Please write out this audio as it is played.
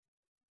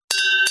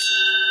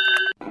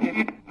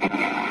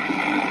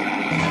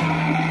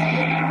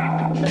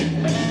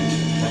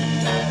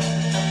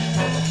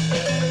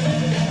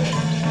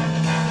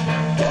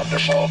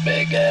Oh,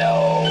 Big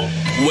L.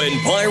 When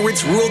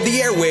pirates ruled the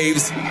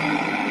airwaves,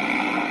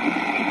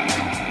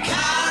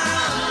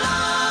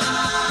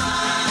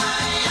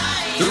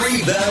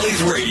 Three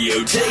Valleys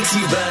Radio takes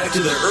you back to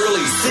the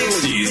early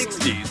 60s,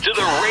 to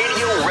the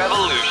radio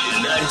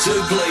revolution that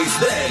took place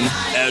then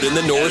out in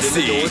the North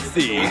Sea.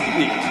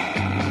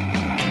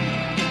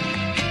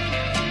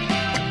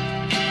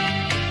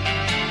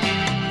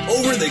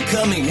 Over the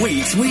coming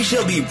weeks, we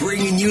shall be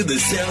bringing you the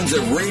sounds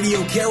of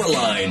Radio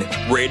Caroline,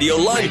 Radio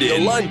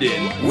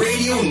London,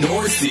 Radio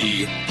North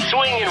Sea,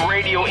 Swingin'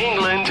 Radio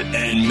England,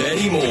 and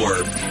many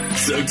more.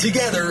 So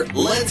together,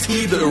 let's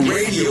keep the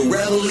radio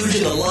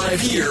revolution alive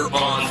here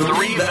on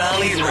Three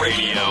Valleys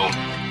Radio.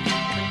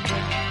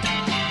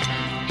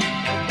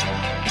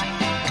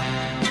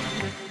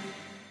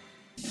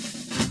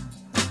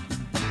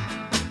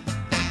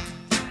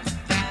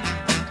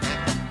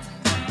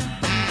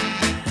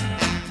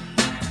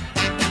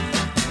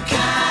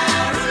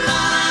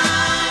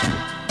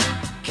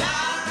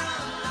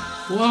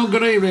 Well,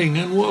 good evening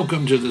and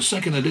welcome to the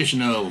second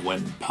edition of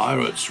When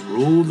Pirates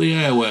Rule the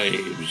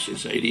Airwaves.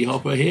 It's A.D.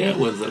 Hopper here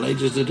with the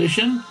latest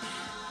edition.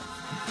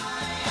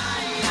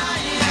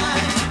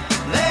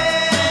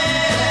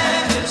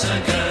 There's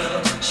a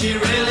girl, she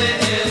really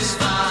is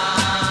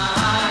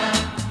fine.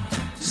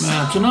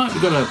 Now, tonight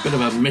we've got a bit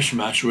of a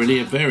mishmash really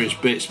of various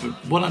bits, but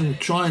what I'm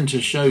trying to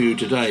show you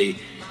today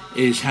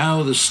is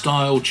how the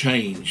style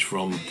changed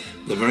from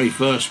the very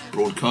first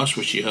broadcast,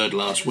 which you heard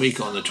last week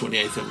on the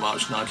 28th of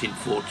March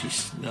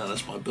 1940. No,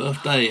 that's my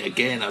birthday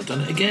again. I've done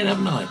it again,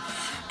 haven't I?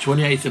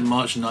 28th of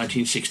March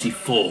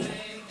 1964.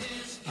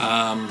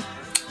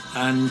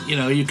 And, you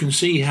know, you can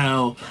see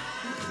how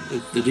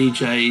the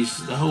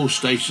DJs, the whole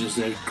stations,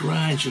 they're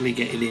gradually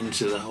getting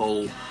into the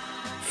whole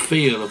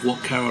feel of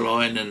what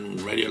Caroline and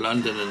Radio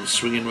London and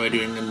Swingin'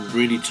 Radio England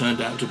really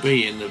turned out to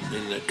be in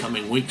the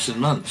coming weeks and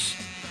months.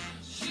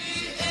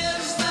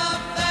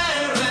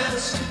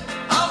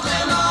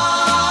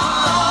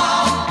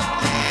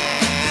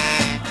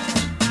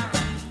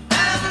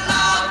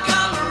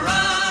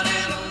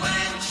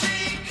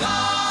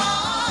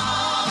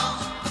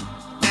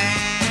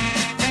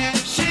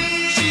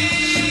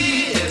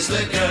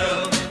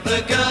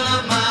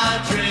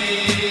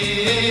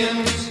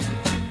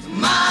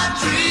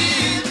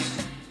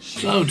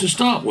 So to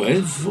start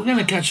with, we're going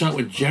to catch up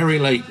with Jerry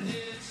Layton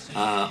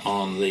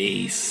on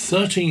the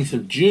 13th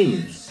of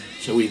June.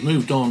 So we've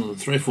moved on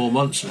 3 or 4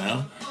 months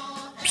now.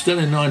 Still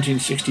in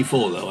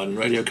 1964 though, and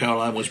Radio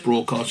Caroline was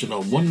broadcasted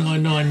on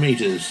 199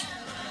 metres.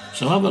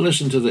 So have a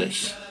listen to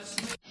this.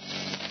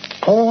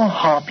 Pour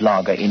Harp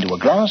Lager into a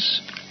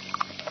glass,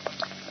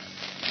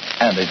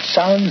 and it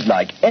sounds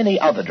like any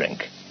other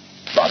drink.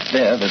 But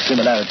there the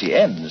similarity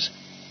ends.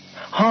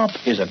 Harp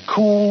is a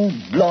cool,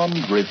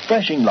 blonde,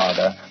 refreshing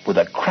lager with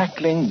a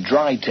crackling,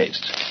 dry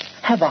taste.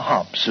 Have a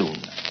Harp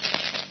soon.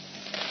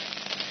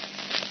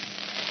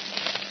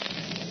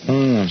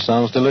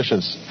 Sounds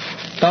delicious.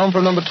 Down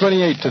from number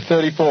 28 to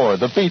 34,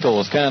 the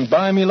Beatles, Can't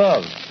Buy Me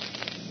Love.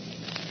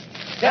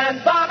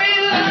 Can't buy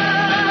me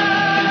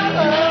love,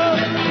 love,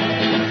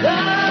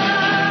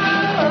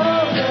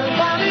 can't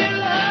buy me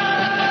love.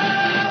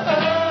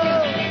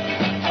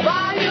 I'll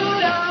buy you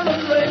down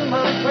and bring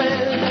my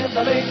friend,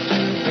 that makes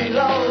you feel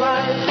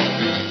alright.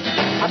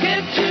 I'll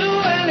give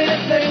you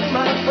anything,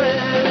 my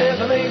friend, if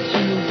it makes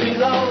you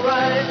feel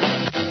alright.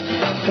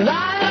 And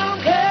I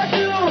don't care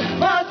too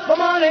much for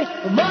money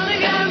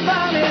can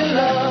buy me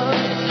love.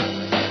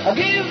 I'll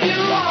give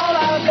you all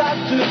I've got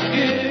to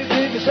give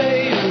if you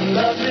say you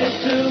love me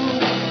too.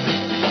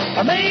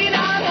 I may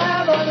not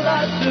have a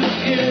lot to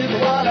give,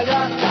 but what I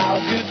got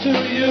I'll give to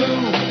you.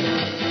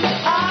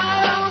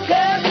 I don't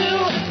care too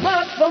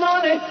much for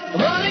money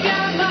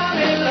can buy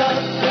me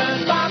love, can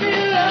buy me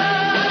love.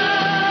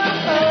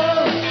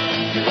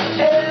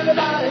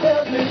 Everybody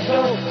tells me so,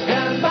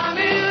 can buy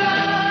me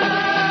love.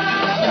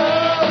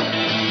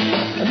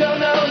 No,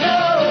 no,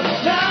 no,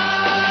 no,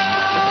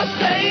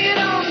 say you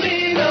don't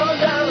need no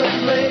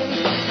diamond ring,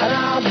 and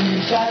I'll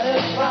be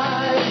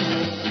satisfied.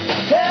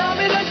 Tell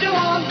me that you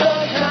want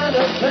the kind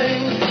of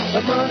thing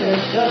that money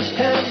just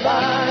can't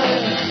buy.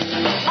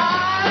 I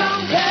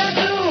don't care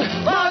too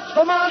much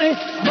for money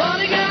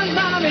can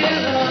buy me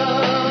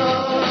love.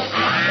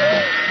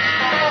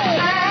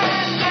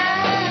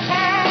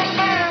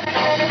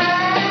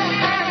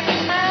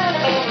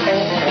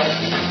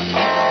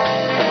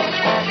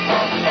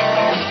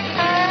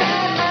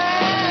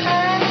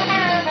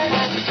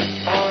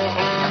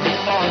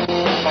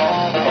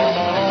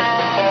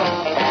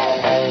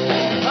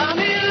 Buy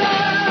me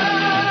love.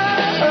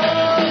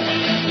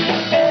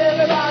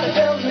 Everybody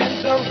tells me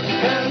so,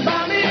 can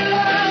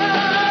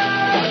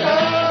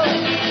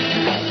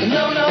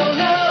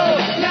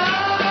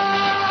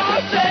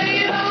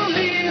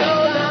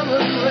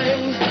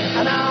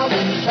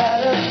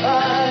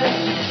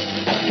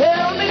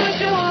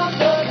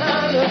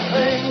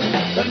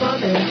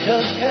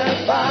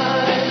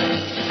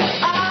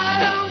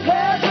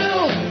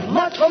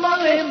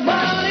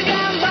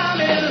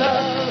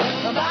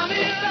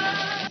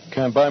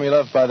Can't Buy Me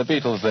Love by the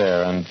Beatles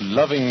there. And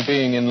Loving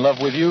Being in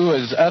Love with You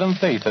is Adam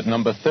Faith at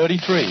number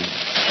 33.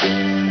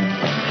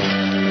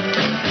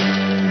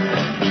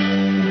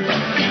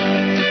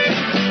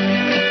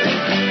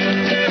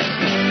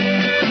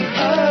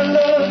 I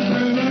love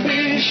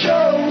movie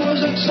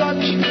shows and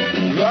such,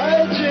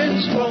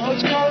 writing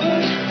sports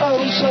colors,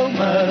 oh so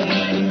much,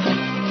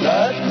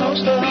 that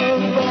most of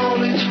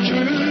all is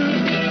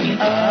true.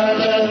 I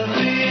love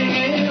being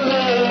in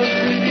love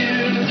with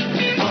you.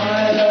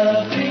 I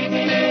love being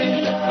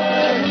in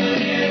love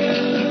with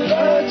you.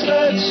 Birds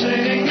that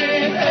sing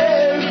in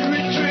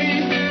every tree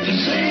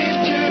seem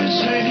to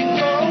sing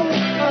for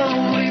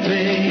only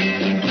me.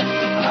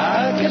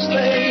 I guess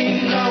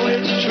they know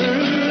it's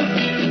true.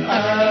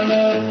 I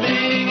love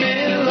being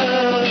in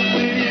love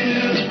with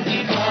you.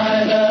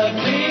 I love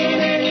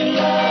being in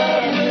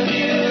love with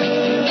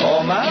you.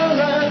 All my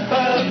life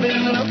I've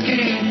been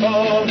looking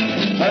for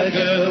a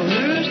girl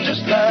who's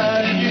just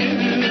like you.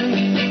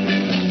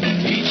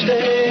 Each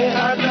day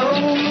I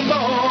know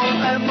more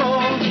and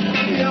more.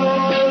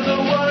 You're the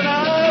one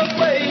I've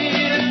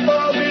waited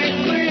for,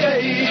 been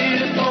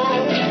created for.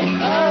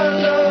 I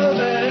love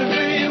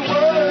every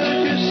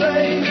word you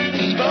say,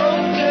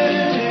 spoken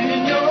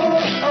in your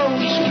own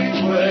sweet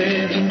way.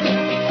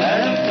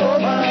 And for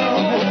my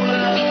whole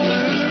life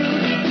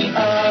through,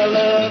 I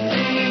love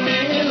being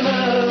in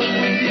love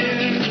with you.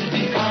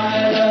 I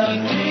love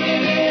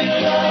being in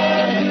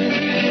love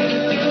with you.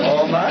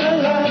 All my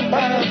life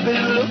I've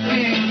been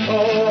looking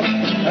for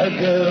a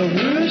girl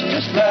who's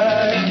just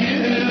like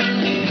you.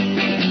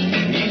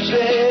 Each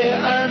day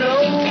I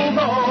know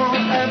more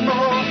and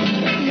more.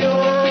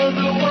 You're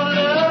the one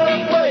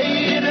I've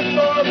waited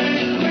for,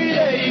 been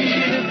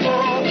created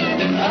for.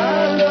 I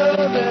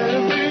love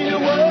every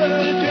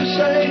word you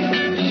say,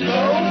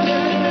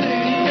 spoken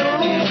in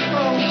your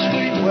own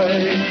sweet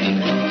way.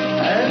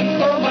 And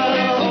for my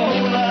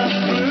whole life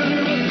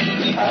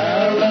through, I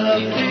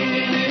love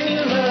being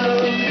in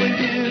love with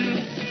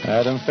you.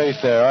 Adam Faith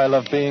there. I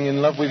Love Being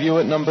in Love with You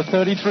at number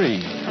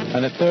 33.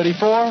 And at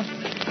 34,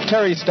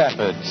 Terry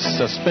Stafford's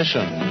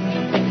Suspicion.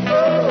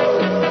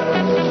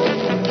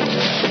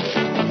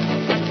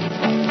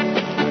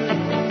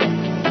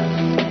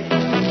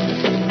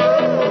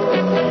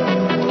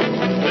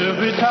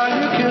 Every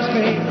time you kiss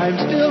me, I'm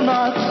still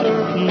not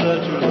certain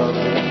that you love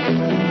me.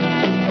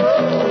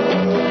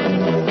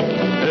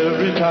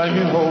 Every time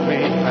you hold me,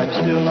 I'm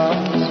still not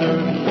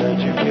certain that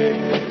you care.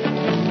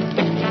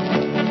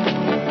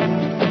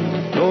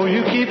 Though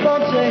you keep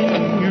on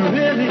saying you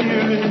really,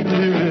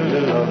 really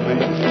love me.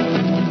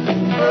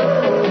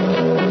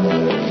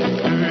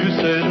 Do you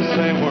say the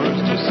same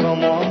words to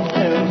someone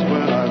else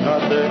when I'm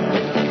not there?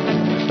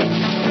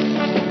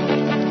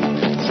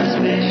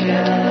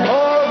 Suspicion.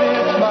 Oh,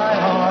 it's my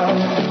heart.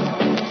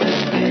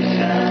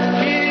 Suspicion.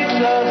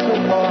 Keeps us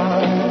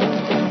apart.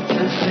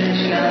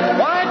 Suspicion.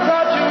 Why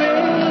can't you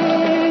in?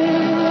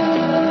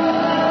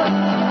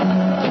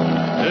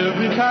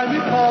 Every time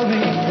you call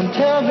me and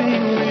tell me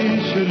we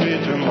should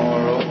meet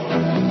tomorrow,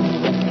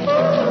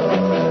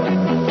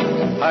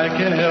 I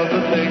can't help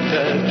but think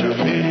that you're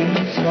meeting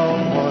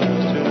someone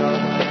else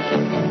tonight.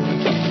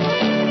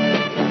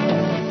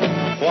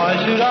 Why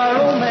should our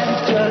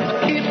romance just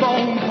keep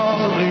on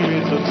causing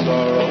me some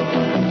sorrow?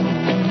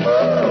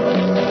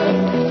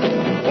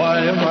 Why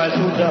am I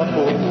so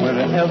doubtful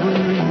whenever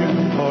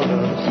you call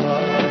us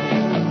up?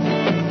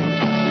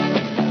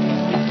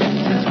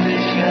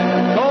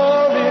 Suspicion.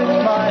 Oh, in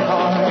my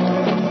heart.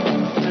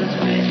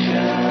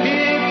 Suspicion.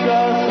 Keeps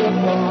us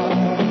apart.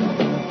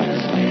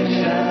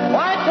 Suspicion.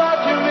 Why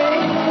can't you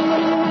mean?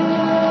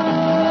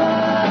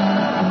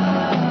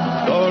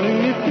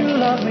 Darling, if you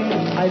love me,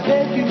 I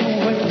beg you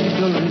wait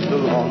a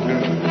little longer.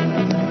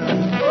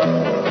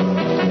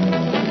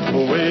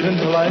 Wait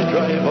until I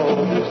drive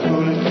all these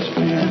foolish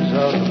fears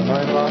out of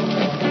my mind.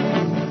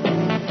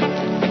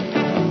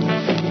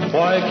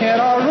 Why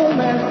can't our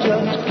romance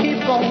just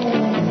keep on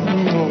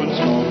growing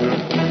stronger?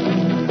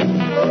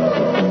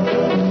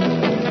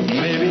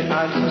 Maybe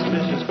I'm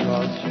suspicious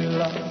because you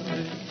love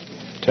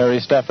me. Terry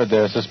Stafford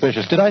there,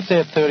 Suspicious. Did I say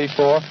at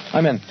 34?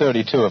 I meant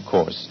 32, of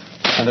course.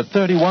 And at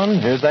 31,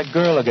 here's that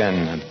girl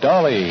again,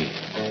 Dolly.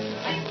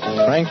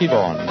 Frankie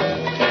Vaughan.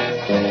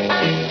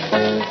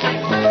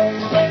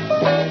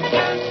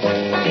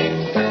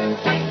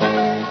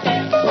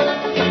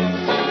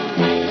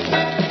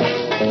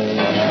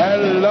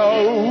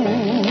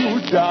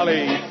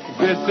 Dolly,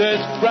 this is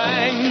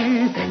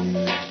Frank.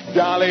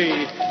 Dolly,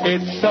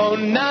 it's so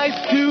nice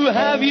to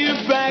have you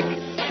back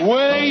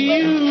where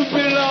you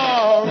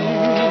belong.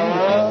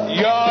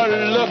 You're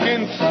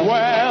looking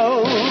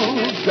swell,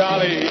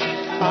 Dolly,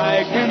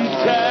 I can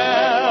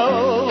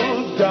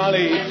tell.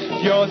 Dolly,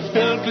 you're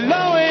still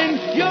glowing,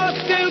 you're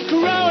still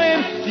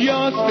growing,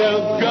 you're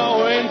still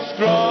going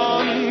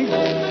strong.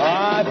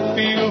 I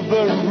feel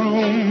the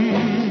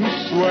room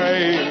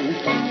sway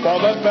for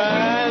the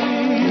band.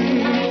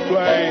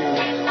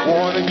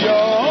 One of your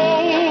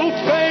old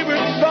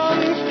favorite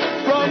songs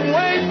from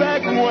way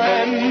back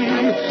when.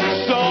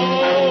 So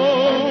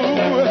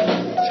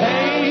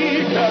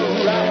take a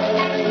rap,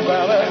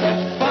 fella,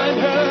 find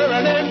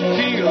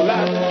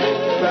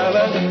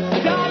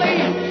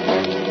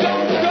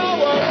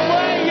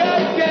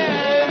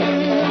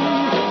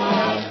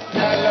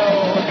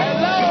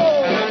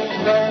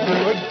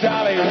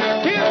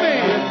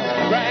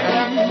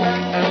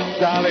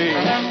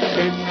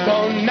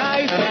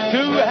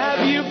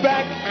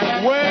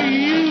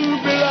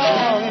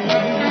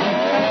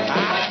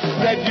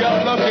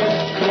is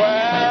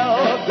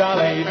swell,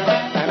 Dolly,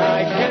 and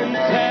I can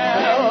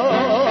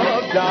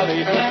tell,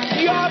 Dolly,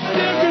 you're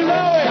still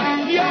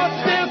glowing, you're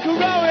still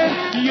growing,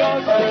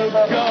 you're still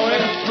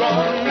going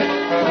strong.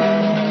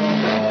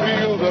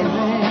 Feel the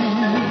room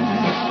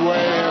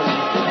swaying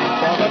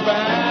for the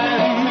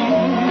band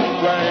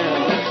playing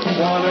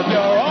one of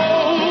your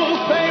old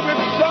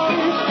favorite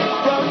songs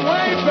from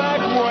way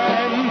back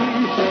when.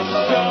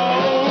 So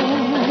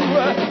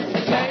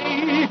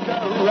take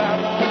a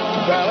rap,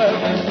 fellas,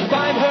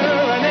 find her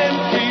an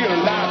empty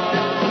lap,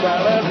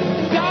 fellas.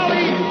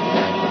 Dolly,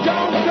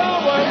 don't go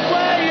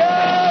away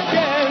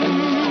again.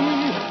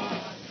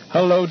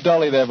 Hello,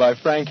 Dolly there by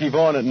Frankie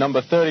Vaughan at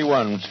number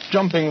 31. It's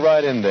jumping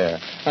right in there.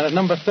 And at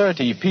number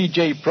 30,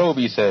 P.J.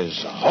 Proby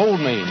says, Hold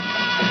Me.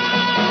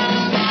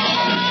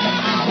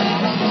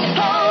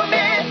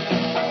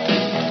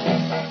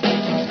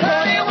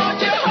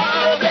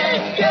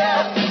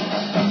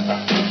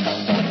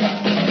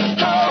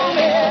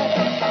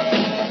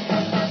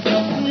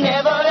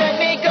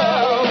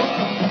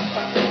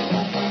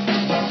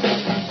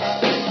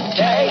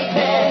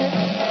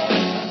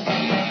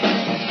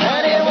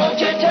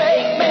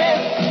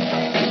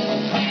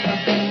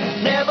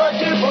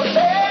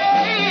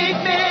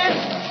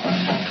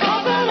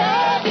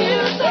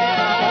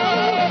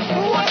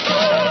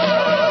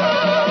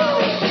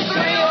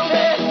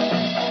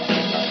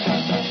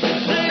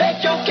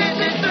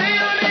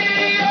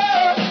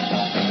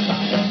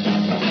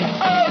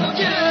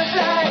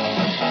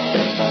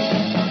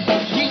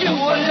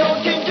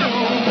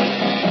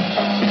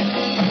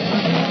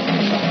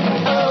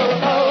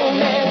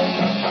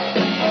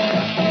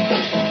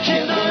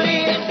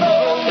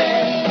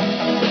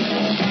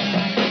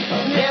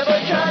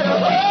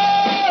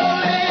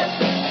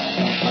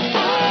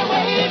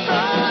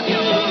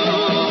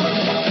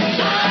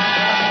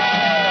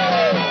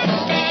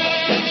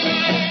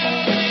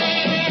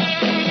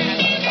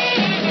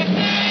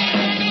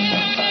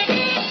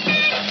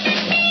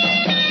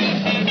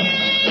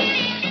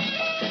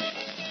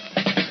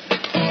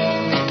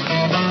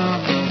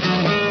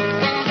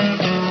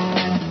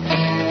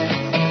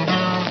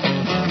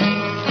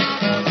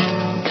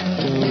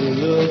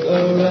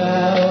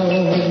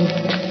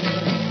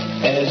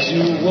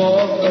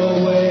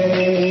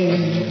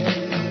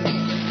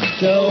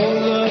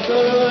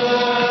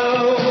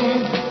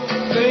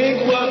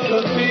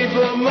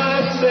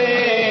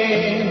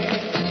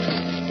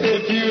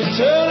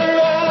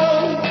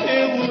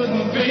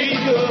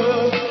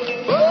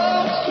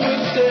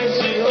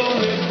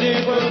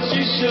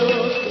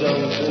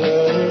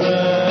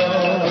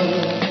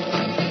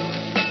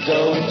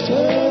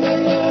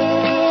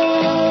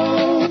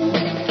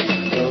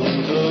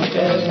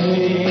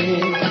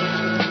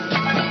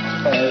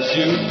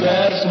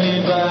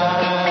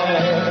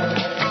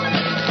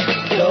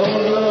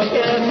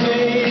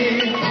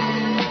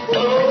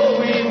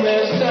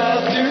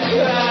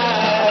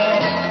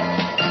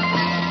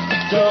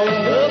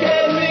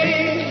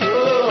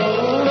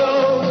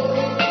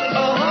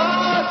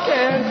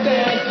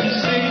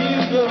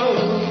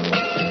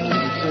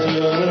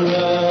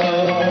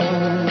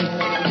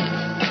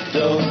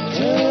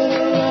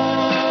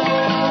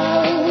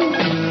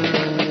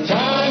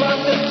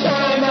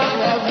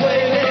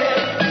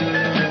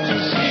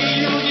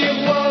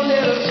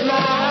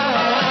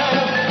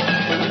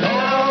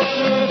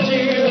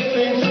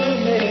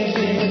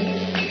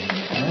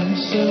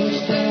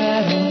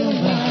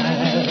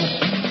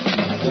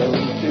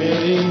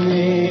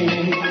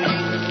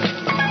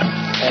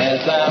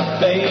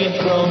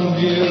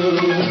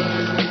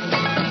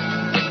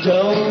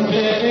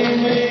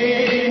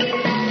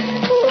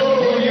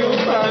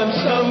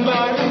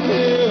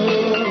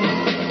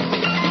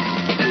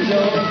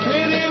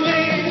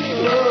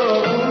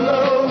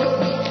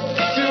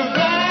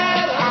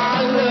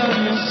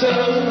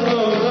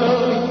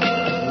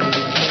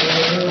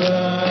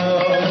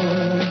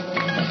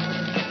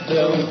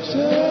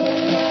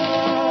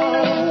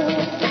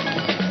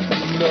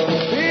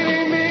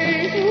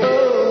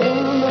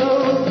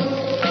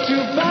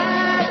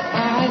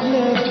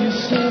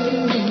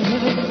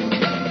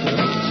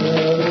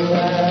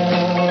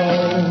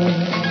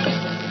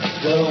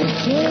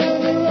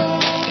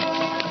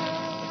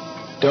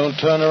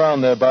 Turn around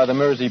there by the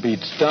Mersey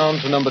Beats, down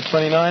to number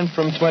 29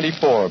 from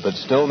 24, but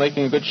still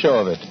making a good show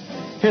of it.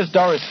 Here's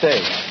Doris Day.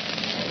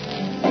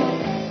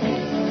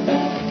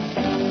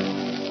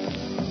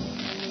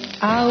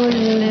 Our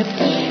lips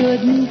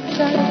shouldn't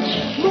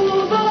touch.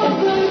 Move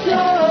over,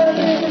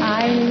 darling.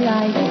 I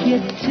like you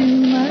too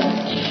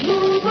much.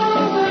 Move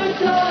over,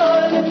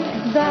 darling.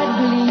 That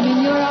gleam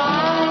in your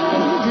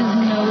eyes is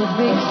no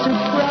big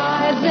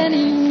surprise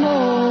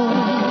anymore.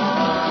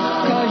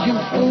 'Cause you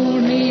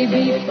fooled me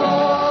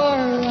before.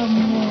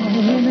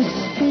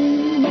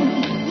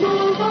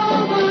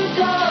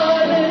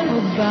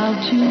 About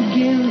to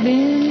give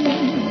in.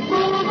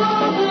 Move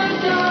over,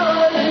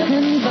 darling.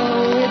 And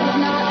though it's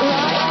not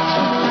right,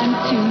 I'm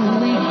too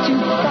weak to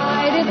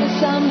fight it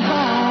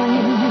somehow.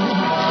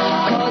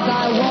 'Cause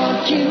I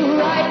want you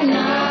right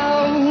now.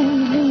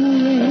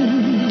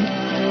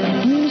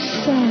 You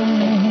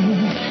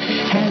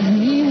sigh.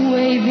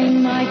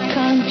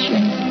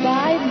 conscience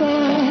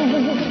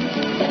bye-bye.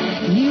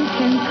 You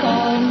can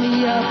call me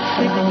a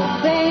fickle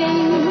thing,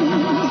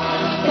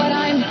 but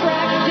I'm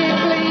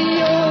practically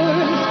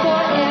yours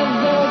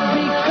forever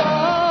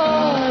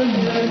because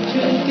you're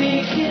to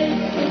be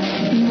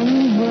kissed.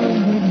 Move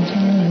over,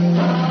 darling.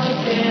 How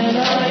can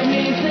I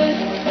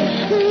resist?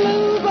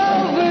 Move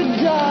over,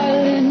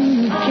 darling.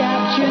 You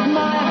captured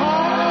my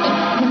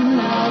heart, and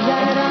now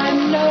that I'm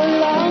no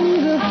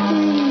longer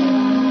free,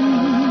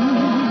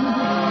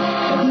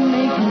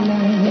 make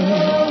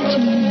love to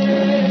me.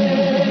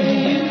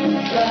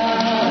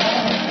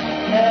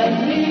 Let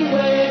me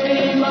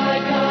wave my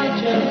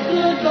conscience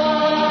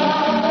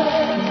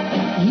goodbye.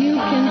 You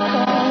can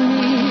call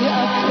me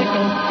a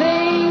fickle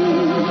thing,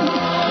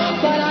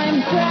 but I'm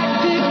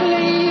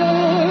practically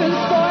yours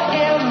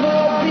forever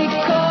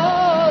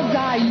because I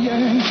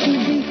yearn to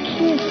be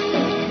kissed.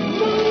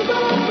 Move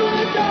over,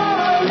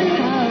 darling.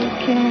 How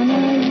can I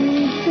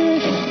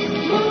resist?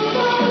 Move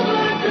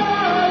over,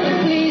 darling.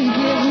 Please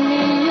give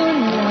me your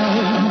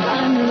love.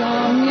 I'm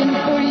longing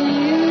for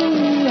you.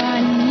 I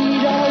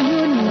need all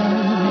your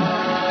love.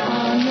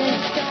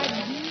 Honest, I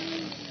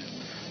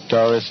do.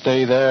 Doris,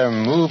 stay there.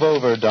 Move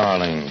over,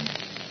 darling.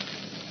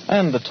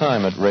 And the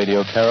time at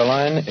Radio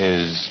Caroline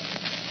is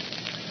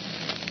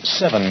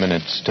 7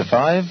 minutes to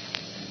 5,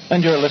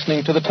 and you're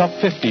listening to the Top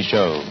 50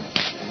 show.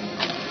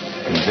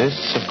 And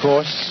this, of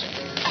course,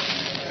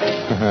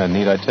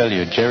 need I tell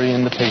you, Jerry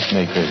and the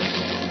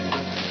Pacemakers.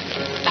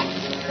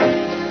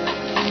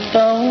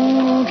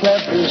 Don't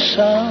let the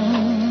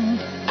sun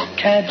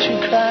catch you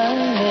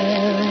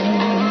crying.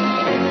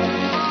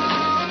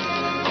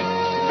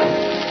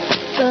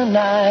 The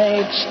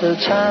night's the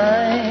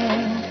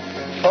time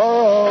for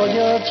all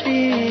your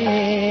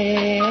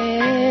tears.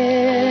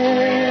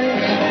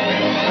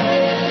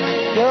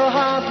 Your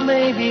heart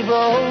may be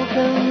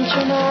broken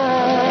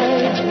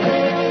tonight,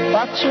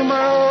 but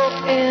tomorrow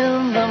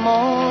in the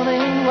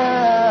morning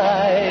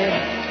light,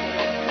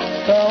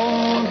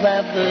 don't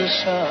let the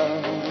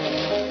sun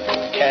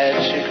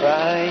catch you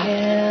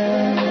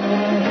crying.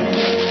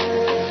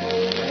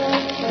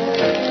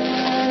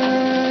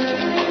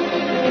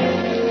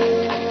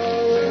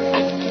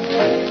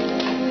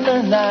 The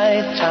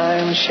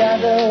nighttime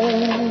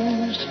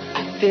shadows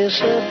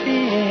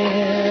disappear,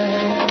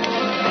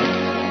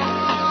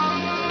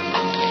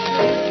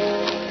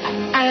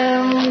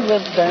 and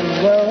with them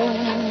go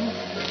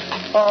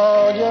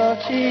all your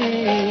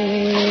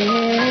tears.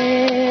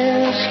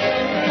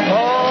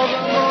 For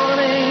the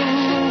morning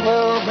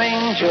will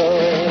bring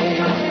joy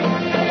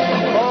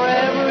for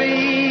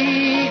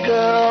every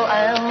girl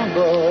and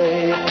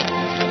boy.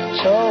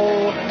 So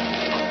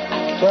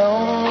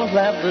don't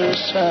let the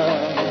sun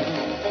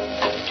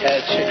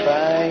catch you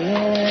crying.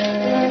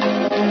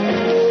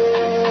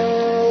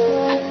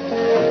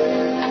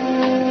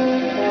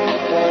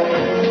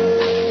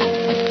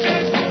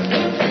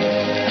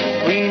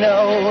 We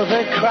know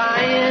that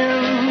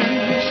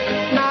crying's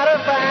not a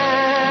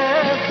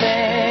bad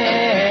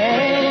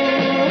thing,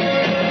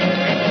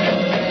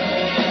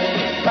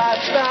 but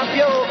stop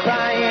your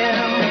crying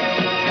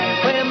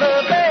when the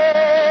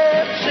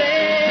birds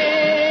sing.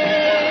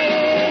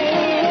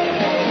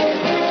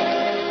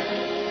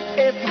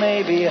 It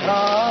may be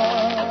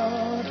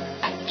hard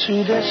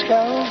to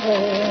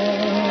discover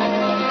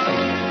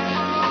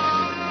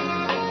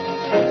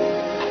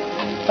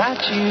that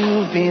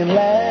you've been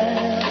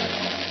left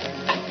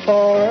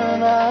for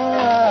another,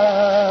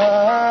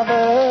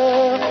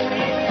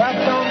 but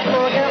don't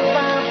forget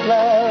that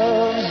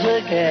love's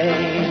a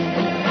game,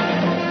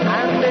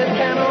 and it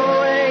can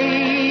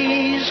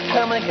always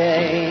come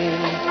again.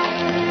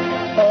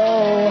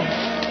 Oh,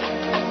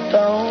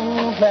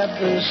 don't let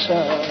the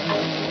sun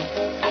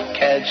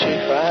catch you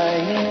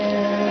crying.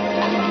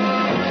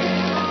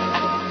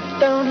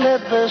 Don't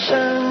let the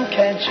sun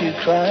catch you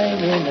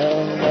crying,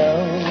 oh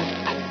no,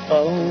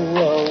 oh,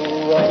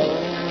 oh, oh.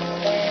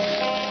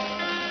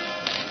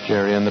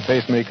 Jerry and the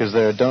Pacemakers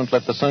there, Don't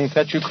Let the Sun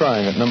Catch You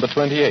Crying, at number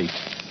 28.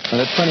 And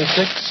at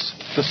 26,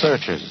 The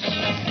Searchers.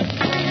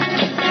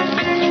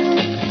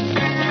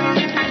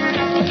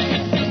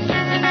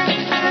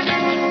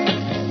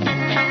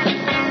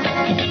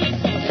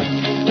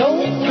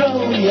 Don't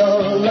throw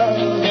your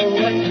love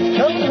away.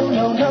 No, no,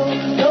 no, no.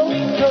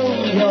 Don't throw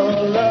your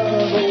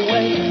love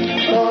away.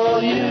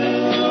 For you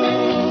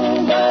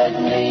might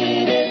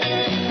need it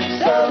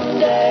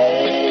someday.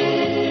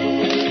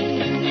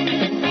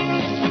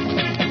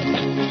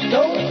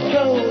 Don't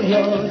throw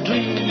your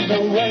dreams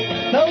away.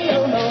 No,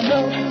 no, no, no.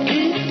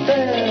 Keep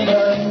them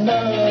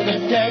another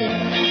day.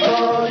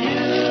 For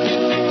you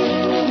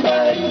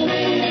might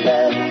need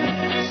them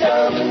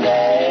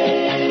someday.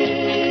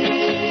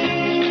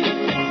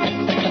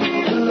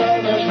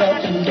 Lovers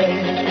not today,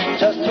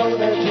 just throw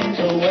their dreams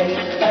away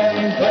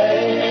and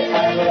play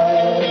and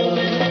love.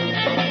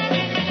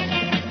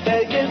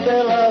 They give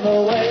their love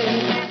away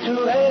to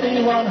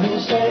anyone who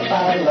say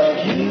I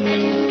love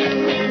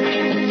you.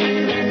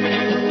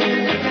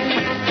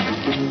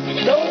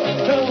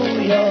 Don't throw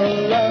your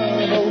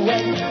love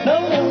away. No,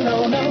 no, no,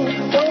 no.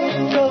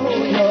 Don't throw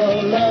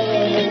your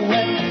love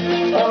away.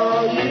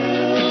 For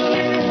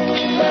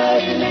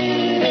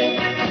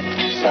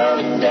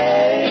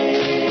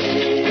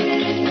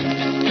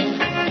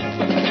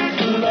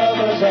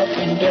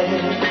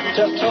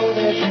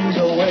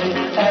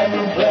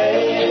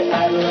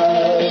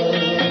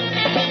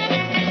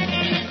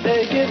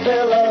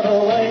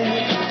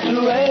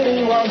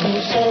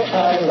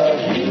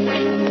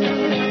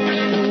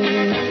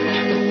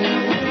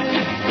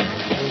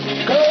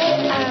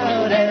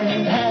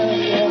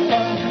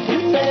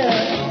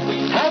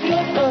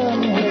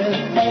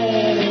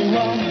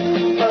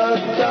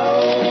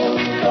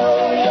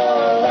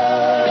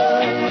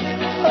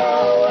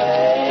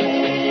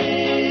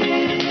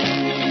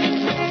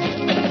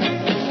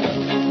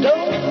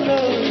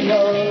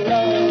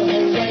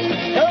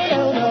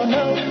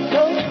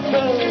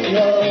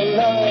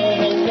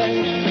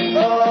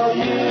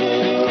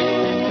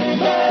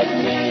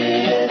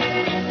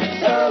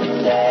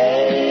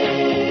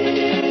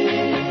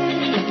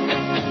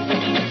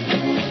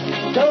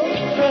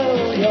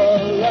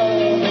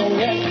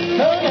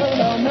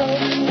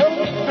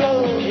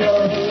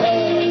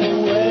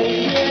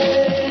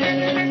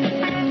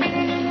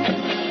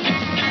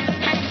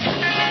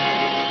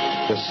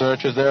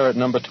searchers there at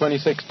number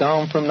 26,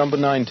 down from number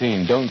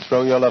 19, Don't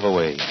Throw Your Love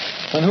Away.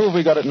 And who have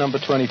we got at number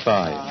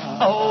 25?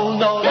 Oh,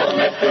 no, don't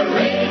let the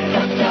rain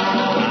come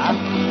down.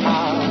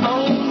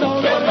 Oh, no,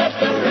 don't let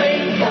the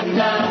rain come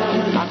down.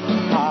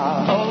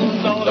 Oh,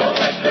 no, don't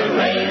let the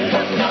rain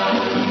come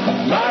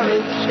down. My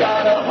roof's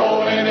got a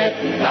hole in it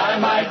and I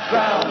might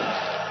drown.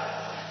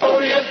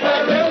 Oh, yes,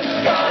 my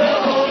roof's got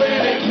a hole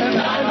in it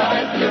and I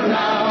might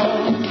drown.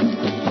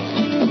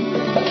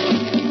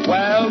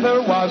 Well,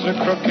 there was a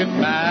crooked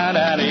man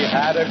and he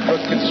had a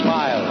crooked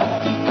smile.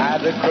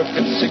 Had a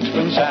crooked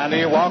sixpence and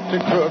he walked a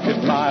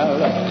crooked mile.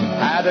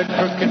 Had a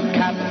crooked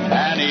cat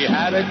and he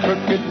had a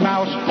crooked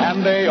mouse.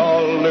 And they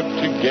all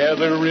lived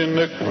together in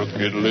a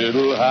crooked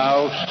little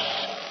house.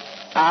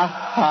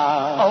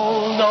 Ah-ha.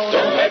 Oh, no,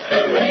 don't let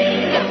the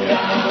rain come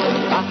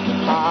down.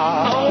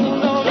 Ah-ha. Oh,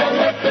 no, don't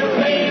let the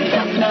rain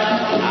come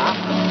down.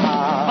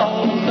 Ah-ha.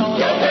 Oh, no,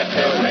 don't let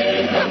the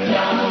rain come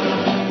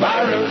down.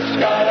 My roof's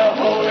got a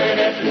hole in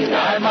it and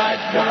I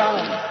might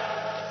drown.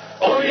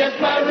 Oh, yes,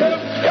 my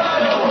roof's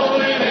got a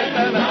hole in it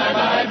and I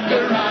might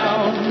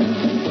drown.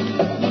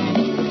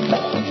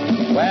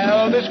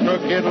 Well, this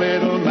crooked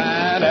little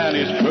man and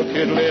his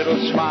crooked little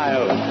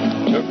smile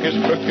took his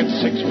crooked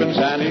sixpence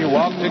and he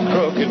walked a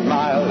crooked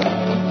mile.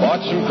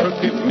 Bought some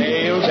crooked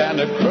nails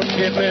and a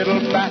crooked little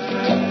bat.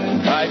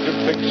 Tried to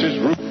fix his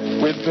roof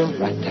with the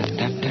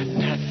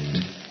rat-tat-tat-tat-tat.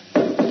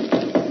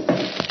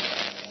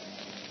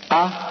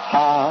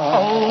 Ah-ha.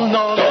 Oh,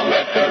 no, don't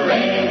let the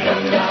rain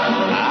come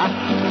down.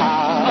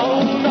 Ah-ha.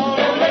 Oh, no,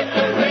 don't let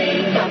the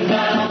rain come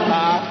down.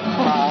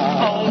 Ah-ha.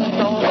 Oh,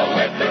 no, don't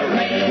let the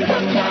rain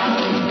come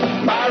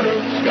down. My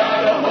roof's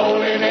got a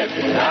hole in it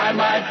and I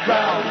might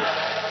drown.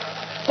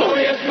 Oh,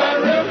 yes, my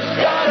roof's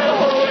got a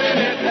hole in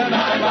it and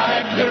I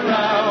might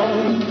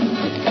drown.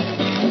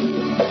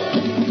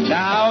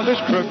 Now this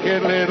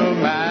crooked little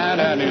man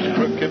and his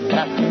crooked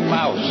cat and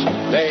mouse,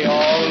 they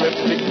all live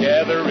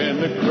together in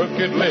the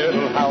crooked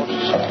little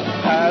house.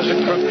 Has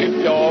a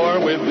crooked door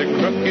with a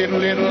crooked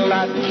little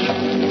latch.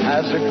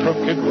 Has a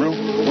crooked roof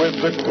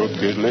with a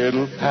crooked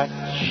little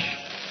patch.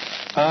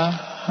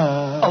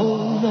 Ah-ha.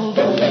 Oh, no,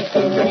 don't let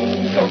the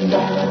rain come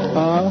down.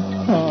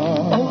 Ah-ha.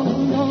 Oh,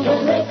 no,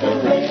 don't let the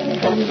rain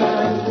come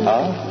down.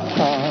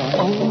 Ah-ha.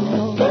 Oh,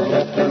 no, don't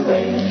let the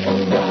rain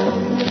come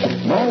down.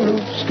 My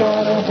roof's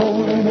got a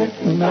hole in it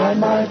and I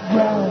might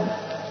drown.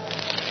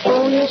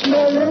 Oh, yes,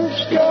 my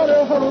roof's got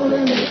a hole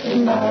in it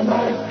and I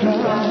might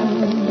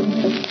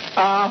drown.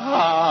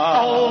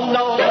 Ah-ha. Oh,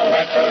 no, don't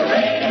let the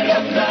rain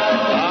come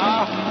down.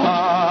 Ah-ha.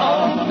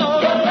 Oh, no,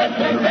 don't let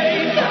the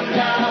rain come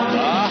down.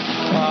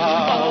 Ah-ha.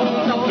 Oh,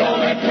 no, don't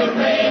let the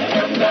rain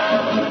come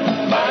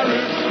down. My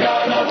roof's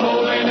got a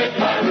hole in it.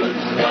 My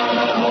roof's got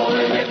a hole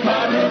in it.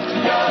 My roof's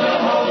got a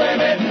hole in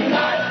it and I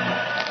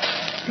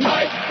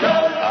might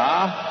drown.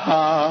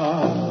 Ah-ha.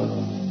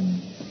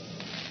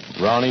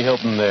 Ronnie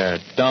Hilton there,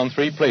 down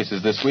 3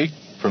 places this week,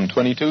 from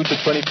 22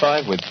 to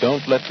 25 with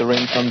Don't Let the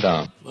Rain Come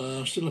Down.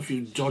 Still a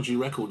few dodgy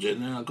records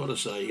in there, I've got to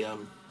say. I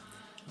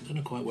don't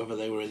know quite whether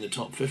they were in the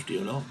top 50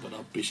 or not, but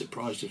I'd be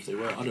surprised if they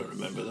were. I don't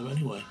remember them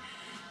anyway.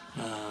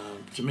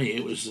 To me,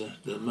 it was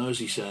the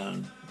Mersey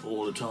sound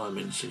all the time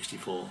in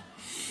 64.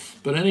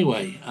 But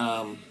anyway,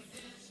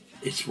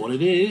 it's what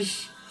it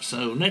is.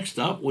 So next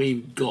up,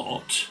 we've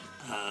got,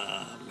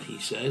 he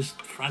says,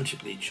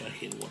 frantically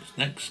checking what's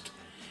next.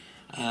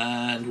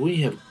 And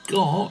we've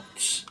got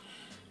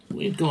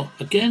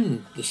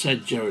again the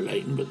said Jerry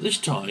Layton, but this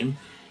time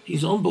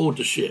he's on board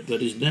the ship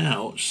that is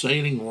now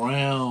sailing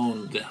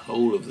round the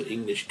whole of the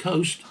English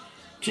coast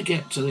to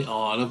get to the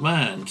Isle of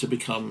Man to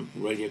become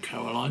Radio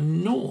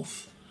Caroline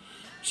North.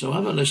 So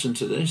have a listen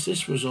to this.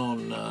 This was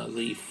on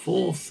the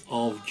 4th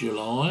of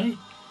July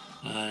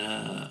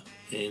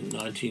in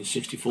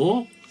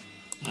 1964,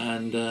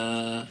 and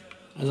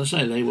as I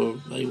say, they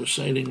were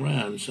sailing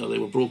round, so they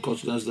were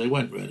broadcasted as they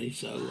went, really.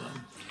 So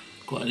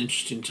quite an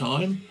interesting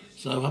time.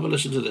 So have a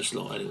listen to this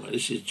lot anyway.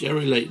 This is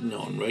Jerry Layton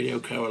on Radio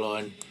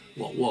Caroline,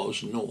 what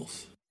was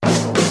North.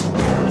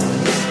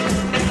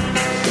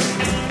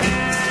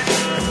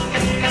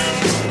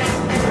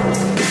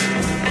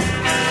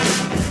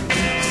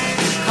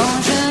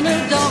 Quand je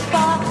ne dors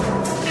pas,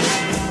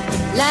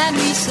 la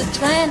nuit se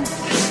traîne,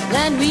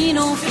 la nuit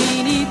n'en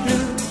finit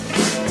plus,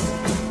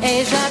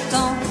 et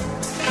j'attends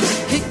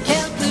que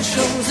quelque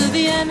chose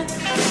vienne.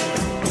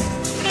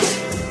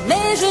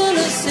 Mais je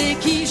ne sais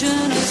qui, je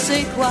ne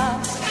sais quoi.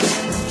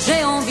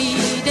 J'ai envie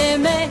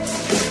d'aimer,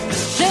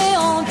 j'ai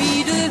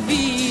envie de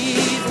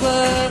vivre.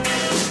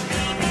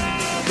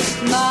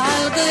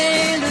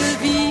 Malgré le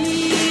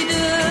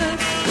vide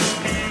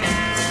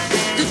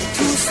de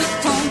tout ce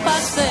temps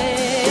passé,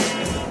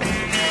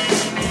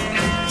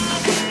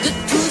 de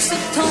tout ce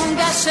temps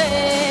gâché,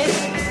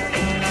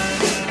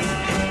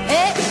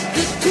 et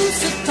de tout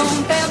ce temps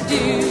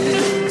perdu.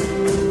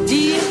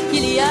 Dire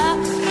qu'il y a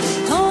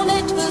tant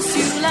d'êtres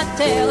sur la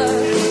terre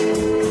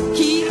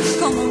qui,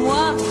 comme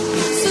moi,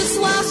 ce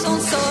soir sont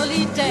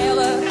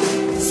solitaires.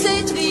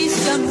 C'est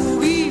triste à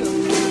mourir,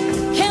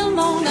 quel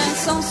monde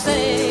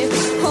insensé.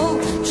 Oh,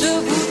 je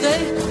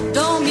voudrais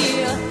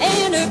dormir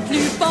et ne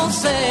plus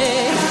penser.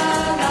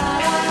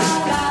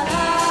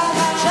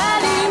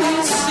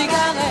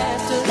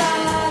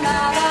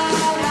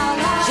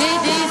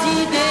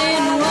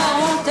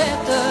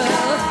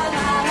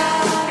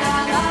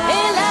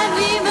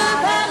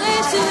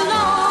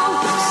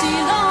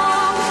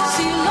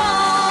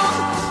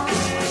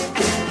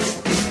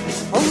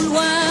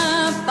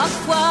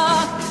 Parfois,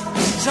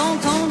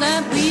 j'entends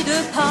un bruit de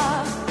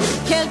pas,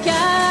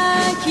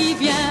 quelqu'un qui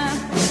vient.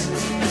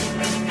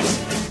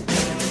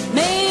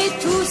 Mais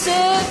tout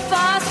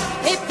s'efface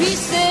et puis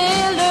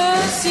c'est le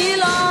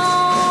silence.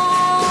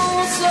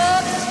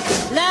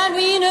 La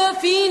nuit ne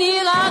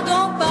finira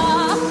donc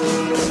pas.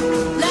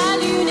 La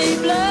lune est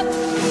bleue,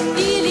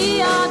 il y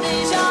a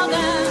des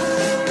jardins,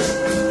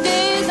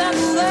 des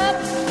amoureux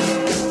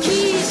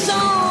qui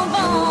s'en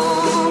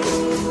vont,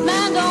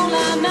 main dans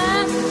la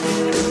main.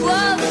 Oh,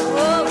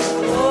 oh,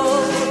 oh.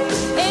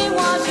 Et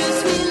moi je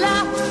suis là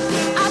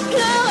à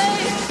pleurer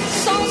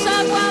sans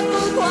savoir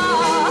pourquoi.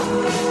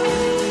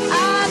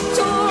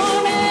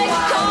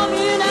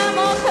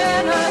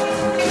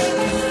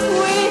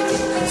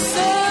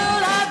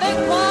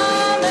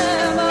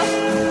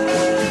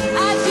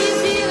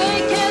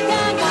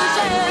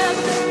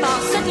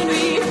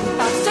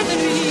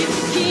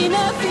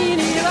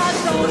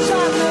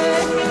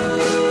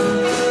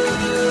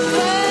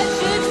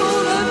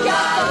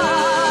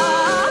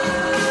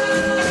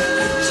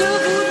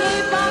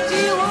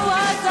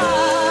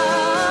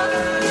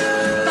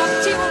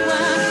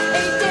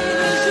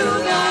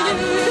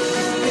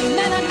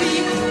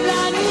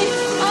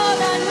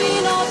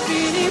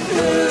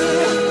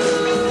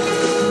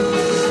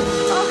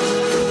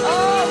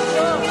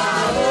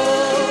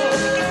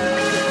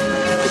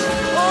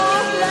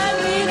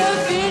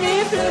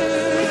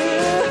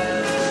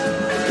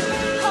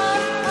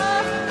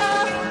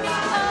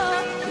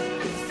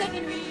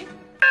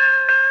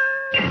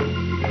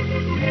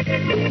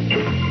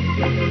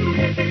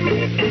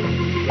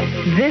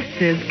 This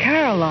is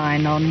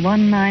Caroline on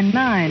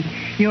 199,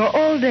 your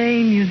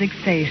all-day music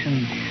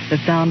station. The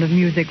sound of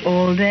music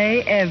all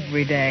day,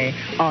 every day,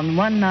 on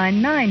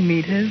 199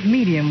 meters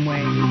medium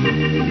wave.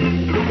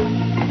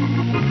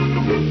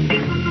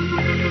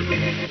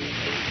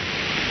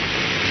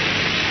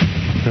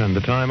 And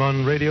the time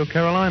on Radio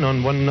Caroline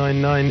on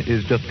 199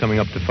 is just coming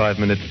up to 5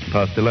 minutes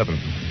past 11.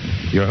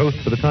 Your host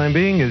for the time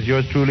being is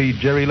yours truly,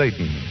 Jerry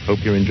Layton.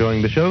 Hope you're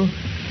enjoying the show.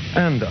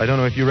 And I don't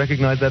know if you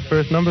recognize that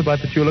first number by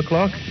Petula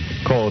Clock,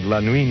 called La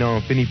Nuit N'en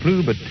Finit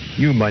Plus, but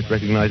you might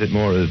recognize it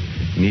more as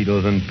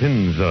Needles and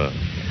Pins,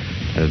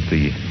 as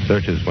the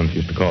searchers once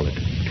used to call it.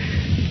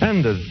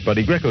 And as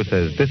Buddy Greco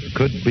says, this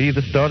could be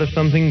the start of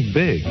something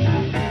big.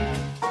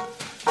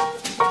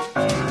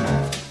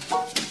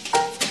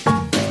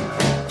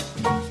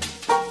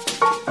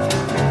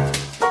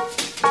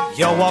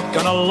 You're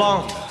walking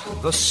along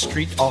the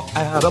street or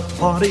at a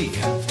party,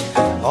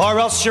 or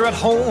else you're at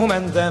home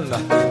and then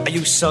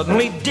you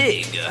suddenly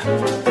dig.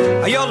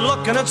 You're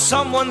looking at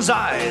someone's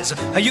eyes,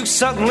 you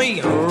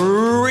suddenly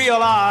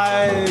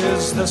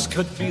realize this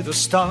could be the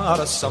start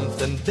of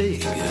something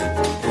big.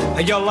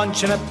 You're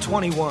lunching at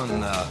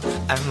 21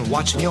 and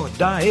watching your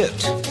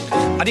diet,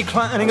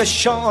 declining a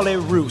Charlie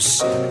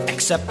Roos,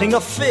 accepting a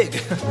fig.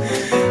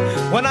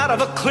 When out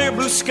of a clear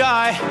blue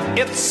sky,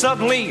 it's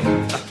suddenly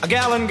a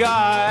gallon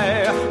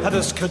guy.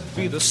 This could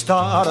be the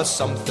start of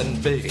something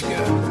big.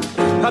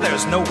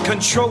 There's no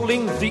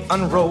controlling the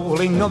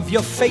unrolling of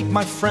your fate,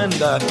 my friend.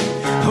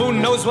 Who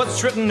knows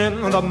what's written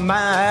in the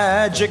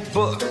magic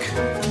book?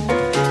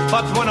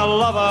 But when a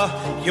lover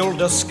you'll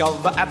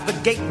discover at the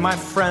gate, my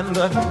friend,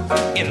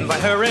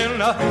 invite her in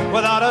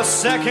without a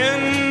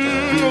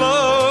second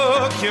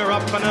look. You're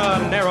up in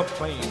an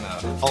aeroplane,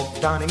 all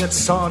dining at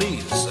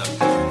Saudi's,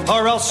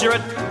 or else you're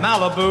at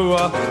Malibu,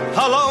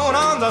 alone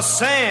on the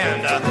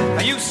sand.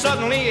 You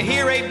suddenly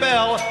hear a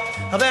bell,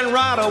 then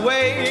right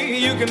away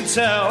you can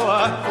tell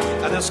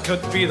this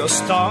could be the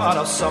start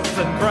of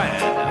something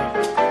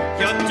grand.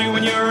 You're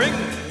doing your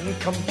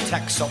income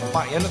tax or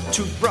buying a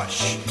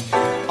toothbrush,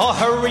 or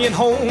hurrying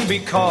home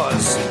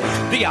because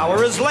the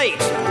hour is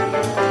late.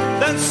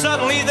 Then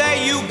suddenly there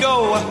you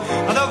go,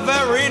 the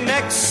very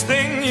next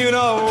thing you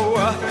know,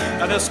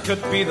 this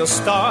could be the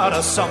start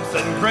of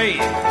something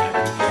great.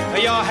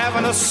 You're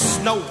having a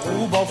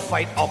snowball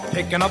fight or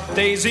picking up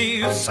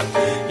daisies.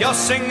 You're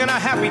singing a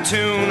happy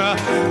tune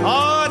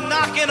or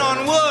knocking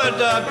on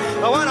wood,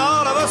 when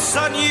all of a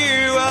sudden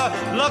you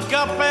look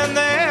up and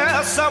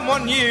there's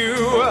someone new.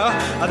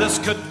 This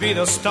could be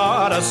the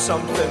start of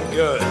something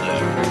good.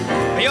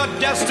 Your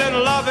destined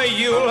lover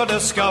you'll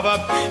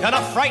discover in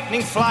a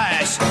frightening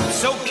flash.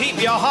 So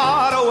keep your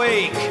heart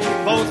awake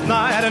both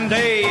night and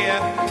day,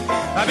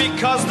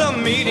 because the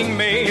meeting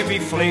may be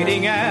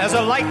fleeting as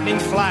a lightning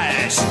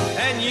flash,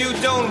 and you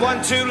don't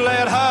want to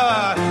let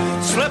her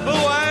slip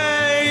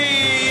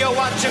away. You're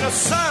watching the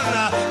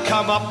sun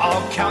come up,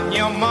 all counting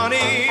your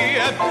money,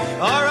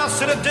 or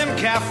else at a dim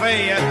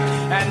cafe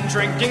and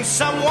drinking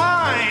some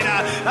wine.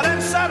 And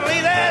then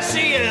suddenly there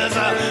she is.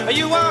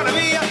 You want to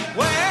be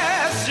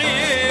where she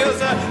is.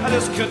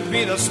 This could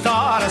be the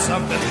start of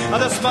something.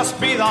 This must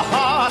be the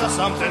heart of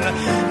something.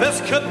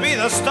 This could be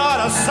the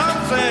start of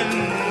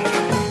something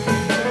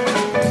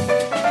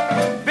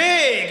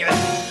big.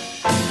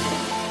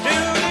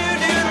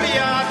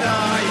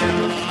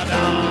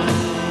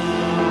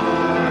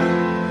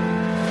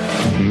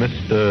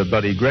 Mr.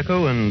 Buddy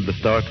Greco and the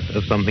start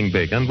of something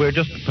big. And we're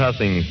just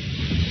passing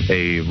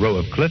a row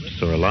of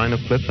clips or a line of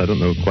clips. I don't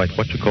know quite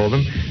what to call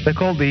them. They're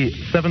called the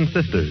Seven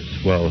Sisters.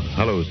 Well,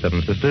 hello,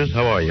 Seven Sisters.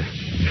 How are you?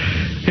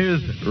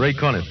 Here's Ray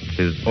Conniff,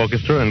 his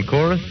orchestra and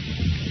chorus,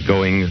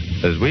 going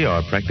as we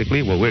are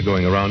practically. Well, we're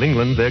going around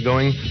England. They're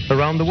going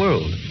around the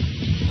world.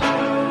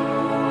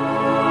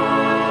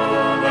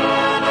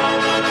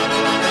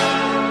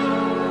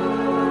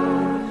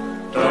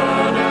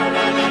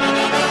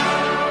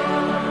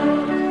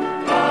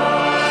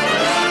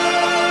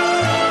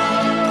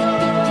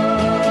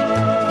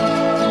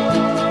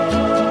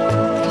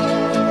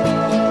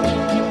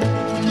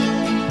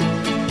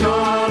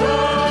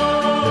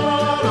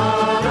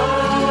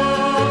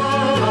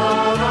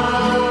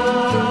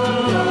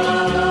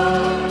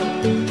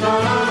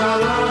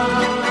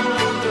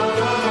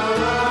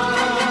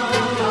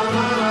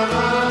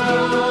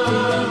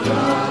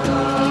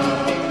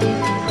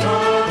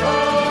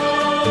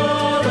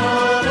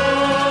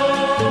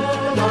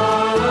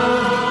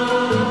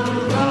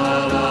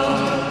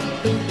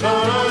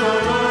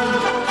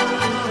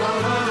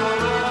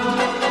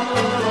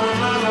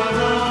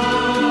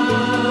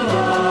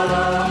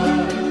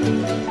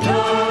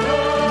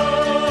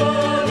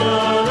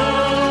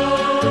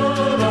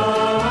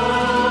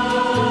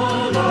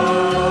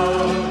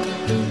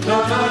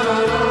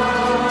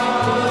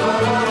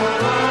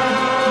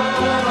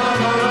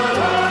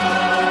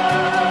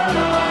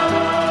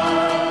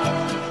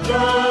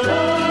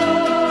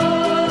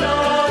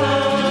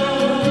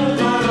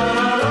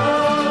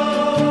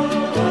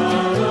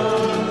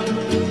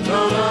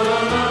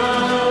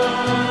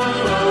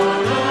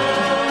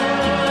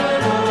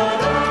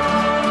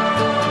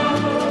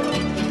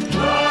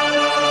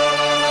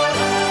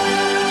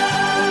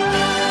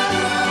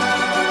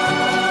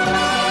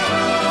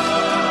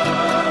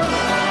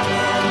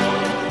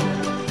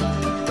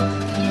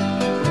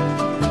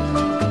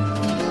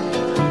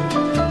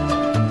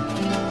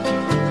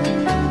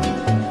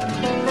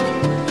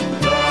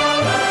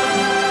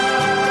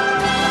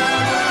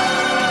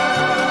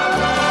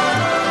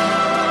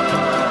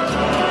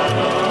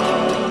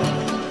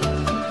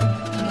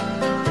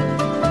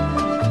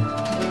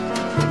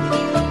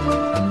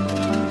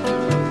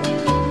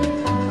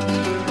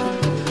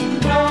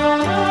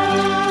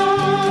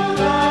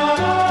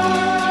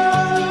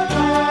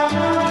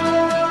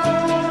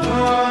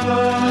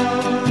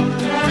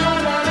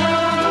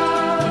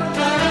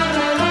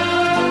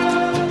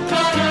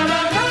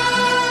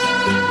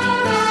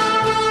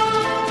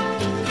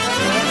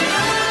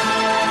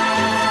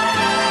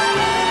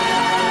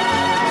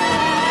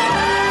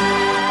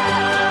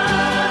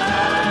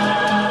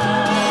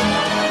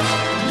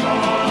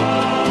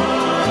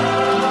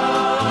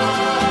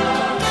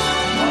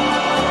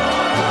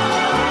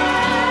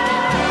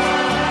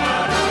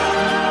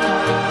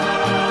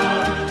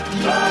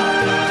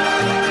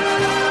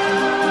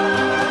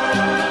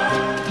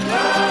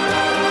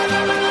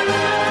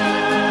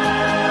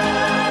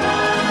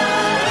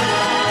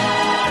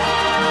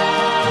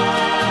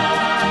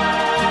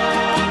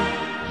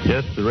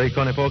 The Ray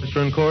Conniff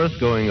Orchestra and Chorus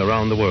going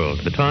around the world.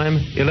 The time,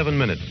 11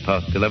 minutes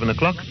past 11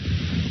 o'clock.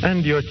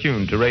 And you're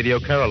tuned to Radio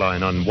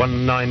Caroline on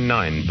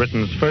 199,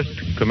 Britain's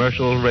first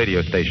commercial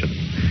radio station.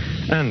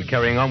 And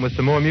carrying on with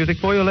some more music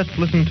for you, let's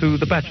listen to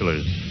The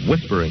Bachelors,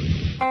 Whispering.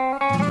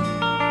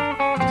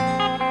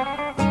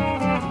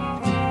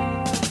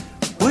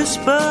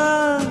 Whisper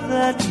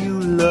that you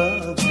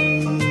love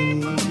me,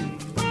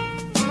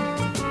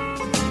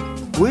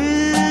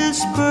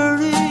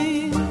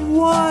 whispering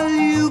while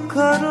you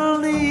cuddle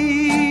near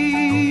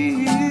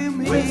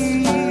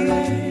me,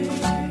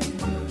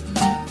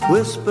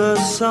 whisper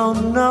so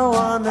no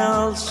one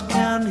else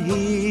can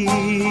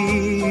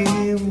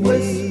hear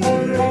me.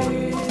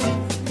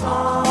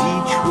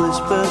 Each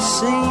whisper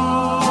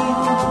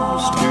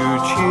seems to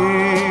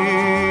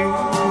cheer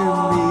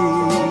me.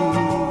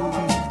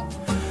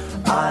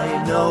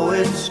 I know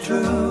it's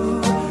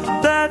true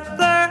that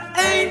there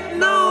ain't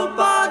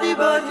nobody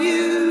but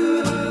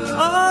you.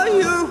 Oh,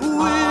 you're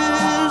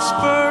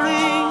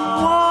whispering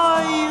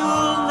why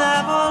you'll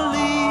never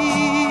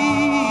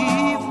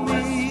leave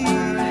me.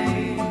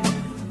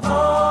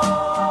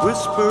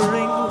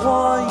 Whispering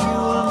why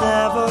you'll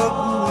never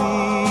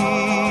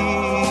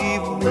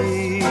grieve me.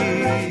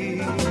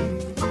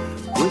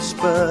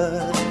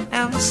 Whisper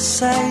and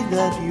say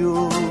that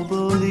you'll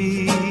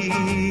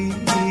believe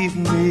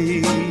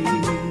me.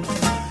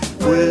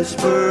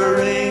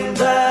 Whispering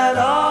that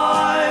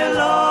I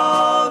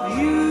love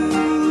you.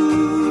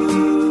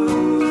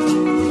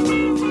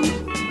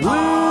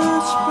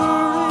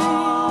 Whispering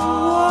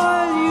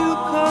while you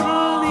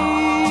cuddle near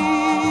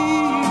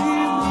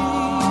me.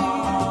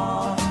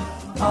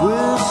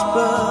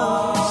 Whisper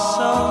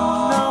so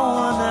no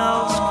one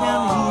else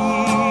can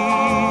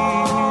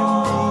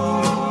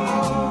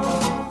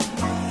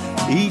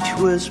hear me. Each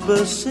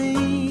whisper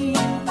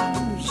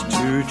seems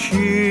to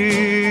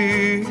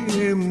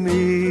cheer me.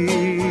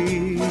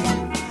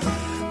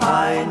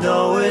 I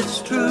know it's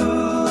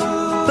true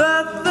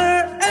that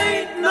there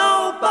ain't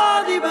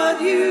nobody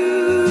but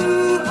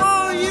you.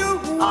 Oh, you're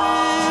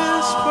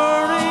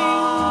whispering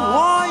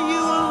why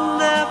you'll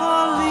never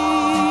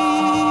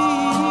leave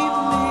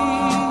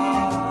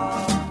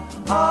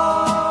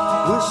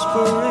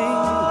whispering,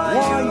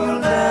 why you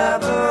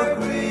never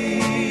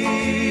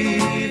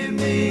grieve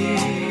me?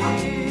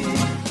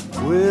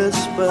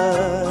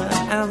 Whisper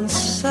and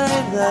say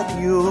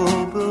that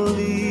you'll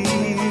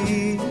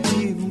believe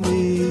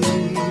me.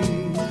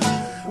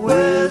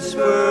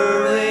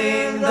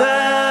 Whispering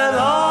that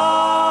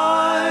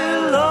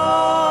I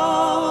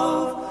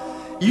love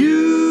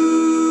you.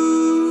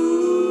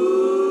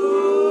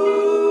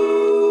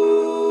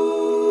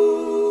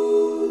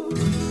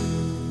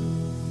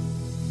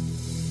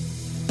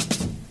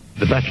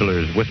 The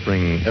bachelors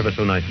whispering ever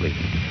so nicely.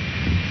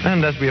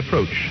 And as we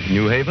approach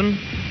New Haven,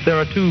 there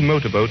are two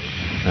motorboats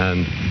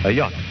and a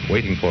yacht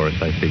waiting for us,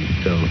 I see.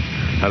 So,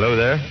 hello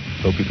there.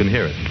 Hope you can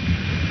hear it.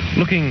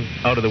 Looking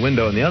out of the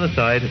window on the other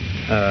side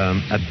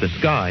at the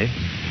sky,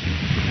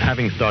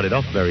 having started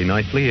off very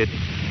nicely, it's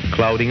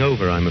clouding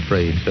over, I'm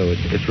afraid. So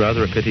it's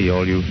rather a pity,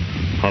 all you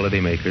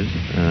holiday makers,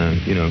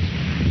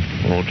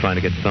 all trying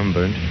to get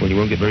sunburnt. Well, you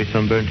won't get very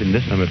sunburnt in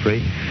this, I'm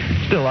afraid.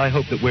 Still, I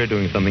hope that we're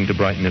doing something to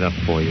brighten it up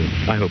for you.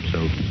 I hope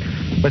so.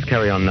 Let's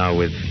carry on now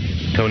with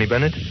Tony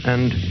Bennett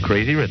and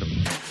Crazy Rhythm.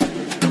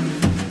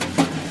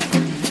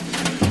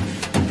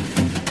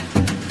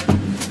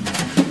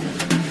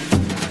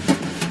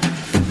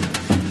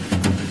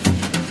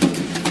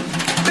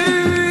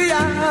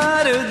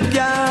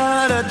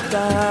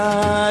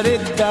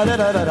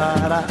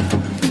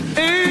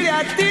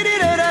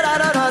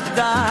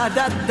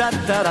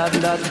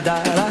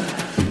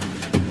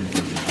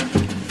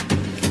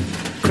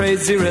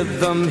 Crazy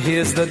rhythm,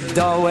 here's the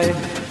doorway.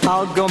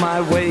 I'll go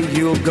my way,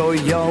 you'll go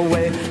your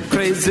way.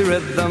 Crazy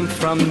rhythm,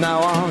 from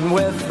now on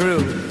we're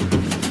through.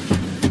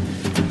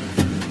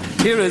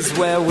 Here is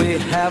where we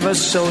have a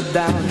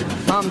showdown.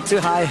 I'm too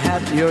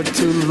hi-hat, you're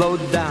too low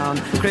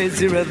down.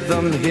 Crazy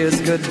rhythm,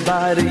 here's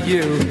goodbye to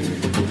you.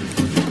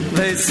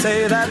 They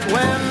say that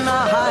when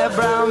a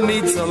highbrow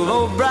meets a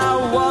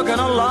lowbrow walking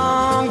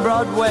along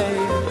Broadway,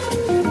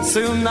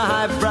 soon the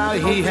highbrow,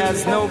 he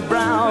has no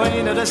brow.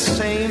 Ain't it a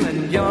shame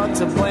and you're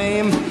to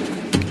blame?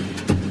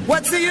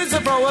 What's the use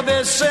of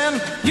prohibition?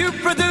 You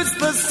produce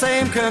the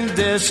same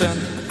condition.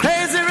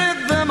 Crazy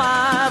rhythm,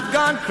 I've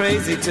gone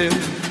crazy too.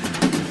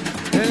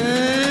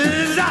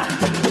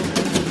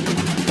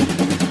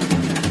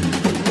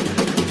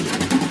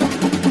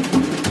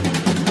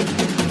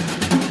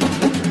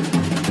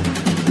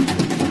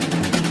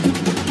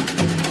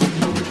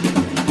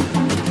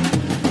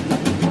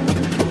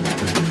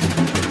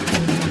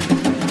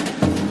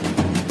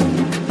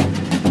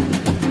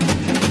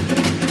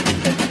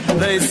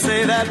 They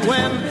say that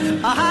when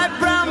a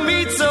highbrow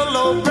meets a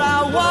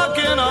lowbrow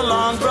walking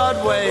along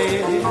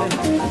Broadway,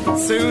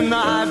 soon the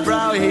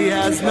highbrow, he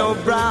has no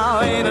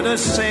brow. Ain't it a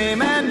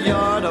shame and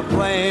you're to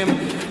blame?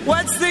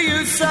 What's the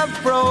use of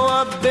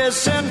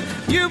prohibition?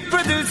 You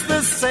produce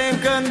the same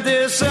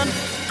condition.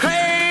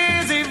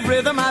 Crazy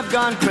rhythm, I've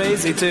gone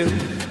crazy too.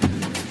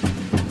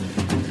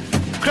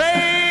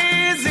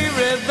 Crazy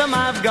rhythm,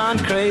 I've gone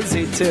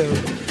crazy too.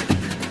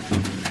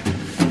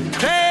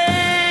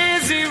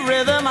 Crazy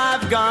rhythm,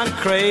 I've gone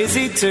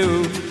crazy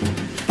too.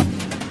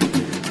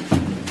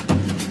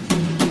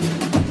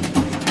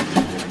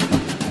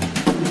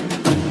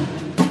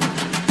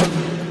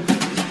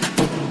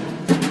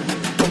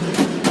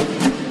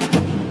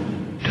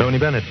 Tony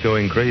Bennett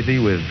going crazy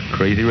with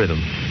Crazy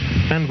Rhythm.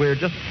 And we're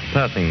just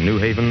passing New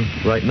Haven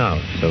right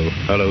now. So,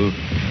 hello,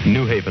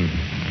 New Haven.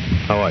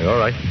 How are you? All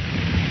right.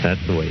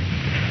 That's the way.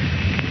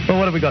 Well,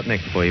 what have we got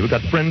next for you? We've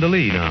got Brenda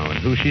Lee now. And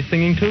who's she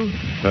singing to?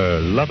 Her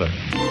lover.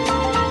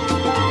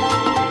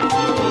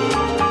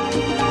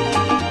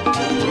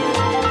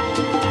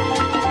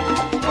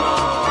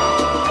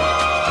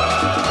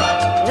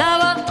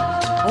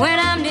 When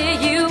I'm near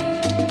you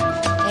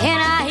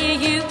and I hear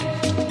you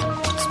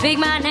speak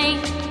my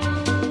name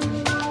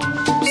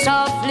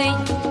softly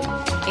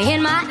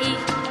in my ear,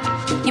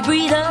 you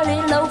breathe a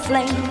little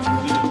flame.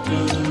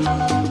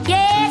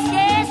 Yes,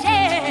 yes,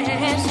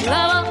 yes,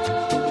 lover.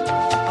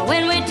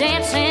 When we're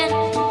dancing,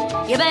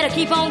 you better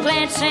keep on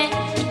glancing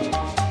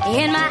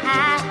in my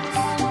eyes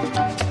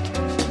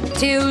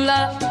till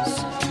love's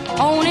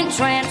own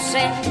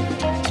entrancing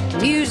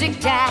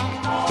music dies.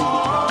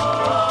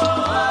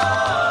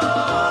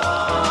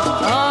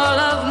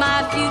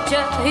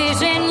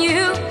 Is in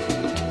you.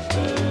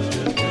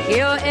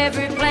 You're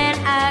every plan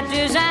I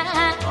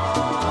design.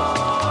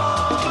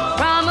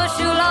 Promise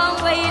you'll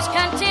always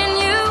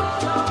continue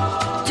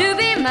to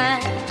be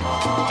mine.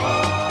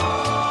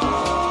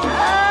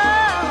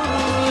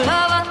 Oh,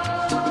 lover,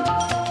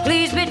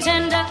 please be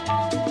tender.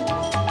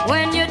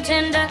 When you're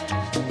tender,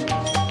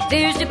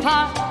 fears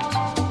depart.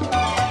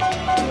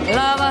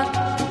 Lover,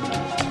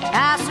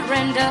 I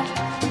surrender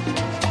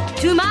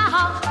to my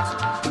heart.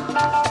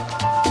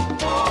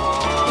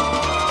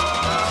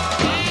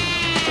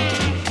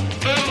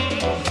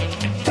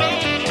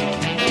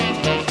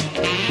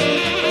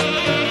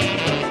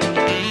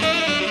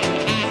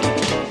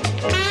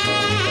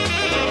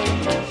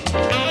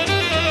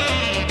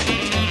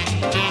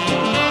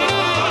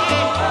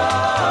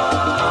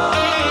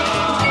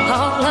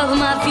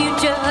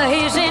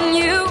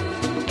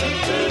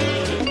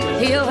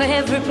 You're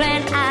every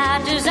plan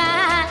I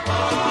design.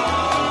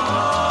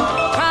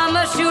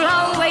 Promise you'll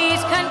always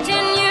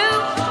continue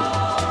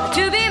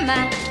to be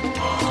mine.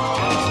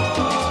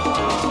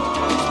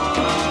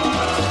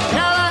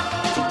 Lover,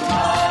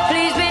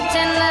 please be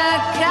tender,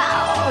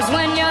 'cause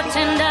when you're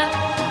tender,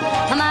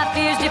 my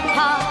fears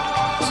depart.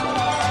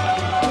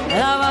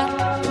 Lover,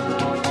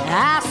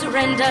 I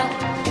surrender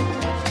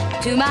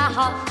to my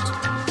heart.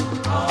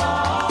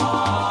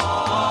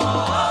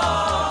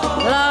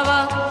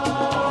 Lover,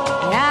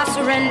 I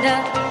surrender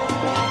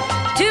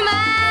to my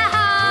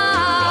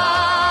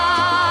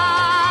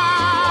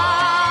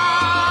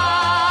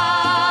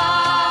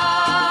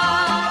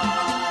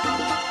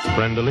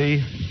Brenda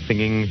Lee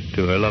singing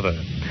to her lover.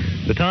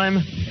 The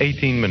time,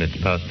 18 minutes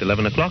past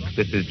 11 o'clock.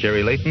 This is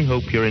Jerry Layton.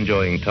 Hope you're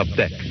enjoying Top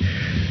Deck.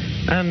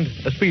 And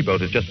a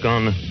speedboat has just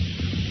gone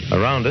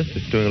around us.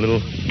 It's doing a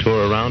little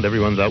tour around.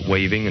 Everyone's out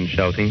waving and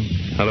shouting.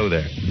 Hello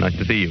there. Nice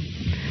to see you.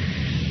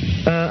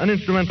 An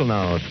instrumental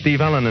now.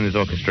 Steve Allen and his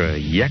orchestra,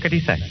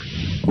 Yakety Sax.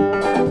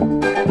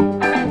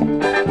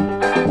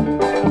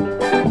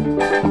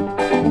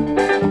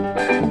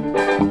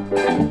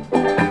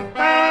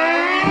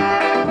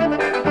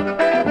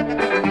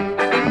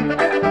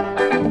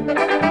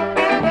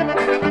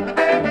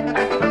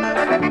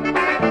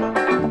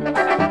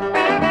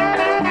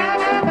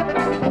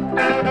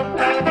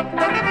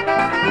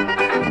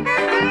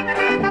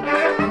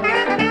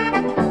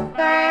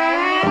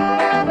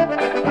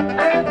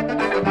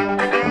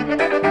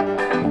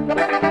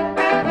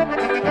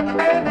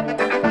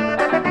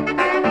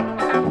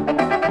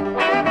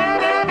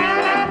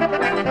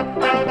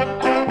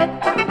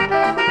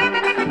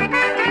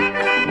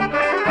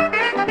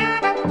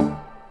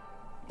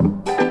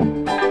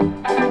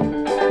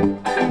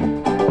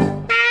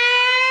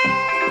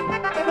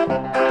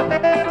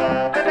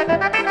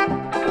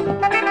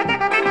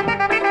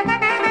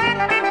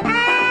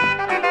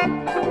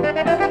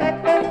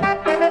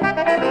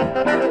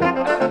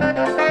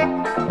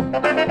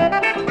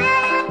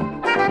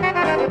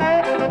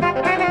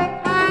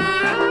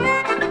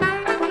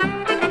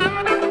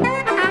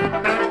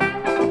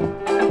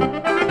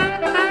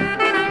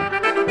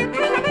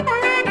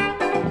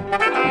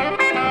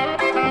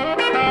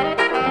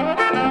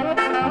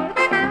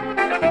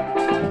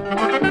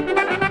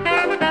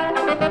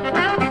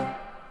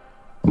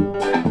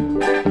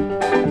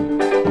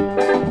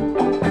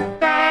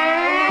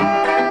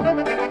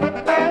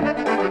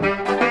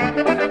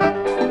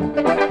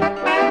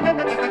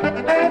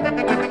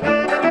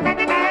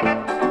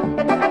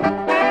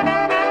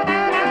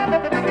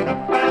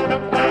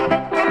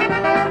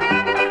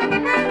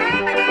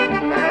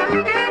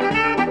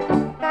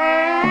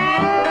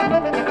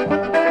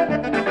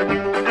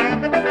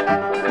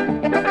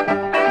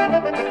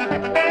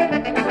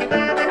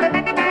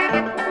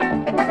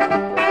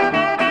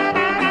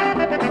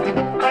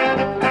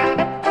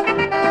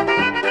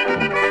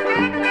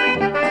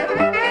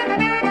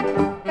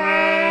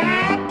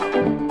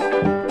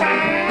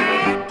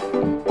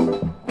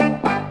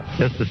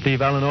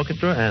 Steve Allen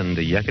Orchestra and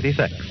the Yakety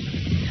Sax.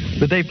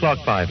 The Dave Clark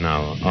 5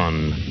 now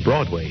on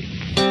Broadway.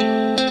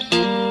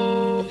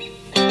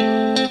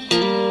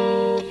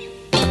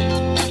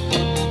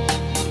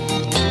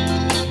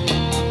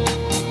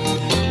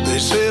 They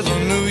say the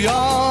New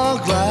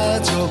York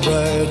lights are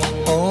bright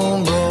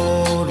on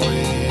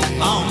Broadway.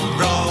 On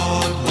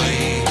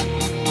Broadway.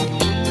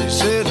 They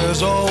say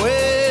there's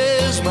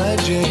always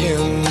magic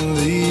in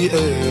the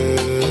air.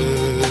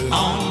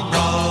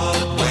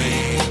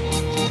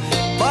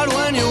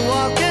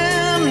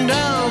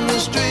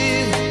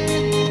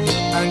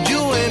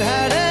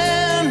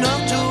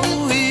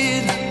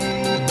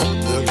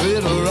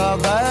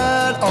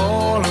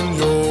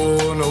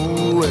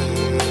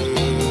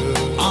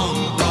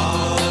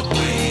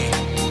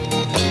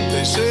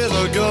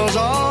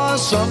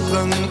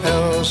 Something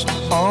else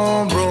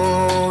on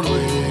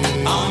Broadway.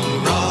 On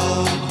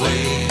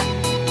Broadway.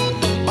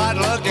 But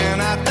looking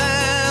at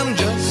them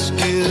just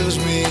gives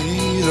me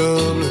the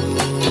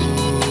blues.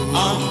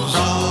 On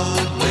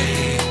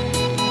Broadway.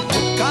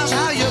 'Cause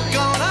how you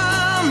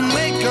gonna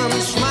make them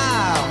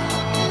smile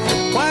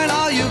when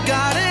all you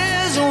got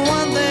is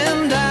one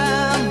thing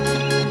down?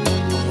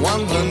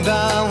 One thing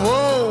down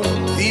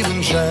won't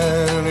even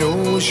shine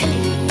your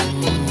shoes.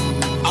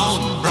 On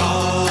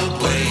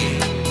Broadway.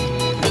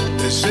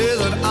 They say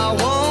that I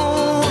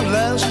won't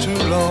last too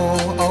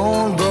long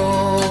on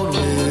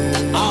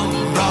Broadway. On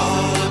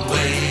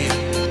Broadway.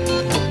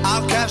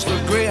 I'll catch the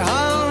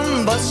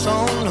Greyhound bus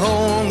on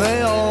home,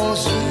 they all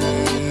say.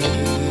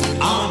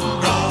 On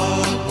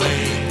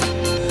Broadway.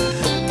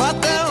 But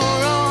they're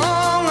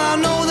wrong, I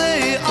know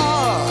they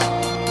are.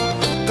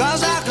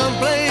 'Cause I can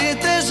play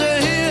this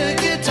here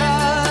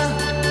guitar.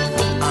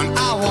 And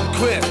I won't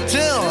quit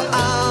till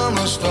I'm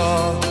a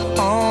star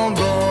on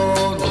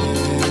Broadway.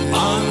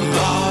 On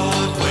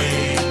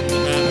Broadway.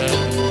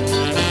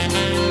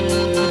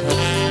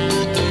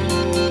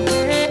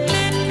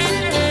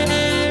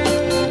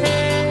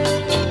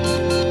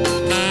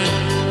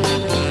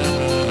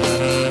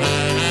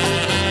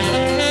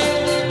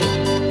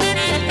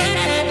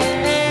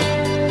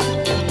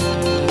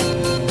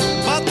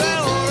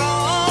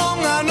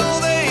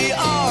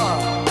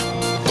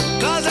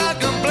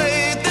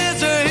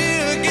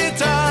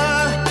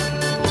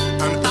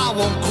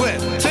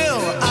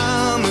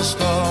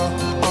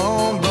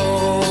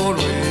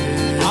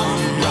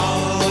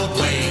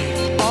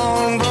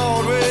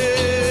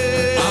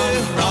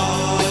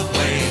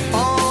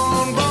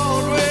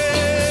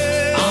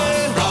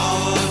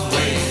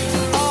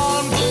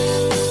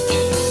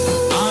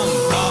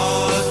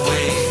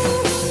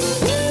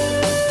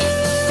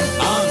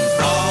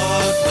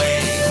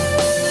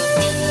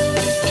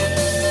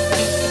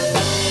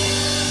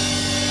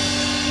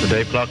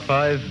 Clock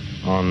 5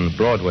 on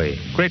Broadway.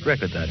 Great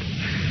record, that.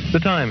 The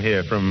time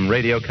here from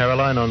Radio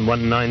Caroline on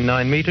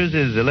 199 meters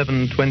is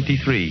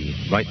 11:23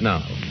 right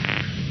now.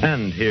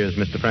 And here's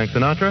Mr. Frank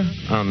Sinatra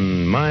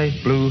on My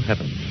Blue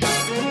Heaven.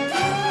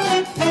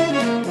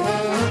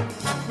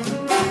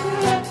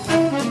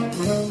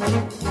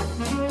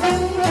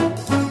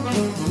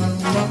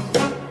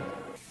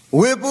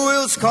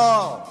 Whippoorwills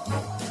call,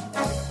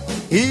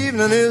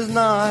 evening is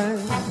nigh.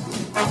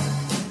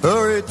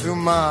 Hurry to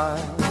my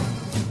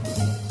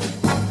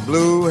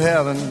blue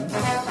heaven.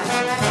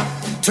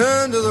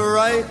 Turn to the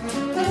right,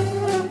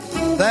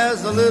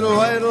 there's a little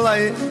white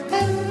light.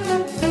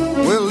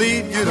 Will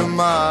lead you to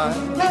my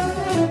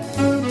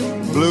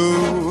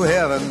blue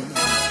heaven.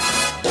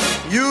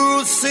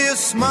 You'll see a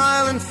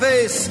smiling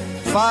face,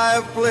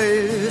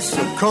 fireplace,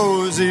 a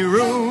cozy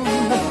room.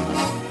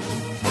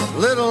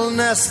 Little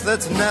nest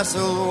that's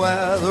nestled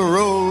where the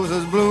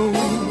roses bloom.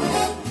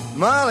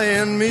 Molly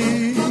and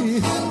me,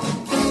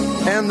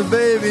 and the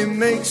baby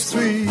makes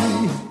three.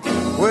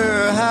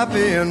 We're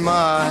happy in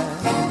my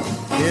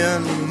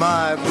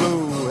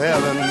blue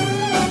heaven.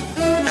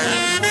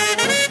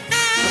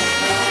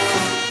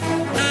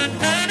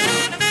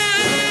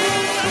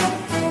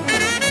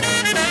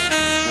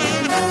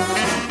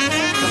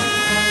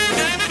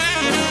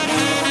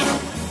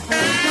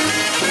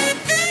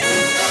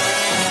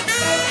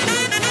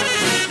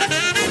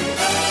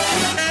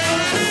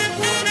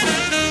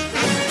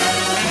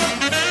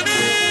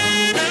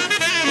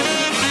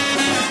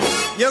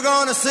 You're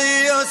gonna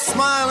see a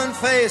smiling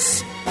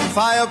face,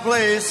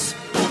 fireplace,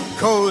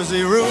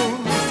 cozy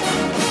room,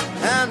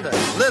 and a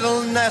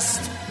little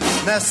nest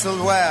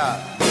nestled where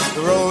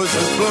the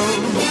roses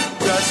bloom.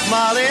 Just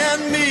Molly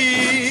and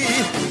me,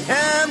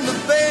 and the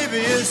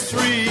baby is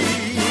three.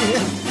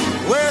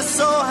 We're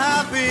so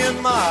happy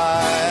in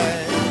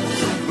my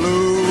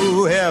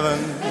blue heaven.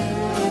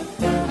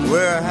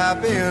 We're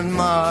happy in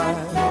my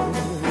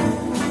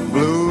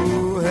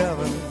blue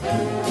heaven.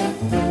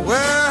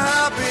 We're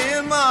happy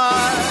in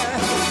my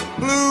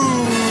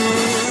blue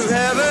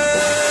heaven.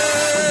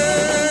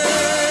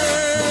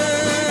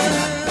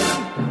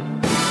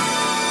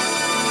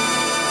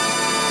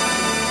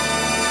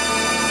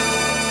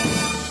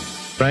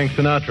 Frank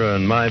Sinatra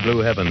and My Blue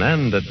Heaven.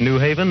 And at New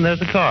Haven,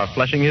 there's a car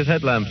flashing his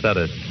headlamps at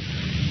us.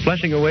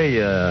 Flashing away,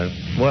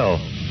 well,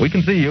 we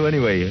can see you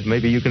anyway.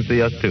 Maybe you can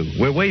see us too.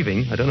 We're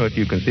waving. I don't know if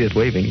you can see us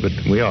waving, but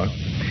we are.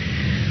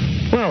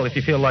 Well, if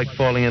you feel like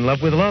falling in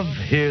love with love,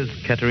 here's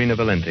Caterina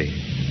Valenti.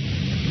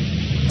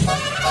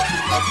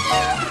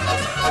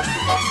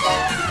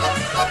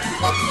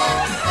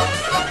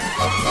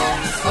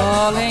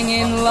 Falling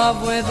in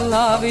love with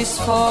love is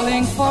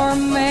falling for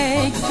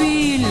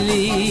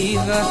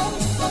make-believe.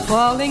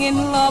 Falling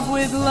in love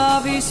with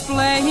love is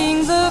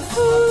playing the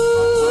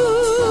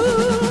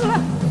fool.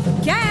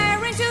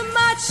 Caring too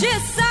much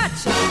is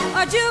such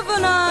a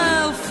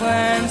juvenile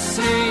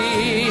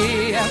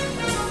fancy.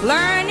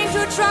 Learning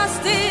to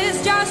trust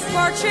is just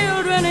for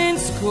children in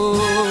school.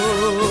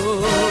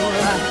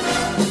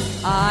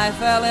 I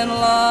fell in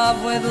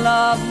love with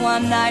love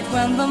one night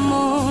when the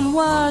moon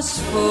was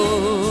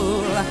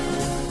full.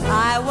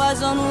 I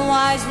was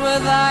unwise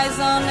with eyes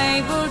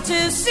unable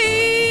to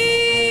see.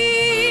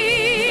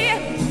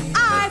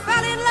 I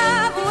fell in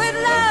love with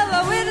love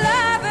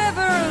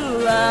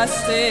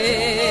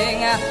everlasting.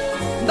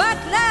 But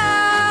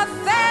love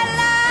fell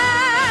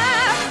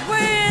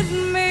with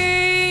me.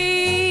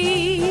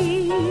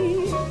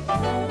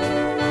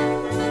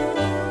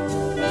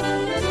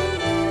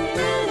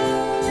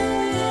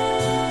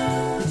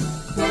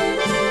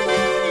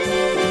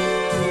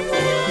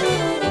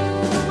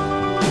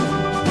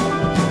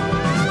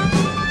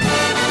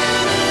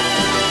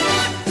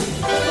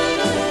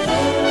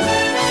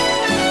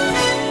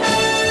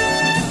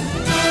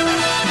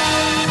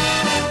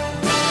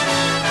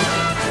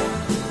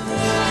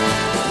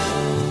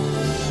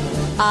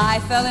 I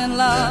fell in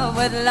love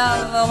with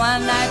love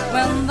one night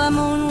when the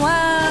moon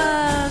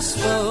was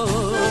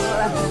full.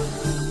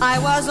 I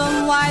was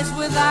unwise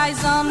with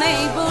eyes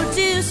unable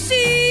to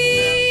see.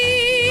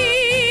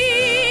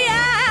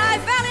 I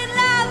fell in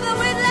love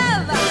with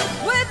love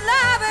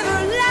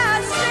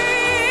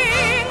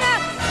everlasting.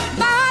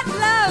 But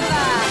love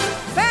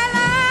fell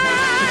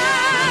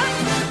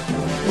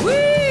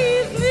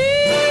with me.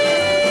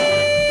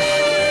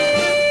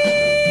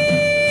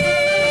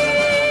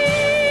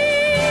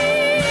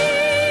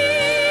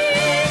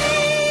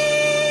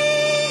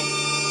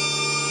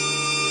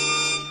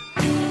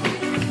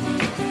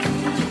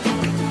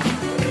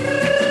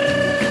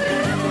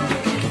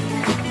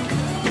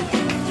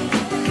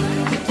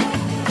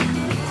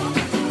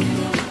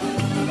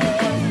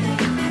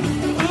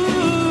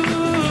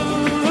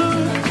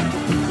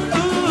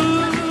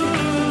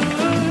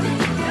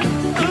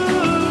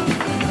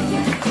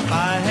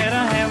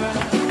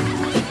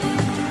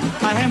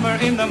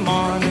 In the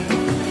morning,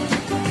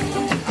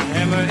 a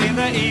hammer in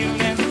the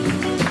evening,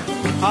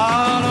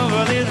 all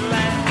over this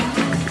land.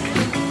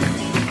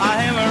 I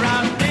hammer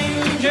out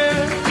danger,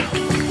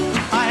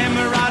 I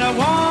hammer out a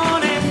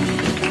warning,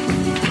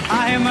 I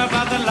hammer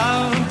about the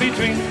love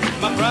between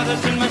my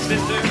brothers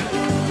sister,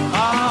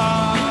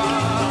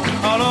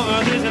 all over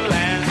this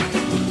land.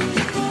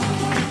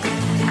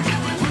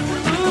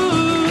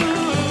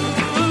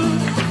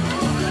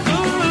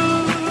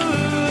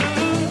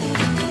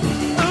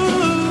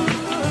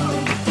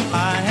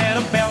 I had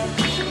a bell,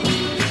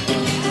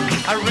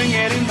 I ring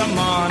it in the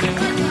morning,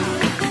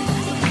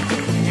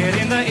 ring it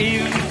in the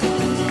evening,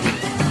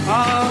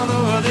 all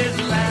over this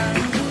land.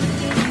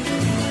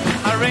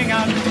 I ring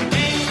out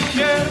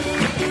danger,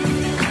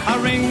 I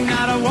ring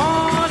out a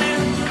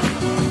warning,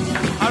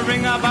 I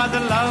ring about the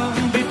love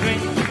between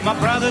my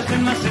brothers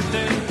and my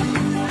sisters,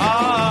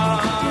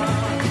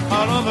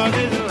 all over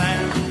this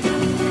land.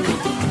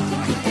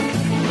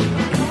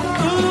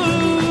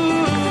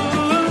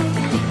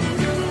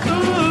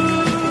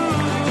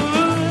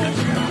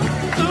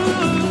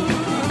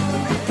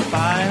 If I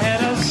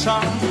had a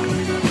song,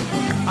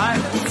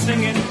 I'd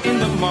sing it in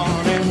the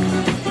morning,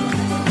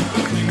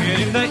 sing it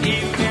in the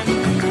evening,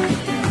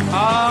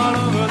 all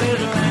over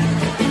this land.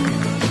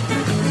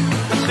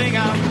 I sing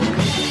out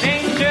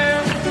danger,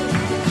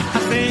 I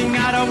sing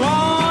out a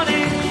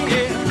warning,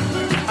 yeah.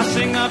 I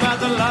sing about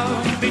the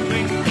love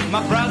between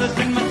my brothers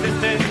and my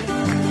sisters,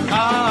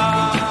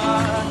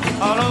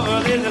 all over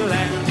this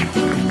land.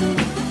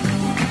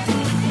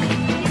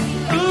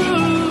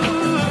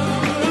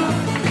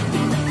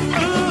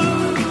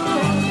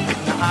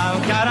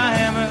 I've got a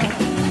hammer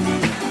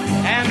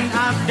and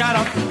I've got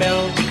a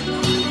belt.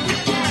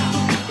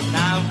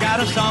 Now I've got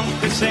a song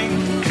to sing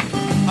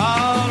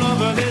all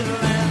over this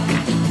land.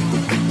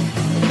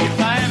 If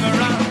I am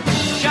around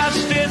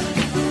justice,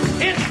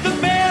 it's the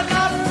bell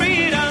of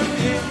freedom.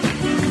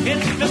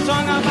 It's the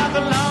song about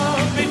the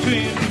love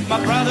between my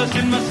brothers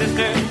and my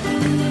sisters,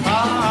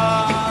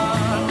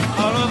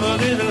 all over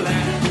this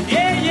land.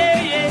 Yeah,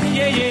 yeah, yeah,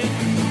 yeah, yeah,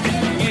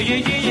 yeah,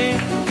 yeah, yeah,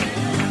 yeah.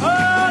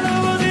 All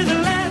over this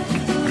land.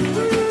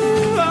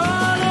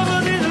 All over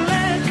this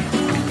land.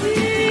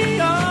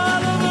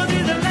 All over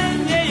this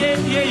land. Yeah, yeah,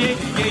 yeah, yeah,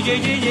 yeah,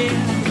 yeah, yeah.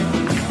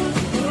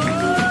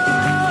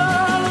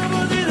 All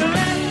over this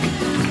land.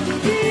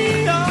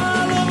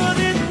 All over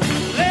this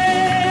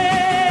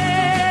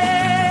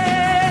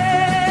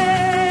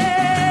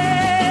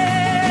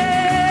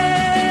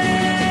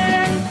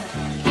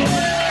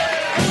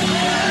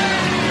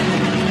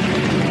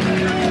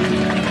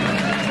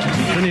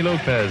Vinny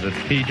Lopez at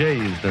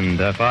PJ's and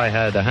If I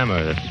Had a Hammer,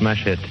 a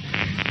smash hit.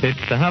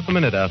 It's a half a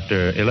minute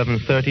after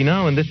 11:30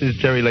 now, and this is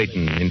Jerry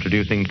Layton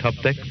introducing Top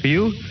Deck for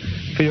you,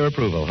 for your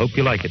approval. Hope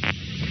you like it.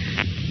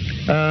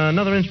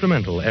 Another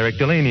instrumental, Eric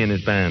Delaney and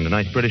his band, a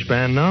nice British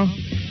band now.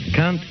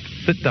 Can't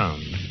Sit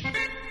Down.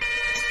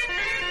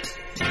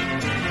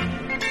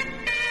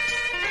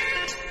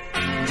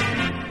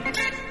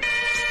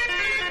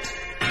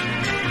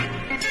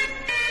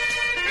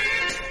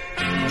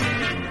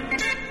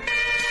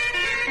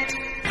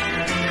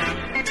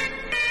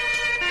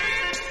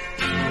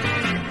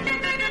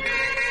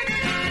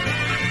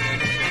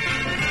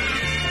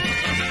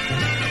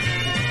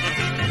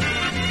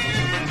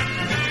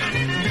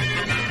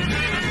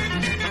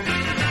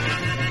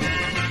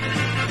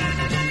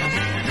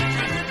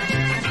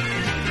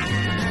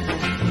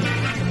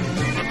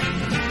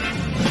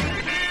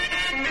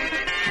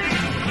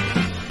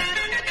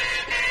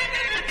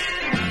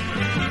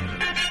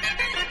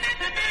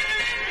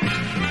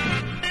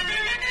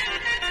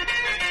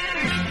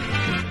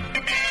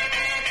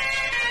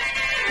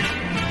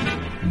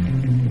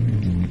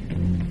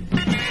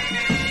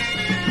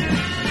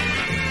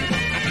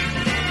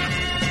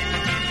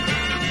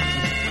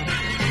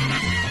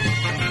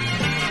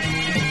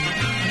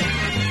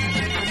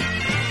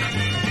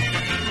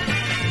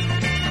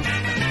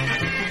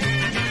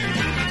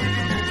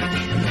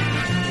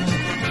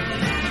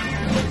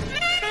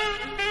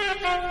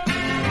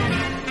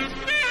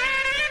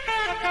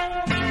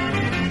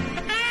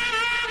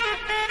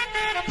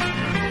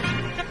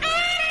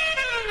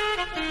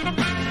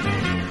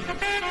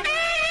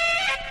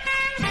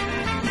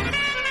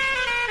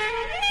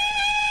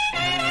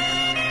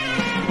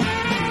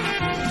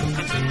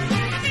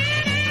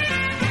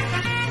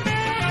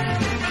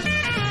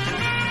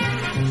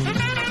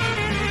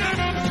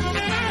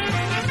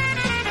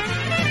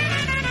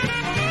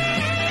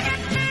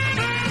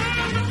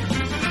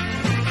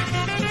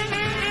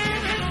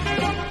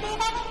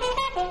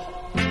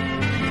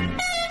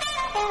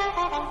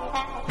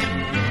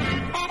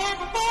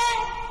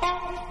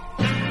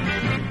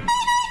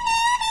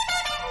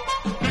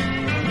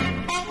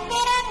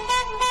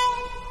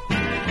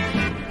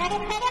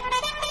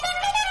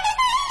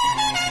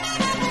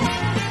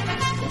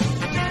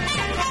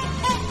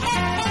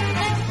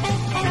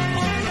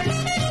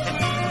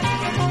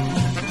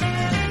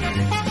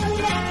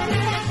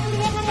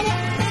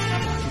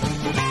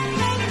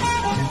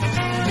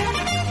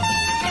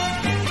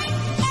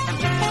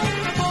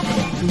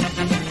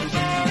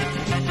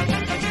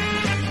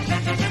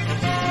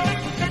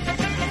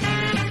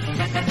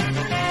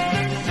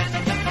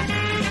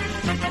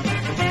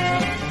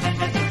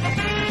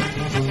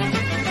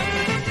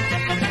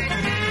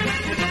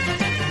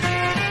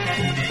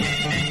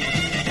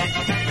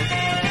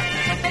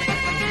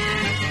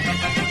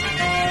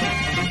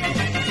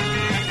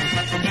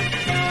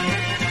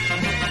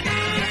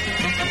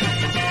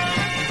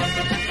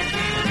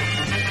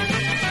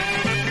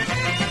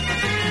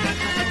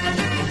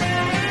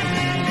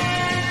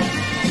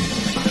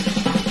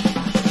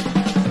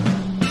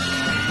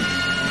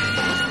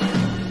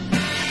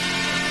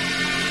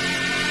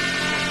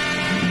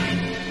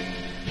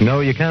 No,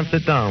 you can't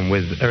sit down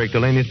with Eric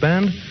Delaney's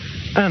band.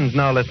 And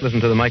now let's listen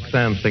to the Mike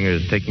Sam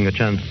Singers taking a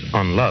chance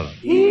on love.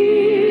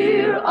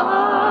 Here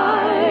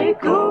I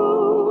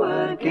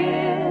go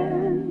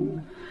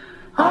again.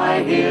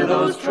 I hear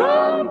those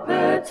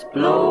trumpets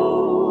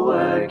blow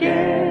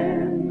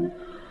again.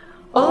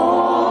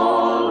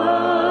 All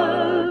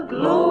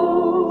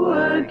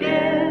aglow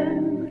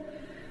again.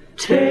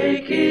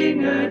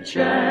 Taking a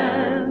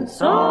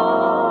chance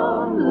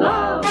on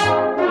love.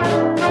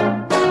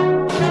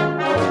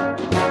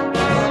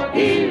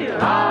 Here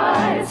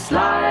I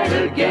slide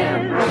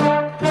again.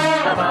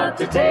 About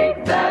to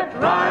take that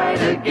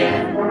ride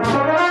again.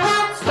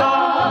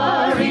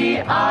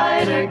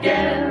 Starry-eyed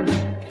again.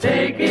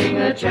 Taking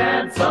a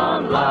chance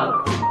on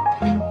love.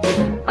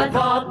 I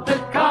thought the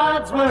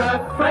cards were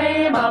a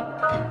frame-up.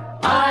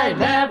 I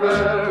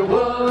never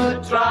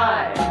would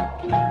try.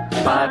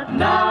 But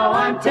now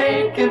I'm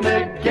taking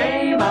the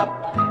game up.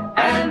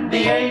 And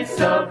the ace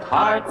of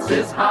hearts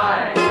is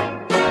high.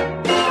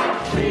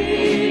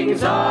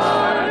 Things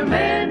are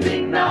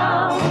mending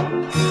now.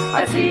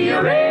 I see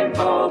a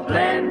rainbow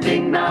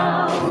blending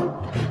now.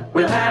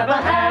 We'll have a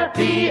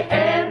happy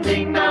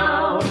ending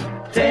now.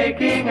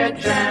 Taking a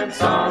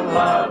chance on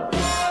love.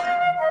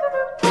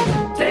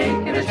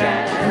 Taking a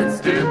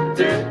chance, do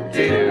do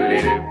do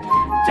do do.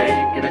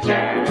 Taking a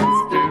chance,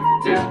 do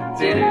do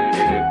do do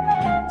do.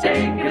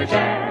 Taking a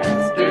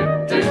chance, do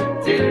do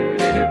do do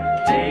do.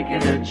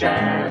 Taking a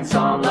chance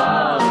on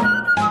love.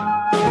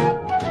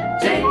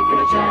 Taking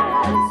a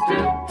chance, do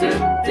do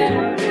do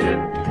do do.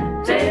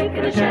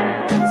 Taking a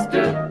chance,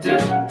 do do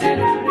do do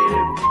do.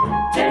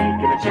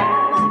 Taking a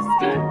chance,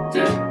 do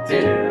do do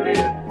do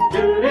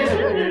do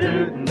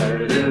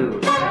do do.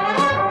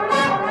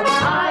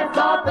 I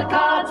thought the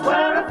cards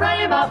were a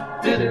frame-up.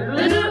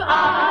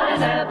 I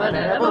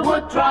never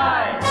would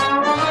try.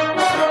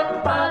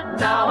 But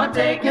now I'm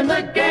taking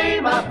the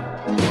game up,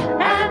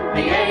 and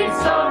the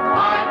ace of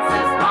hearts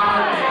is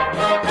high.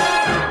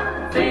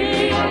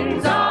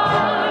 Things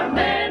are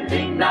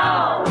mending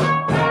now.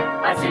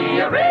 I see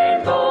a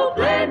rainbow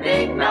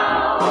blending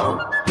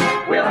now.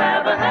 We'll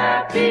have a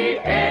happy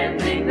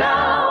ending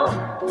now.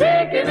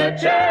 Taking a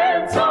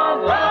chance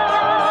on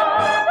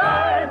love.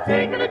 I'm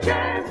taking a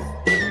chance.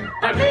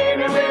 I'm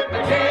leaving with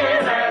the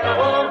kid and I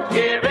won't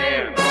give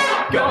in.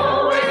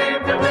 Going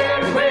into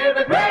it with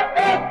a great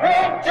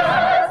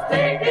just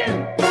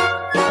taking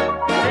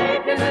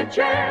a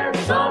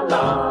chance on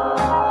love.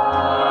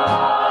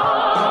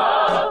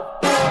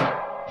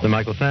 The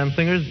Michael Sam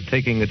Singers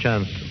taking a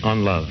chance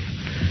on love.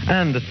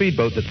 And the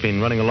speedboat that's been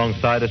running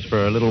alongside us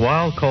for a little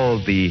while,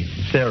 called the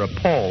Sarah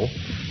Paul,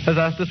 has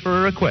asked us for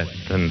a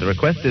request. And the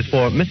request is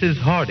for Mrs.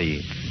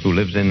 Hardy, who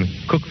lives in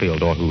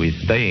Cookfield, or who is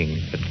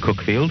staying at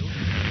Cookfield.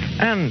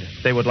 And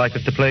they would like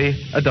us to play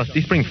a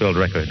Dusty Springfield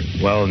record.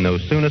 Well, no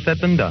sooner said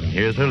than done.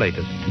 Here's her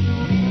latest.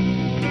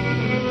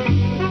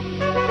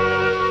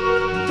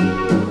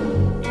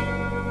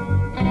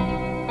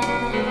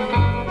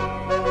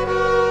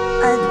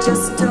 I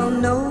just don't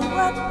know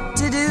what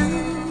to do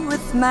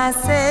with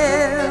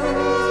myself.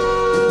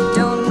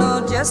 Don't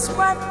know just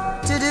what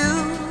to do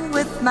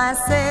with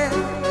myself.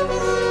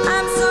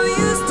 I'm so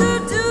used to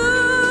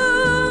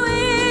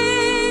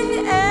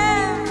doing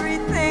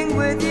everything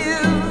with you,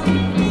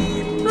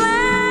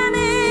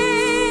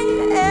 planning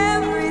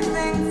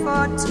everything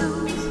for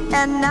two.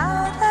 And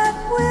now that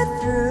we're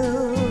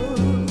through,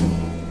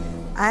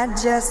 I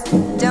just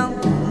don't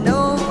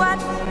know what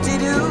to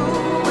do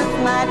with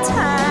my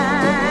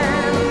time.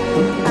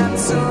 I'm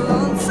so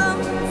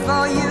lonesome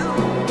for you,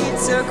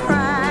 it's a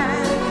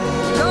crime.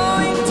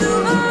 Going to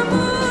a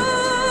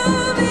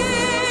movie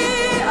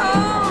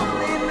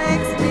only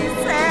makes me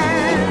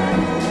sad.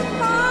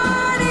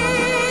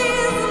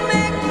 Parties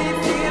make me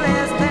feel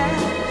as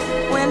bad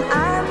when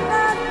I'm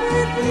not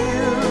with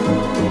you.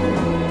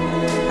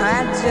 I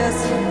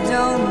just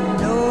don't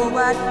know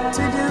what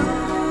to do.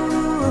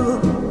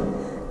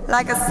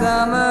 Like a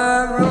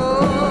summer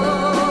rose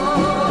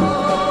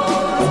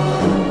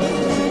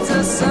needs a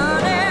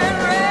sun and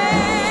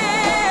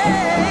rain.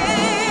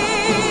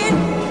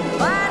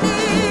 I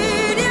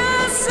need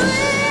your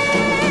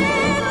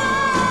sweet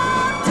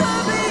love to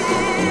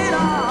beat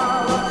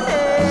all the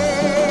pain.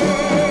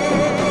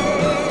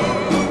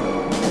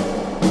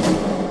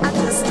 I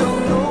just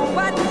don't know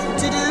what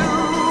to do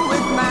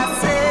with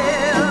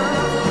myself.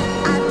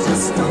 I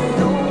just don't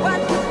know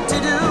what to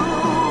do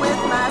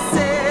with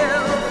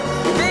myself.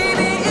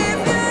 Baby, if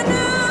you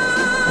knew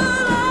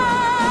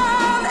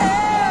love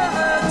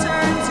ever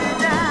turns you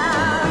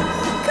down,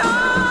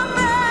 come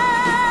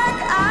back,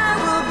 I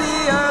will be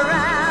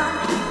around,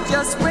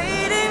 just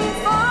waiting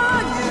for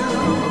you.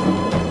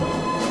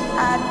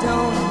 I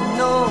don't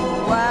know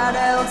what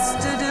else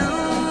to do.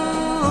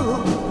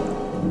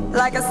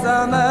 Like a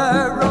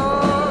summer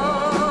rose,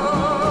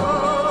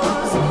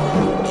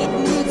 it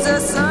needs a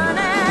sun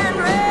and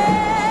rain.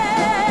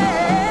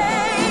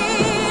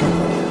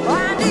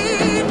 I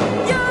need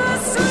your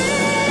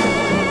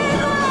sweet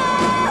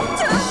love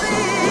to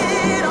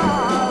beat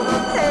all the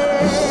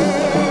pain.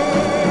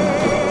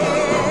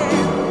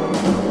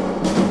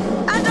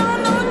 I don't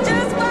know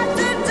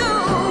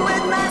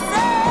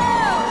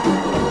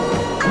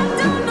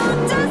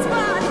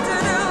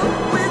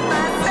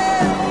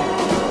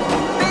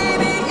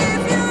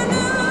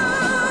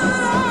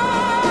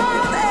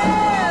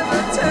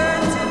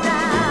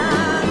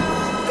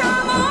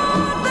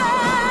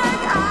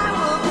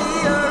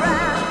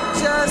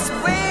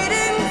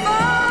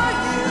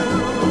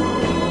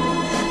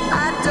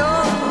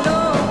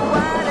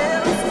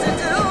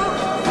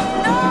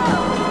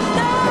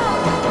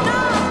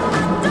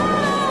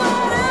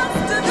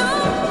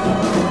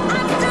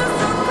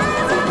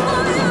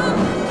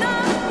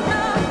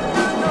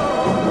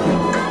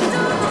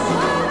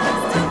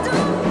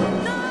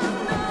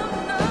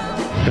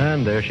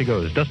there she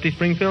goes, Dusty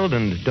Springfield,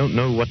 and Don't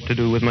Know What to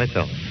Do with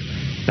Myself.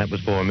 That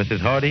was for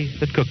Mrs. Hardy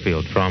at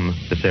Cookfield from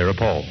the Sarah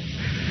Paul.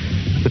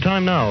 The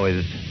time now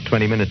is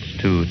 20 minutes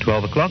to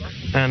 12 o'clock,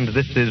 and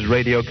this is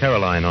Radio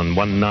Caroline on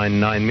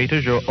 199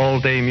 meters, your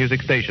all-day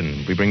music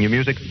station. We bring you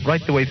music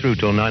right the way through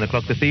till 9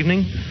 o'clock this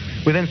evening.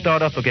 We then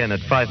start up again at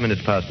 5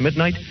 minutes past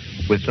midnight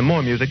with some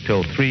more music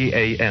till 3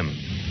 a.m.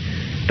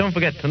 Don't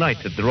forget,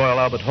 tonight at the Royal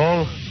Albert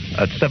Hall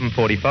at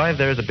 7:45,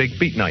 there is a big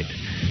beat night,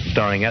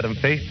 starring Adam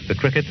Faith, the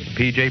Crickets,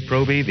 P.J.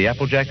 Proby, the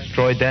Applejacks,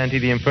 Troy Dante,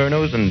 the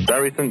Infernos, and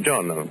Barry St.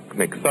 John,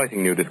 an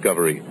exciting new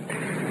discovery.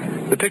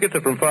 The tickets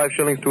are from 5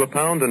 shillings to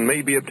 £1 and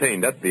may be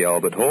obtained at the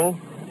Albert Hall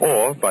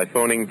or by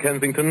phoning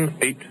Kensington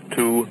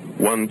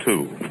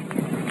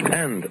 8212.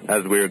 And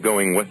as we're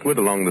going westward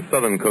along the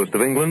southern coast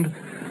of England,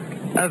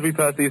 as we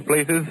pass these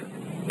places,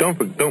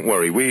 don't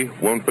worry, we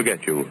won't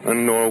forget you,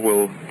 and nor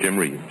will Jim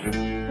Reeves.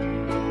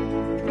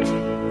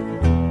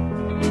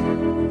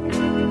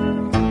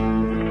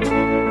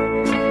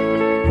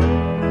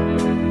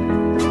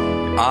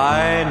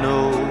 I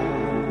know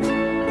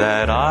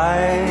that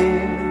I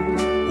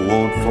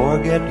won't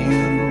forget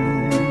you,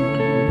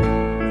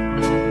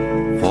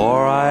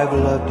 for I've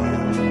loved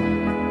you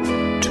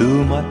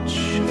too much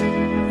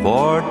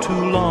for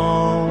too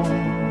long.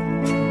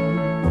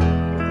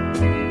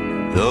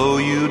 Though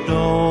you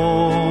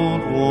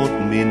don't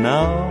want me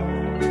now,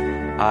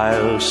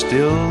 I'll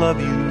still love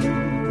you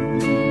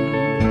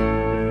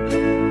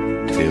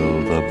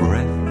till the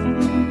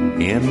breath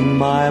in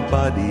my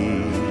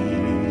body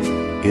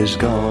is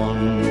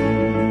gone.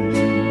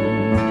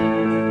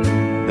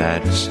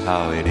 That's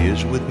how it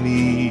is with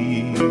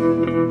me,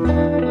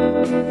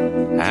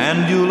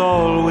 and you'll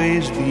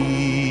always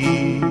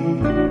be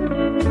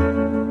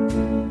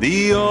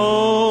the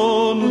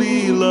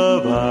only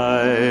love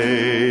I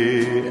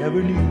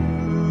ever knew.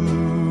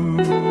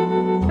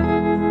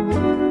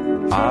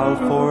 I'll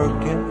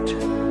forget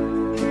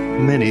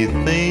many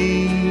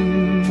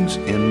things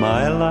in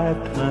my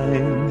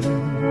lifetime,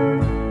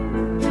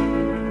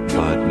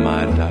 but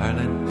my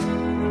darling,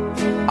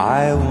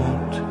 I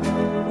won't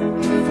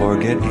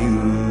forget you.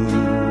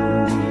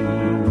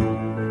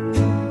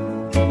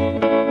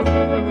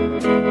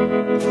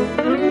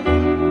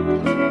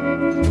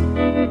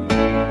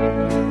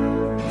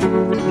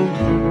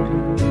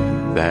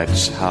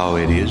 That's how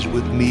it is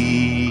with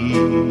me,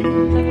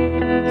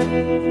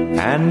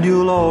 and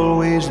you'll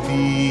always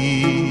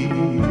be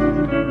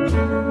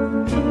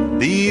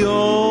the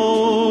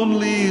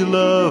only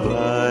love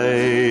I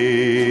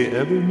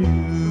ever knew.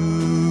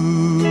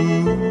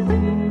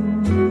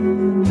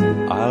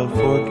 I'll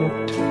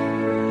forget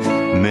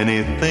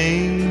many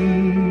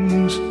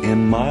things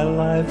in my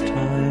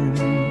lifetime,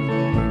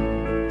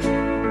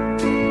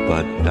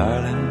 but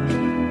darling,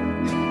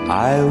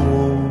 I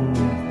won't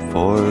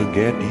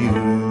forget you.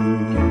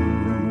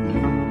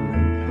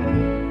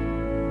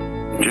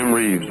 Jim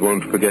Reeves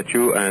won't forget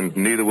you, and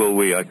neither will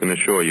we, I can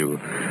assure you.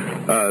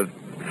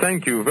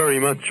 Thank you very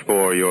much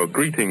for your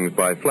greetings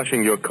by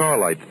flashing your car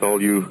lights to all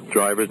you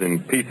drivers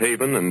in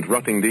Peacehaven and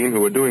Rottingdean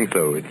who are doing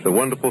so. It's a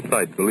wonderful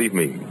sight, believe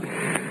me.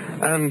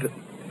 And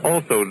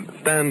also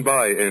stand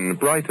by in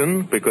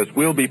Brighton, because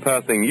we'll be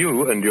passing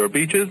you and your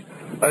beaches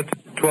at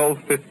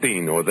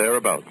 12:15 or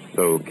thereabouts.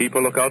 So keep a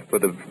lookout for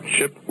the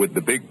ship with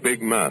the big,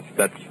 big mast.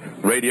 That's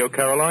Radio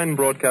Caroline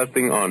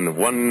broadcasting on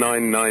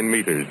 199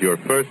 meters, your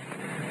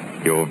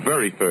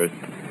very first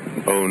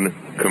own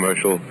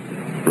commercial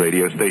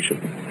radio station.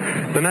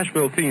 The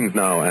Nashville Teens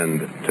now,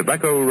 and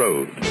Tobacco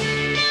Road.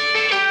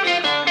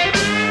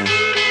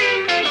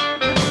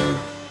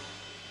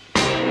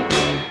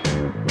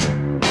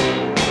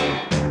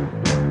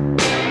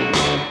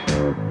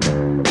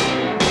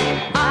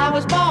 I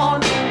was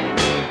born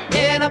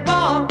in a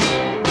barn.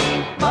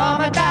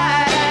 Mama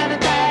died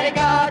and daddy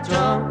got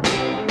drunk.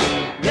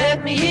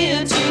 Left me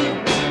here to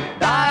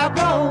die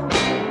alone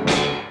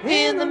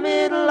in the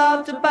middle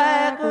of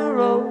Tobacco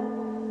Road.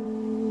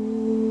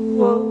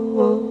 Whoa,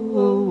 whoa,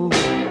 whoa.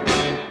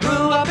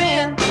 Grew up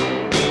in a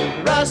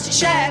rusty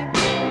shack.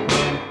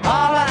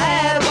 All I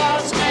had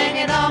was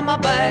hanging on my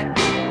back.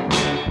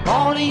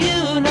 Only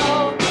you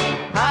know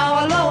how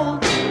I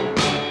loathe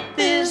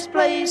this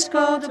place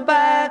called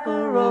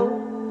Tobacco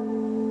Road.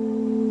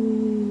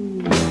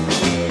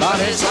 But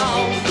it's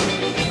home,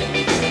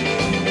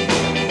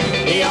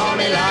 the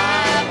only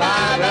life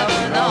I've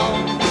ever known.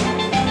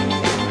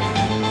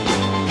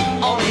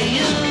 Only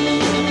you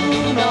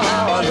know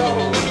how I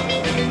loathe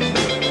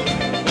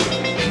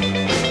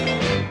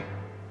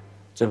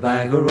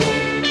Tobacco Road.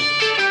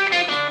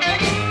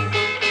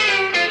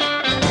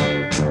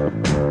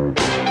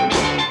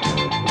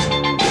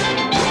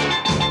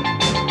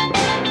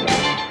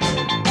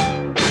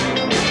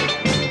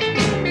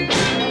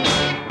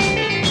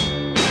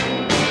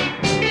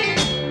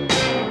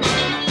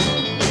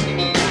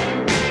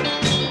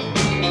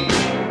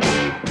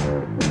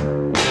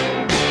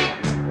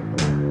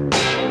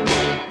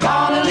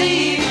 Gonna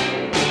leave,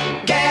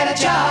 get a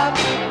job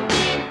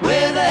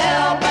with the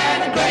help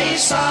and the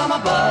grace from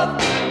above.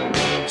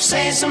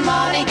 Save some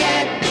money,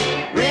 get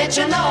rich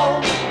and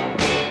old.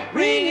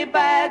 bring it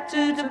back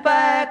to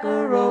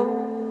Tobacco Road.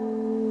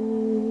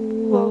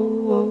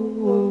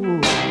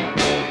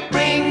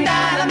 Bring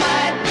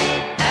dynamite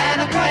and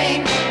a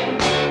crane,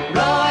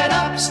 blow it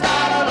up,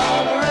 start all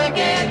over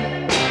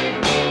again.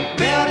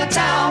 Build a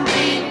town,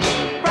 beat,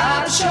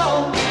 ride a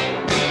show,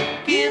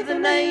 give the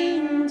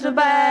name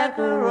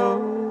Tobacco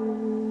Road.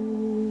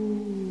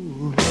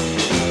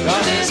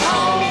 'Cause it's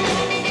home,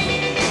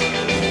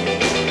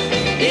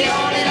 the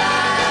only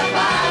life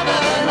I've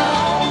ever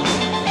known.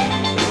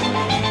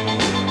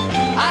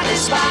 I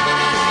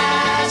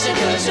despise you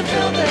 'cause you're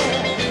filthy,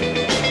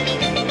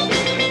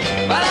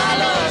 but I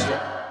love you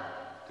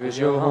 'cause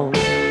you're home.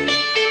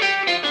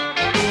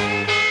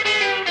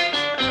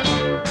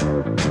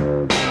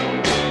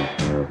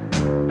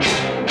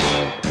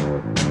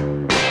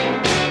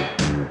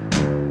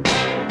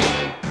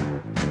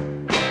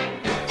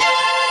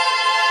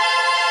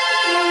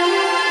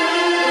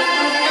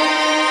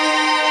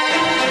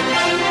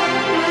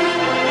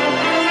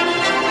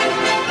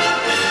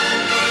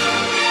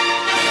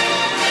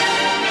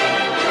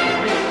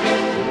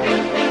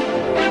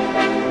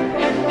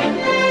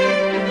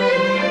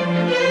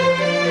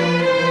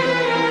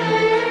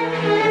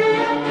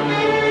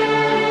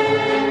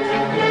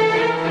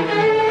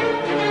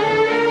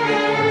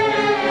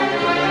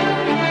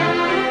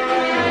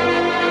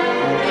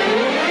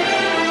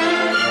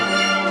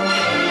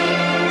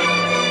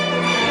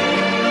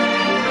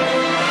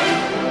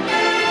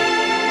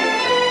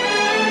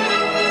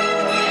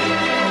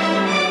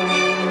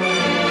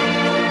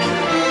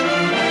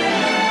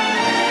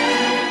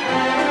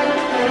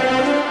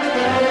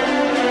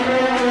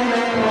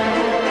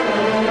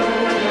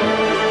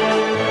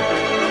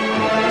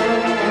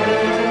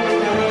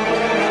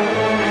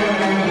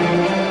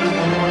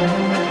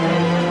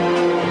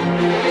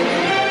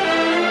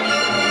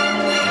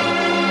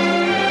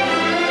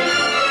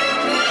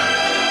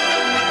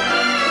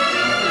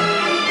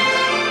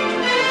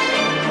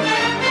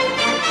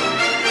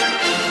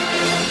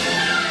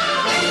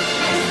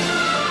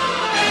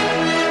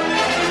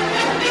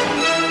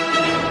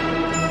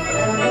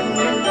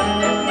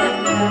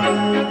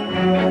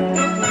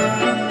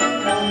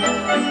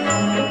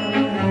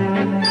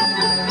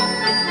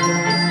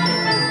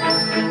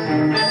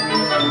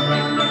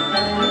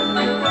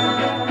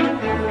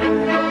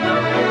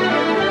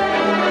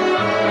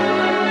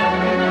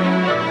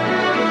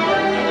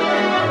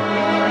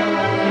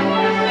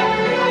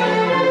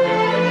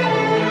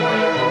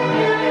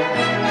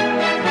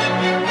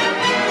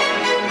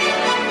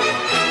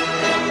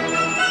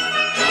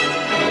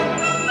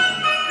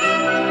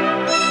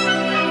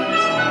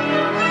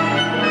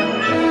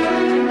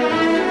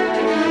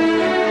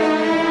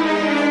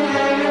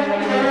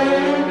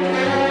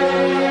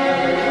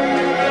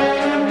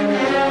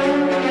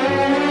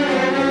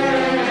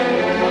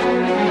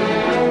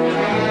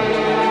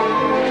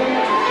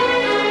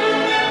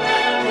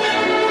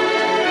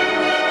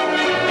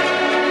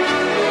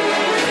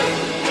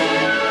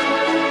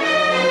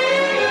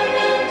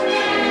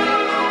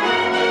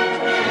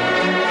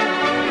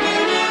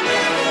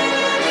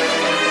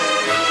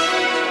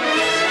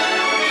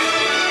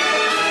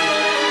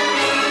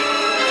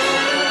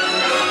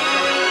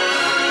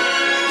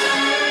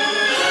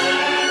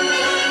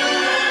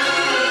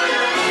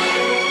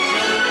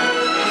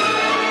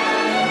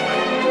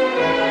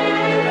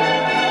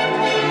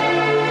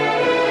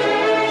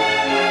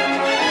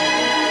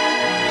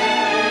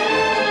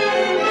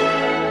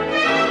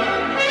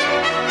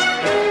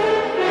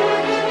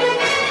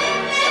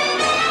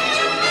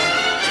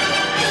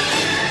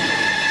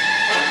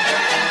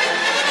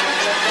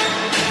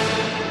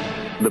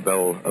 The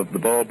bell of the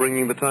ball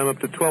bringing the time up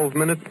to 12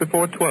 minutes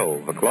before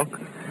 12 o'clock.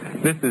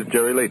 This is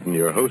Jerry Layton,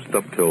 your host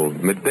up till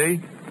midday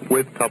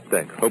with Top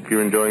Deck. Hope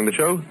you're enjoying the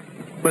show.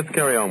 Let's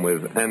carry on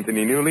with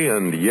Anthony Newley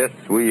and Yes,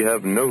 We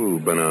Have No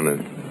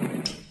Bananas.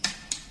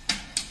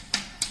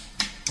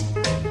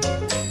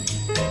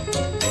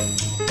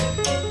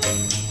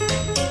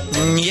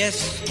 Yes,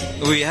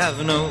 we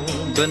have no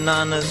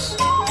bananas.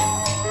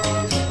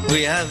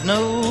 We have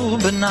no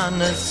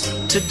bananas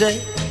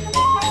today.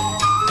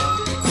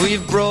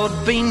 We've broad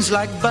beans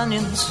like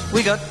bunions.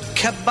 We got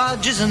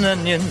cabbages and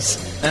onions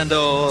and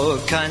all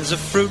kinds of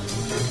fruit.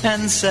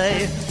 And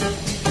say,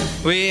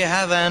 we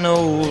have an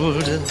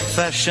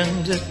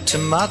old-fashioned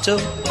tomato,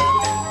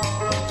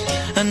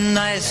 a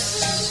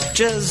nice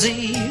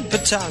Jersey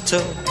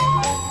potato.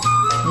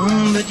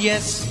 But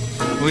yes,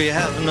 we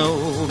have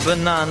no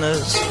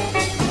bananas.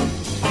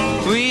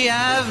 We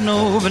have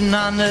no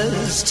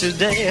bananas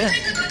today.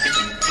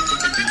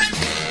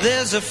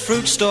 There's a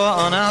fruit store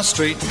on our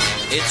street.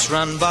 It's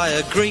run by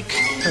a Greek,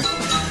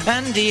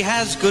 and he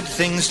has good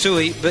things to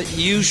eat, but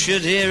you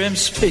should hear him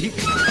speak.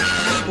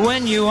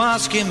 When you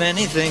ask him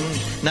anything,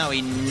 now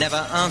he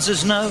never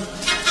answers no.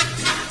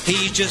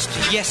 He just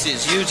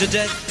yeses you to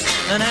death,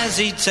 and as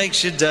he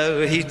takes your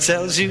dough, he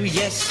tells you,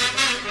 yes,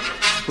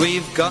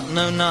 we've got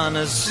no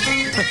nanas.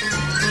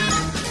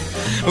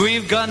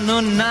 We've got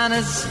no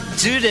nanas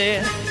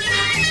today.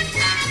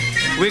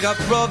 We got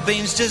broad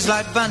beans just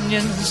like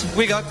bunions.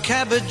 We got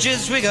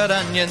cabbages, we got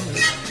onions,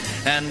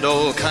 and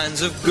all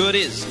kinds of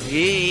goodies.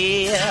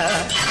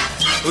 Yeah,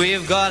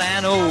 we've got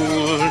an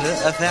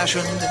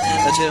old-fashioned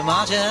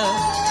tomato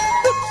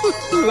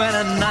and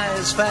a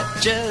nice fat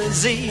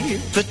Jersey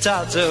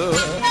potato.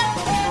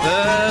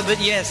 But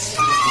yes,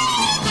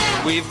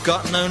 we've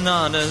got no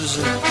nanas.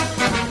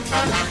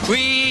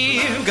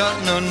 We've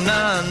got no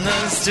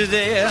nanas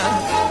today.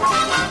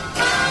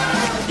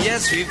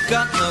 Yes, we've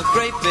got no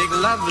great big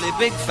lovely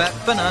big fat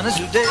bananas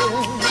today.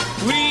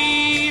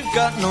 We've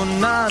got no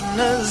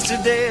nanas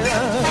today.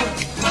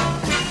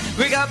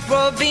 We got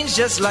broad beans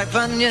just like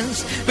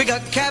Funyuns. We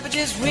got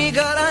cabbages, we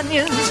got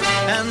onions,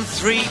 and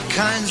 3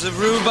 kinds of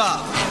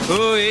rhubarb.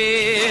 Oh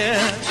yeah,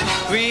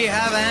 we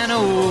have an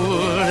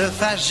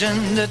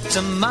old-fashioned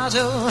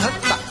tomato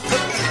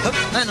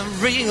and a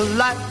real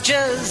life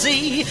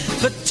Jersey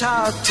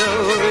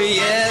potato.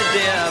 Yeah,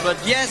 dear, but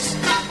yes,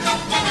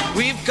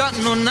 we've got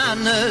no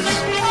nanas.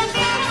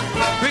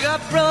 We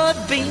got broad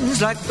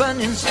beans like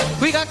bunions.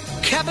 We got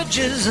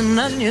cabbages and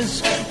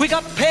onions. We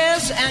got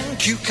pears and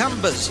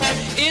cucumbers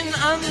in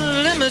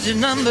unlimited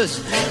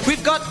numbers.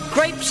 We've got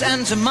grapes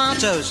and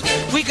tomatoes.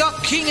 We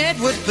got King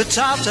Edward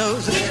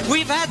potatoes.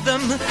 We've had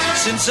them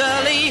since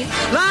early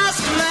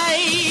last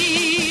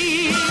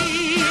May.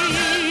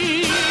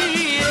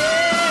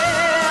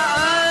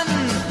 Yeah,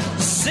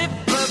 unzip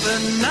a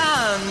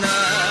banana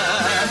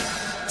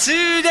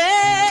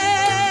today.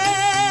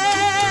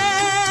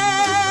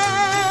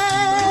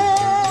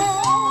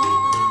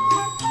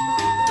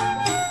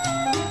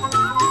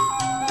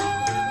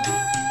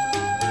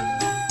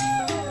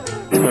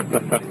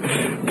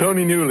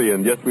 Tony Newley,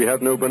 and yes, we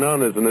have no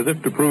bananas, and as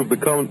if to prove the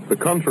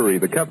contrary,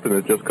 the captain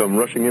has just come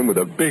rushing in with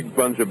a big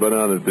bunch of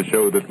bananas to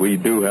show that we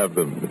do have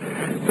them.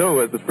 So,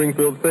 as the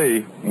Springfields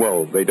say,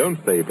 well, they don't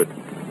say, but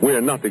we're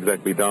not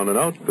exactly down and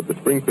out, but the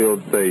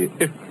Springfields say,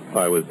 if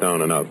I was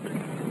down and out.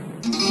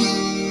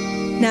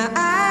 Now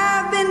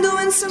I've been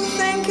doing some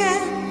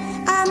thinking,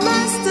 I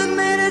must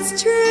admit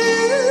it's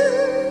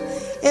true.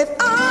 If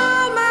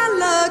all my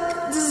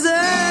luck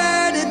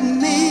deserted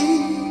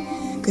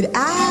me, could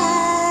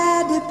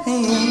I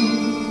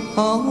depend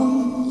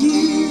on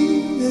you?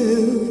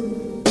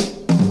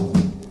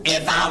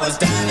 If I was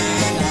down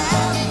and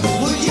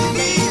out, would you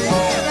be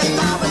there? If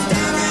I was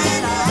down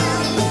and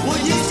out,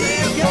 would you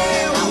still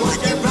care? Or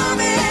would you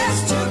promise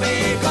to be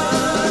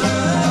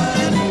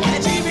good and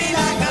treat me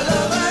like a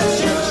lover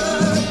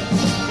should?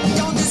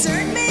 Don't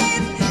desert me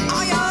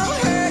or you'll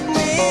hurt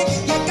me.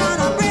 You're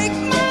gonna break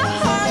my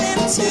heart in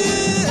two.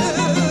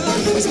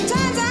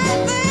 Sometimes I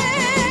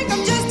think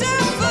I'm just a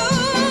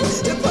fool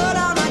to put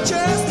all my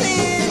trust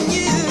in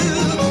you.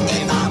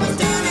 If I was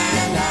down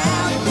and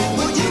out,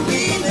 would you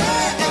be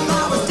there? If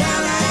I was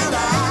down and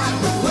out,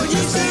 would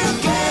you still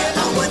care?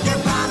 Or would you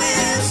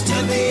promise to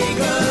be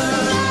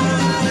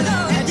good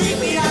and treat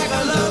me like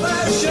a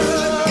lover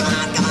should?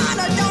 Come on,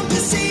 don't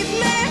deceive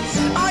me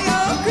or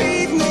you'll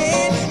grieve me.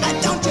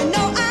 Don't you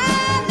know I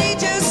need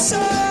you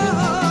so?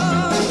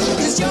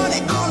 'Cause you're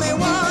the only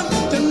one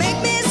to make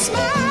me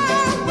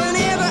smile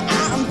whenever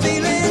I'm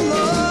feeling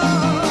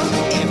low.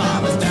 If I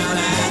was down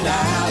and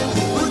out,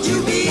 would you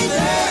be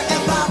there?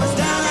 If I was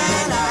down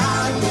and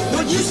out,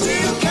 would you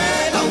still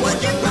care? Or would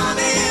you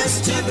promise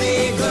to be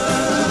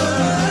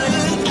good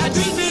and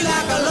treat me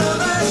like a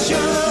lover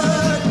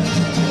should?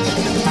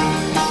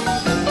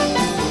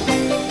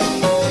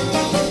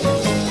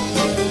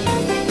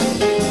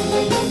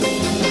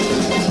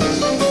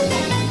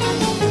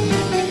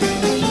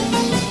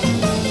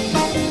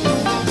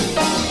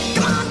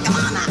 Come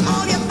on, now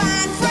all your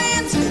fine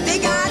friends, they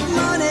got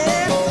money,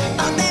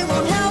 but they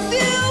won't help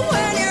you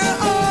when you're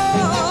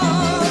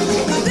old.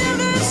 'Cause they'll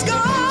just go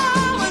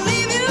and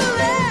leave you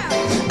there,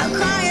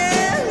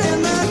 crying in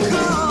the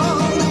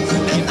cold.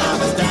 If I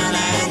was down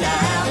and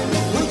out,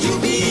 would you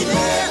be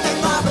there? If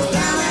I was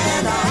down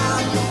and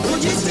out,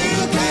 would you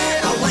still care?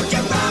 Or would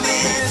you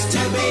promise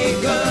to be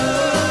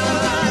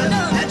good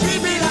and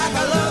treat me like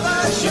a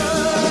lover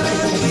should?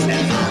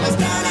 If I was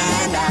down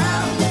and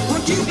out,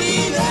 would you be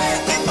there?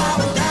 If I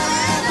was down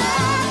and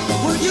out,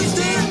 would you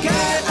still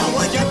care? Or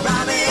would you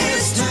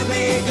promise to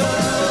be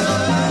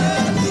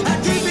good and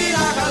treat me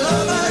like a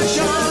lover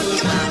should?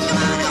 Come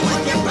on,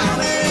 would you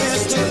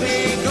promise to be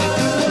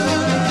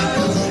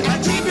good and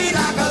treat me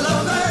like a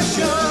lover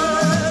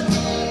should?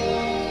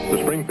 The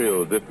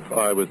Springfields, if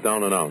I was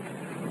down and out.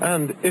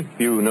 And if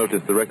you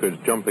notice the record's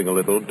jumping a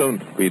little,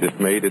 don't be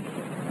dismayed.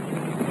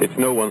 It's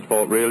no one's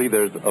fault, really.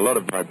 There's a lot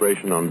of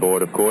vibration on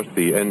board, of course.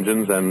 The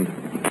engines and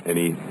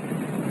any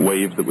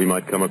waves that we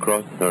might come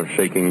across are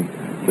shaking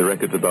the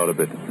records about a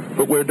bit.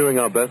 But we're doing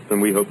our best,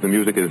 and we hope the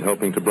music is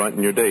helping to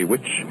brighten your day,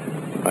 which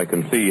I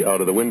can see out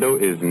of the window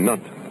is not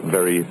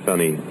very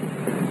sunny.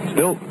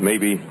 Still,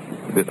 maybe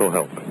this'll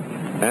help.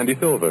 Andy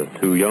Silver,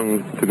 Too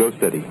Young to Go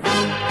Steady.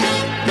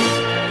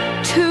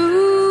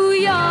 Too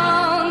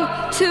young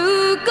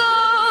to go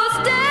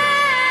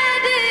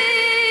steady.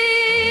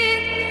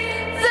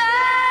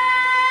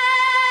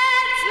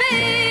 That's me.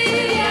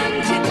 Too young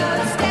to go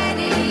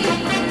steady.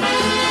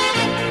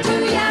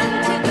 Too young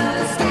to go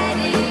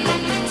steady.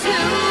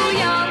 Too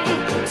young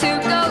to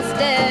go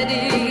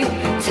steady.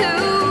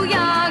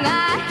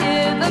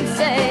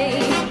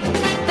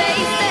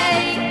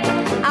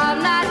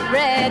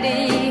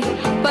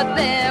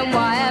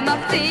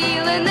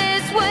 feeling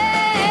this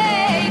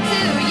way.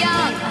 Too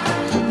young,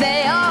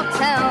 they all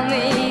tell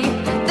me.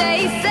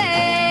 They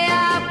say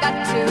I've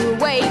got to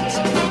wait.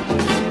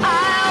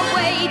 I'll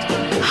wait,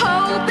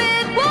 hope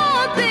it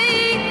won't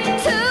be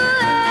too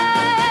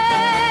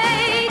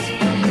late.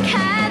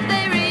 Can't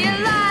they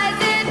realize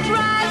it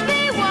drives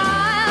me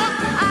wild?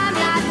 I'm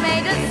not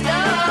made of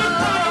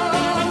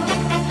stone.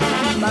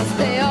 Must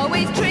they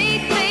always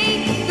treat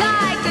me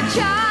like a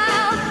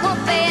child?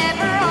 Won't they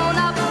ever own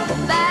up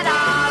that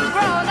I'm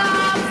grown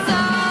up?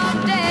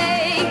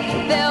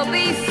 Someday they'll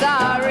be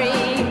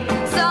sorry.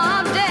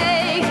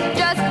 Someday,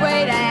 just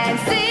wait and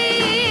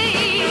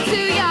see.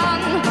 Too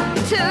young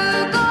to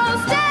go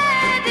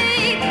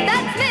steady,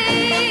 that's me.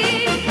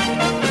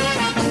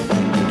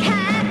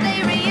 Can't they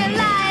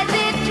realize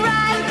it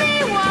drives me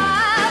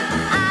wild?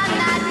 I'm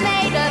not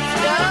made of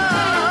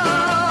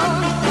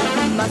stone.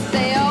 Must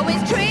they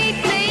always treat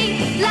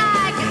me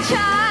like a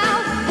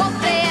child? Won't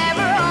they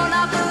ever own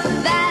up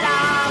that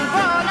I'm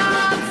grown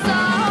up?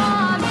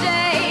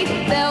 Someday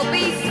they'll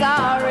be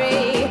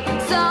sorry.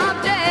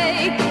 Someday,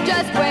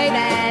 just wait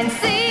and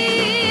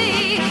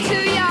see.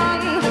 Too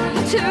young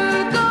to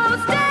go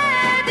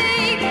steady,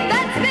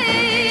 that's me.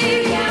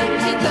 Too young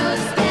to go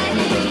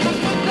steady,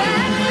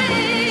 that's me.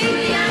 Too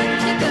young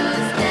to go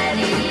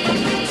steady.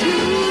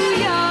 Too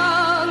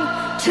young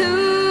to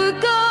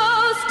go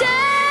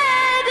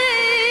steady,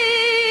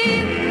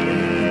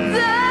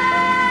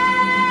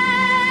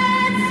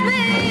 that's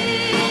me.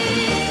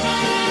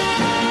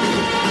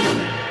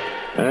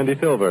 Andy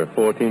Silver,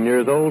 14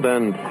 years old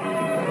and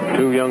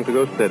too young to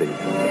go steady.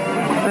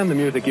 And the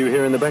music you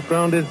hear in the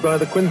background is by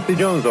the Quincy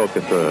Jones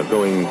Orchestra,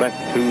 going back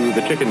to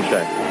the Chicken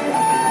Shack.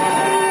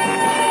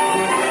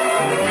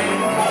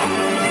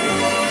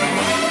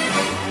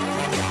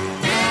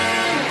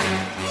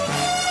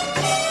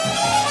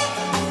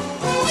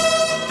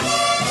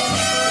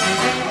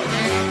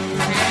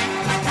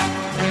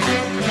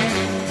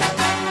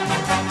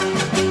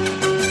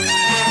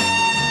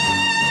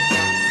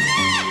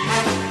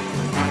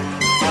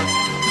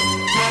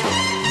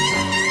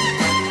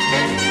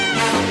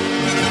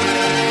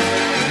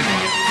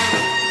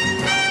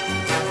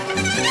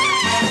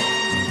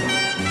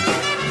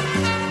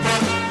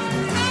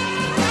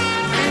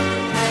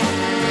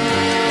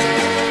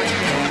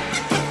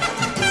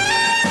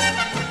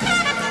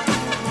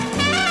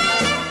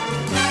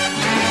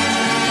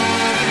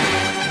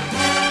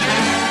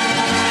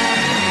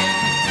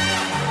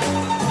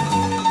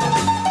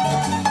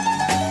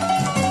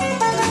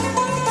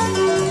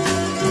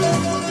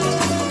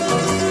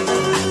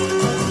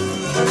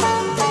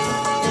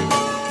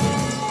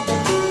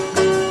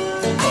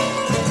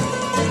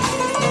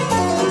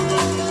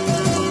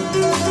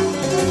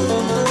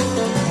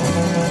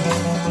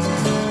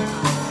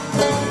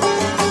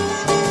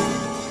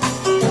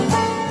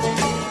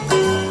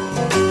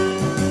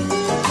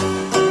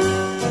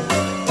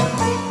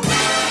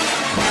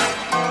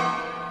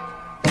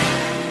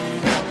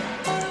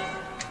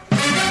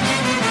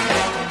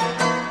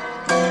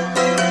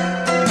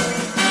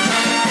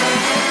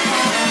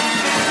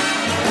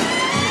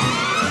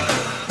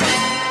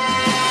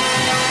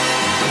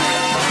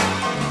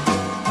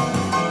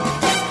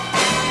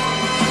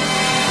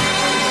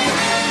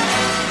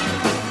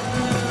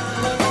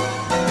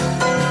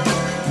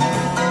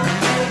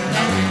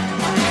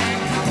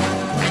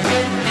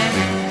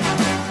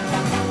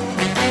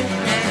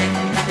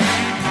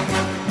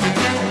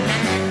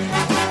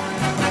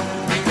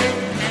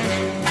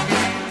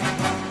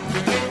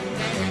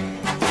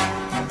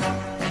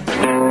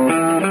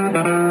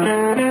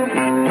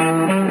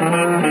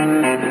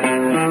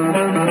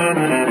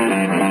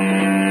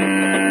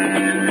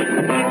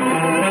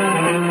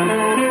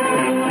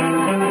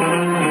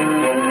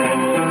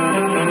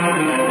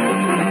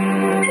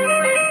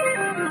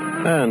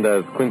 And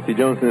as Quincy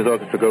Jones and his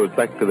orchestra goes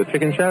back to the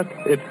Chicken Shack,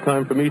 it's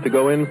time for me to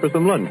go in for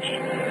some lunch.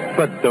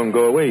 But don't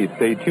go away.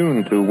 Stay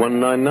tuned to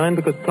 199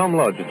 because Tom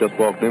Lodge has just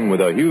walked in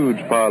with a huge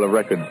pile of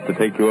records to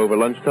take you over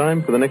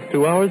lunchtime for the next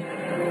 2 hours.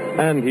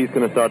 And he's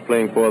going to start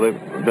playing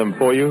them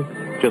for you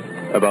just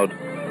about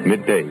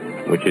midday,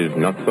 which is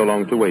not so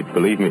long to wait,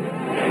 believe me.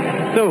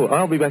 So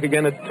I'll be back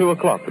again at 2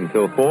 o'clock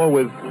until 4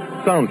 with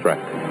Soundtrack.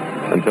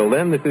 Until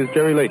then, this is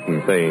Jerry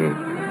Layton saying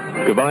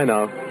goodbye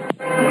now.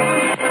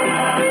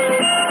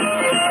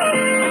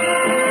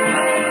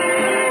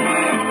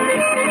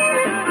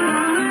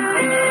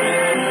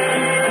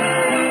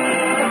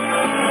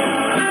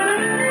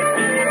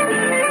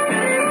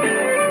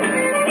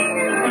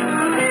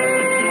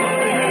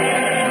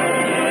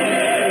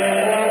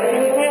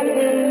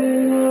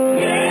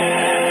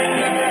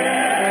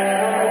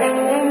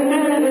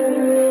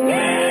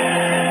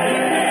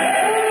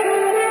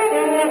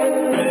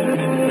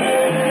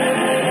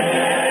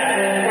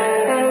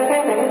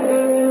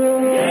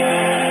 Yeah.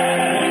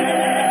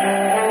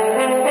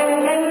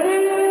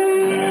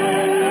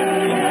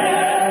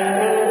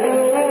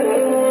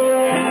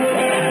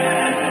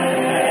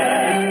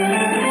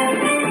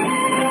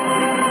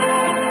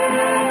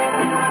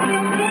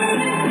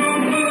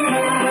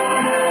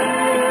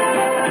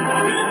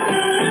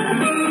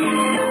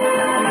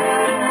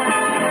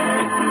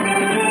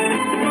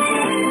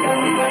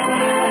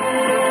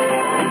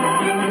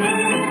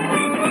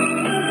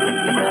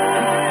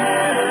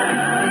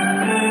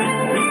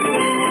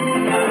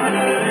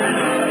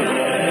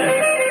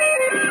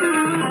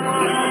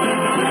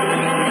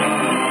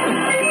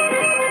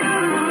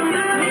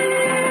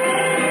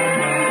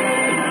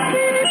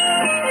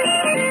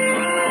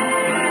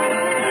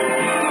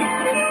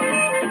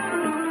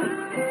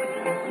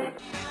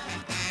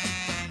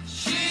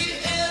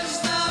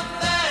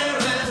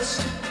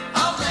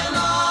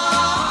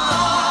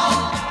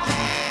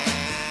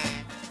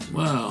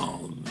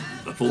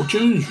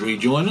 Fortunes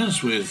rejoin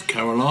us with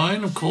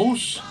Caroline, of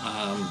course,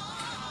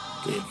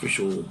 the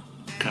official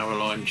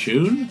Caroline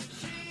tune.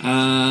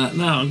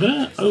 Now, I'm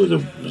going to, over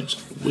the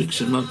next weeks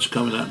and months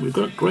coming up, we've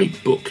got a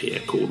great book here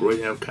called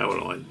Radio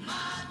Caroline.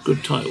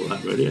 Good title,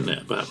 that really, isn't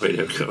it, about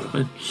Radio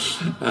Caroline?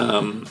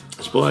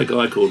 It's by a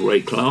guy called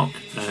Ray Clark,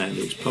 and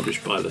it's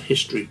published by the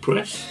History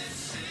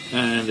Press,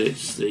 and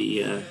it's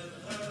the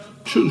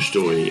true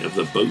story of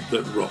the boat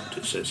that rocked,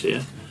 it says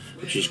here,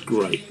 which is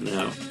great.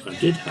 Now, I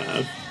did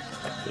have,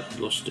 but I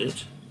lost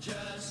it,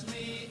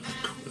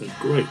 a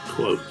great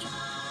quote,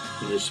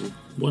 and there's some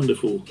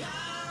wonderful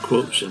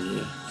quotes in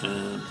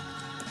here,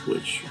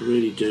 which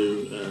really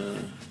do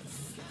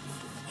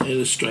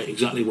illustrate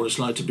exactly what it's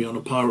like to be on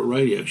a pirate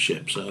radio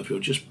ship. So if you'll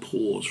just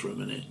pause for a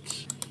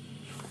minute.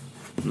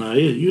 Now,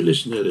 you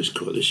listen to this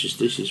quote. This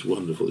is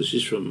wonderful. This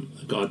is from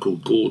a guy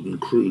called Gordon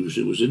Cruise,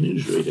 who was a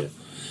newsreader.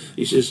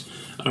 He says,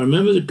 "I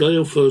remember the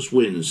gale-force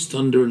winds,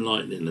 thunder and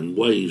lightning, and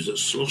waves that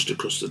sloshed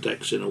across the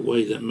decks in a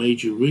way that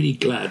made you really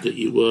glad that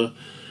your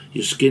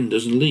skin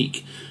doesn't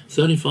leak.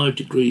 35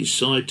 degrees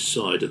side to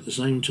side. At the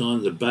same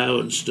time, the bow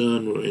and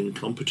stern were in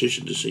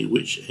competition to see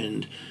which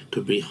end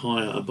could be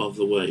higher above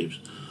the waves.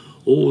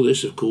 All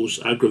this, of course,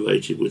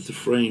 aggravated with the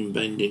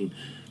frame-bending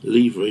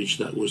leverage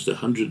that was the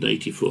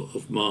 180 foot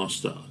of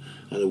mast that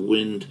had a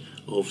wind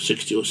of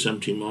 60 or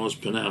 70 miles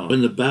per hour.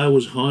 When the bow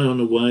was high on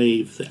the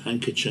wave, the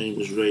anchor chain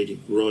was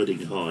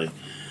riding high.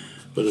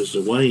 But as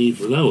the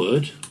wave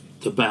lowered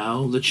the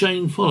bow, the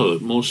chain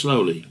followed more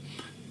slowly.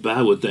 The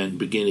bow would then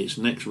begin its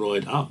next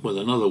ride up with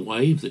another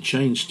wave. The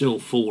chain, still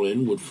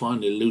falling, would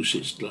finally loose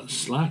its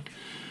slack,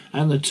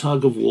 and the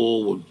tug of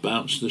war would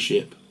bounce the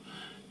ship.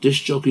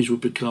 Disc jockeys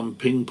would become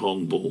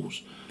ping-pong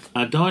balls.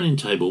 Our dining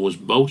table was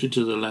bolted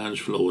to the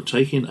lounge floor.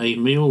 Taking a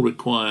meal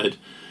required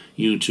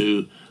you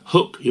to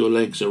hook your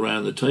legs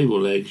around the table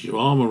legs, your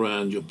arm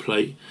around your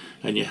plate,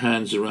 and your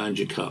hands around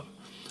your cup.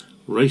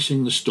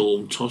 Racing the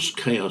storm, tossed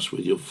chaos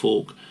with your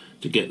fork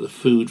to get the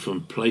food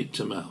from plate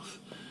to mouth."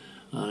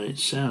 It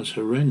sounds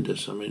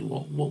horrendous. I mean,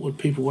 what would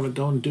people want to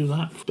go and do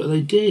that for? But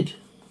they did.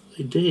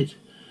 They did.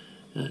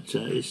 And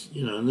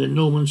then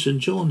Norman St.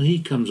 John, he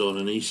comes on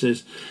and he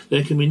says,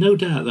 "There can be no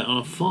doubt that on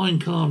a fine,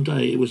 calm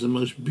day it was the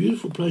most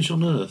beautiful place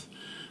on earth,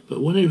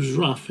 but when it was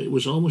rough, it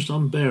was almost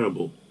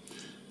unbearable.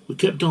 We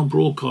kept on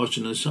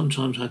broadcasting and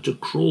sometimes had to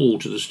crawl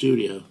to the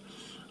studio.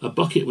 A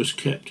bucket was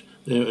kept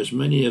there as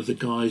many of the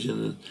guys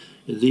in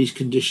these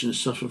conditions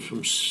suffered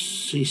from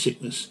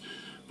seasickness,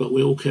 but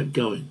we all kept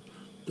going.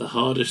 The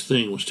hardest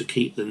thing was to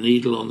keep the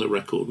needle on the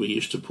record. We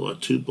used to put a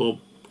 2-bob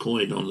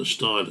coin on the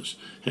stylus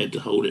head to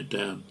hold it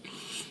down.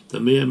 The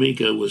Mi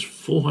Amigo was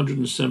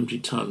 470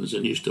 tons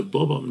and used to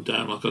bob up and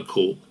down like a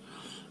cork.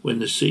 When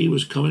the sea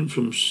was coming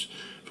from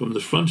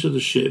the front of the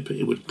ship,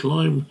 it would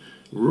climb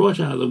right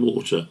out of the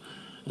water,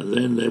 and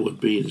then there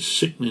would be the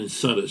sickening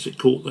thud as it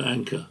caught the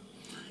anchor.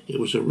 It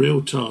was a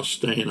real task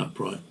staying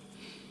upright."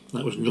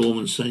 That was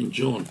Norman St.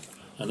 John,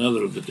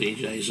 another of the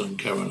DJs on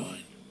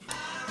Caroline.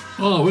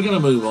 Well, we're going to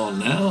move on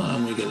now,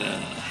 and we're going to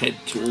head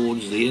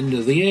towards the end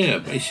of the year,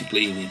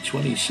 basically the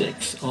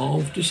 26th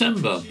of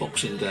December,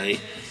 Boxing Day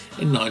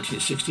in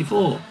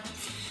 1964.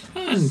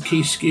 And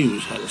Keith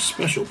Skews had a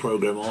special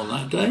programme on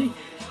that day,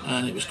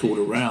 and it was called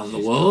Around the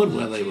World,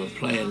 where they were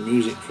playing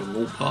music from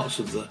all parts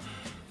of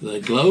the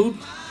globe.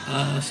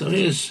 So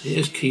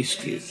here's Keith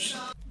Skews.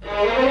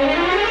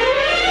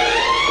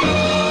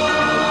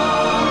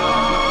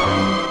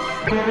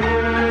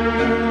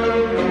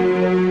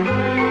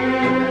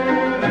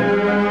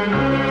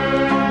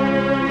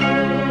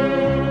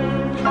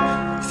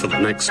 For the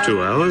next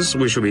 2 hours,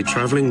 we shall be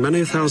travelling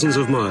many thousands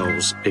of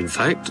miles. In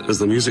fact, as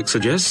the music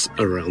suggests,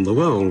 around the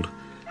world.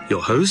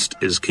 Your host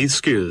is Keith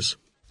Skews.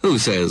 Who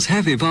says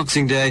happy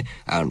Boxing Day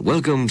and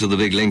welcome to the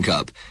Big Link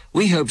Up.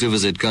 We hope to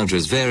visit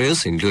countries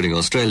various, including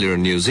Australia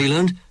and New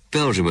Zealand,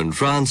 Belgium and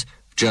France,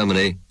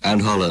 Germany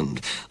and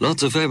Holland.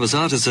 Lots of famous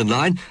artists in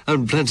line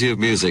and plenty of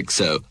music,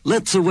 so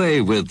let's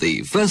away with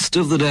the first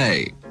of the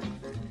day.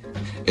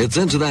 It's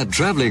into that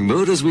travelling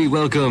mood as we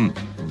welcome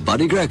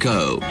Buddy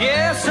Greco.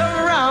 Yes,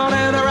 around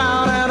and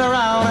around and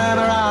around and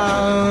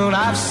around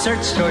I've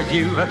searched for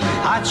you.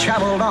 I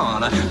traveled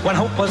on when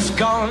hope was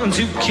gone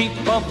to keep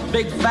a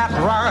big fat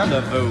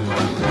rendezvous.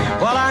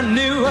 Well, I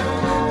knew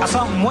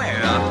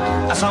somewhere,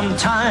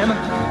 sometime,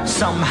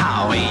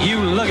 somehow you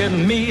look at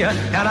me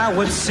and I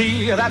would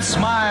see that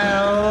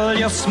smile.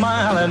 You're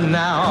smiling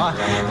now.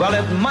 Well,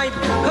 it might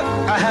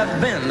have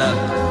been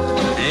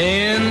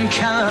in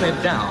County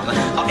Down,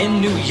 or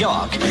in New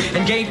York,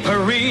 in Gay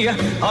Paris,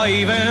 or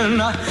even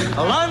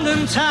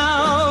London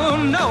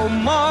town. No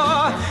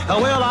more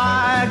will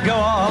I go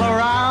all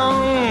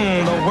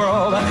around the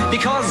world,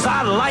 because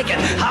I like it,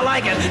 I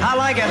like it, I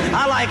like it,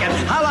 I like it,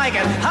 I like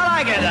it, I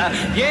like it.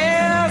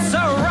 Yes,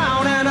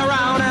 around and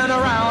around and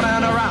around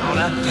and around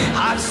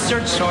I've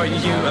searched for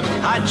you,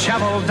 I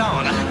traveled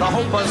on, the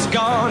hope was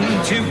gone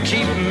to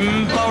keep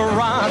the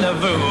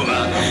rendezvous.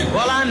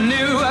 Well, I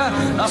knew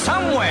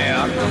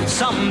somewhere,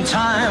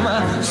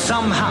 sometime,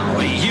 somehow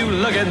you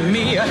look at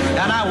me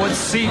and I would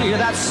see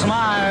that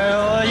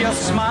smile. You're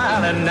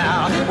smiling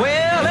now.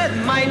 Well, Well, it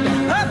might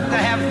have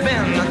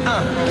been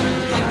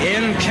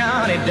in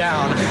County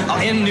Down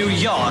or in New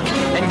York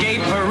and Gay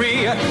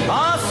Paris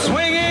or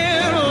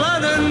swinging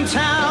London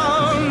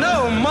town.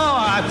 No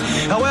more.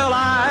 Well,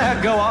 I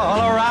go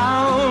all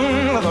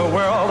around the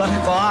world,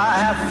 for I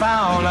have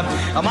found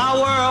my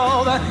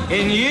world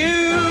in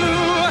you.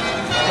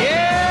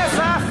 Yes,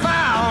 I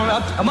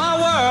found my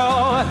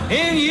world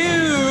in you.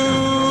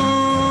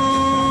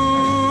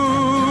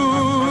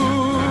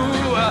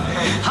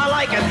 I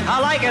like it, I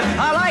like it,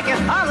 I like it,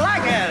 I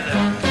like it.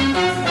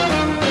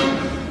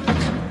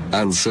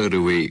 And so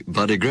do we.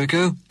 Buddy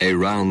Greco,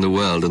 Around the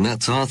World. And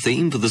that's our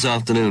theme for this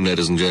afternoon,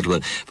 ladies and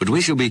gentlemen. But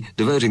we shall be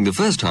devoting the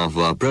first half of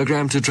our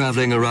programme to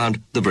travelling around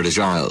the British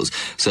Isles.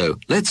 So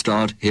let's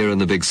start here in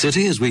the big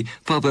city as we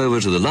pop over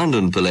to the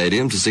London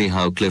Palladium to see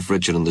how Cliff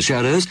Richard and the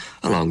Shadows,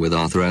 along with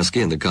Arthur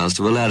Askey and the cast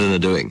of Aladdin, are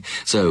doing.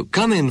 So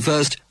come in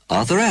first,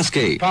 Arthur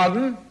Askey.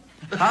 Pardon?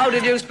 How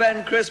did you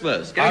spend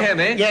Christmas? Can you hear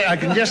me? Yeah, I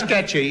can just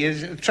get you.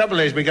 The trouble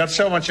is, we got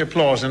so much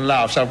applause and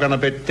laughs, I've gone a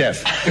bit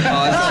deaf.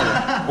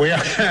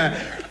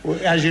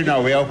 As you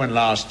know, we opened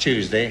last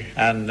Tuesday,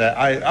 and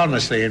I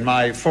honestly, in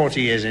my 40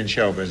 years in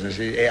show business,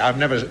 I've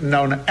never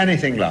known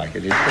anything like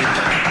it. It's been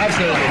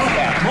absolutely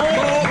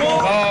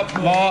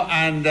fun. More,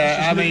 and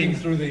I mean,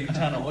 through the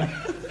tunnel.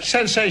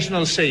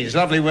 Sensational scenes.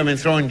 Lovely women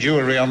throwing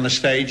jewellery on the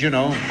stage, you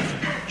know.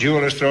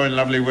 Jewellers throwing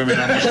lovely women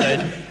on the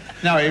stage.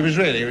 No,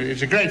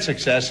 it's a great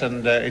success,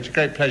 and it's a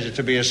great pleasure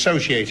to be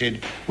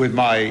associated with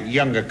my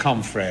younger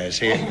confrères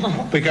here,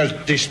 because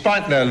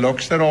despite their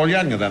looks, they're all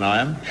younger than I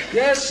am.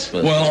 Yes.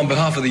 Well, on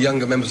behalf of the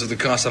younger members of the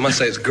cast, I must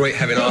say it's great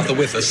having Arthur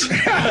with us.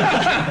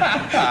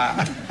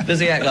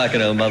 Does he act like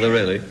an old mother,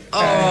 really?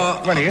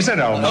 Well, he is an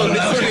old mother.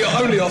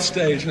 Only off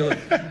stage, no.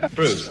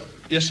 Bruce.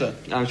 Yes, sir.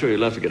 I'm sure you'd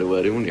love to get a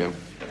word in, wouldn't you?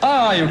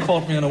 Ah, you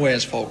caught me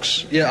unawares,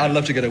 folks. Yeah, I'd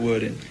love to get a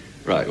word in.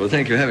 Right, well,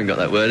 thank you for having got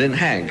that word in.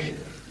 Hank.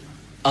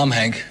 I'm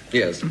Hank.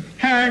 Yes.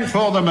 Hank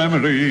for the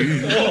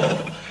memory.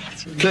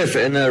 Cliff,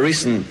 in a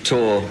recent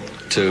tour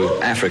to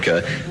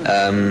Africa,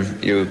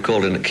 you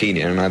called in at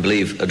Kenya and I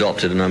believe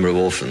adopted a number of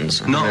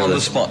orphans. Not on the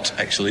spot,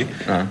 actually.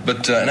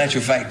 But in actual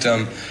fact,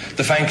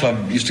 the fan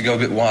club used to go a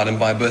bit wild and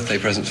buy birthday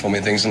presents for me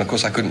and things, and of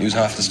course I couldn't use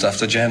half the stuff.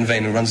 So Jan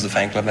Vane, who runs the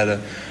fan club, had a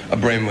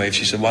brainwave.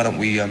 She said, why don't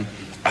we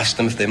ask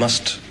them if they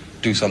must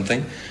do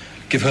something,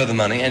 give her the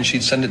money, and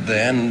she'd send it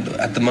there, and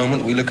at the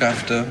moment we look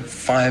after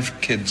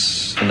 5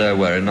 kids. And they're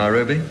where, in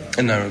Nairobi?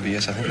 In Nairobi,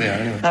 yes, I think they are,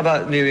 anyway. How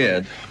about New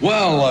Year?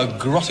 Well, a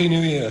grotty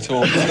New Year to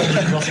all.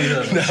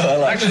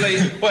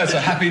 Actually, well, it's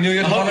a happy New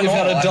Year to one and all.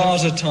 You've had a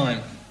Daza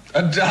time.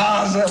 A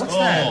Daza? What's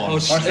that? Oh,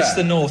 it's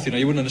the north, you know,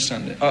 you wouldn't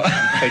understand it.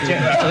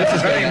 This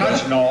is very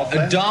much north.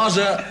 A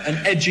Daza, an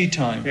edgy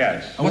time.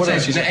 Yes. What's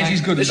edgy?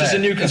 Edgy's good. This is a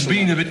new It's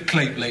been a bit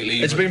clape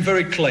lately. It's been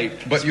very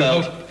clape. But you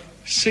hope...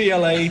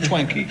 CLA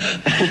Twanky.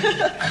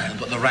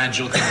 But the Raj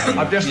will come.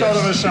 I've just thought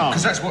of a song.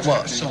 Because that's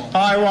what song.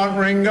 I want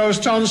Ringo's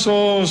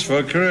tonsils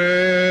for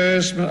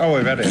Christmas. Oh,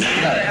 we've had it.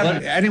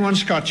 Anyone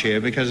Scotch here?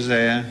 Because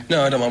they're...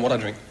 No, I don't mind what I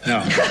drink.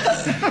 No.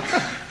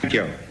 Thank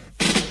you.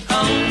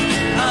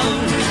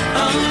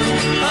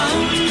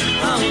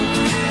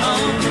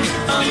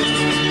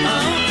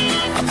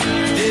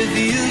 If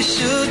you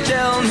should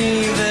tell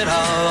me that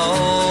I'll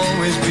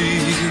always be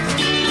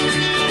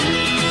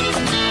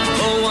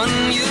the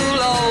one you'll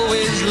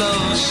always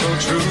love so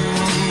true,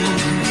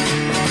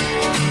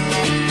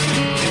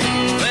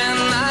 then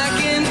I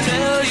can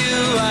tell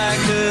you I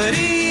could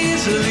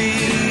easily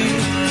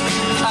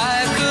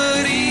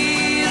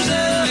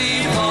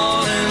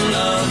fall in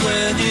love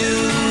with you.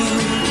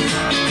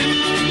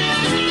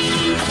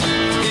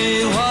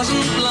 It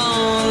wasn't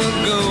long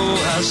ago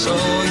I saw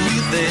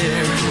you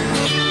there,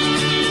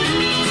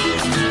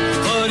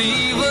 but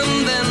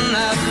even then I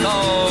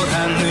thought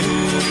I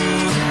knew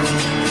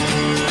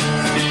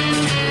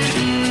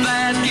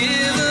that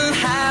given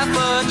half a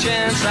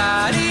chance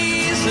I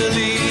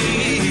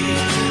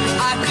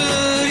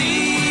could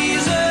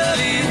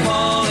easily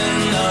fall in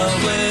love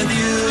with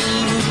you.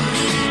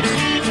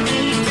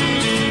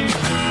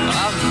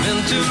 I've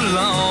been too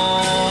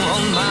long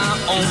on my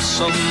own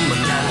summer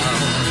now.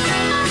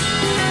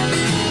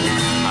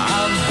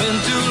 I've been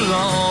too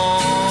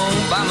long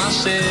by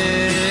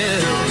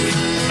myself.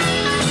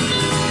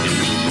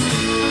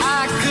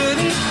 I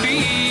couldn't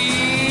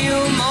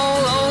feel more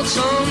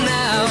lonesome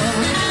now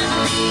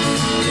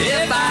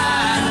if I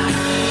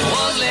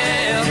was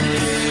left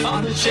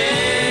on the shelf.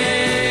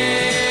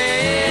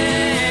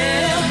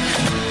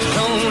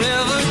 Don't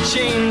ever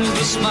change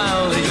the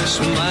smile that you're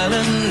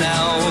smiling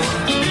now,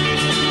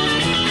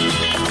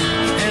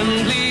 and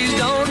please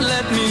don't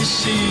let me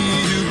see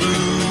you blue.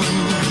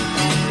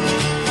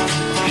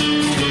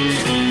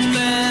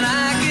 Then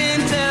I can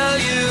tell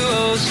you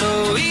oh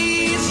so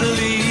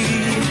easily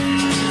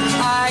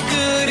I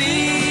could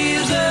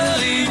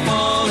easily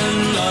fall in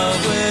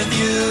love with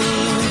you.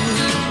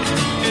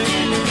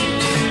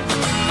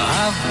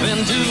 I've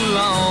been too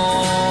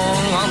long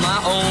on my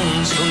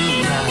own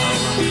somehow.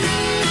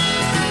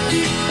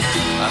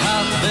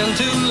 I've been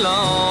too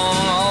long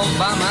all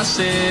by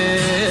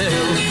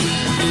myself.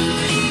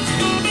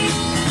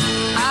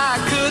 I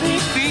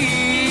couldn't feel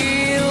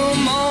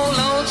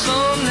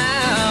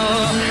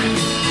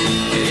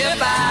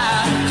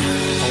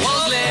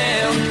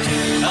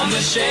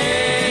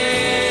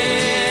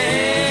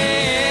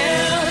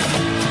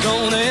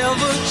Don't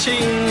ever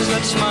change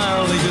that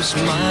smile that you're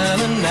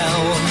smiling now.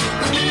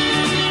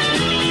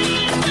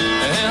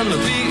 And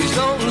please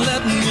don't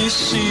let me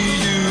see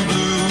you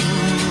blue.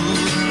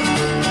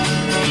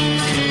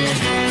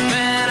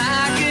 Man,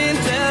 I can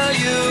tell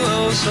you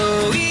oh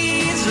so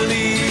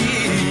easily.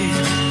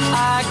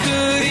 I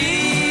could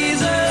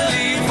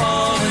easily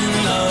fall in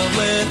love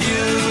with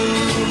you.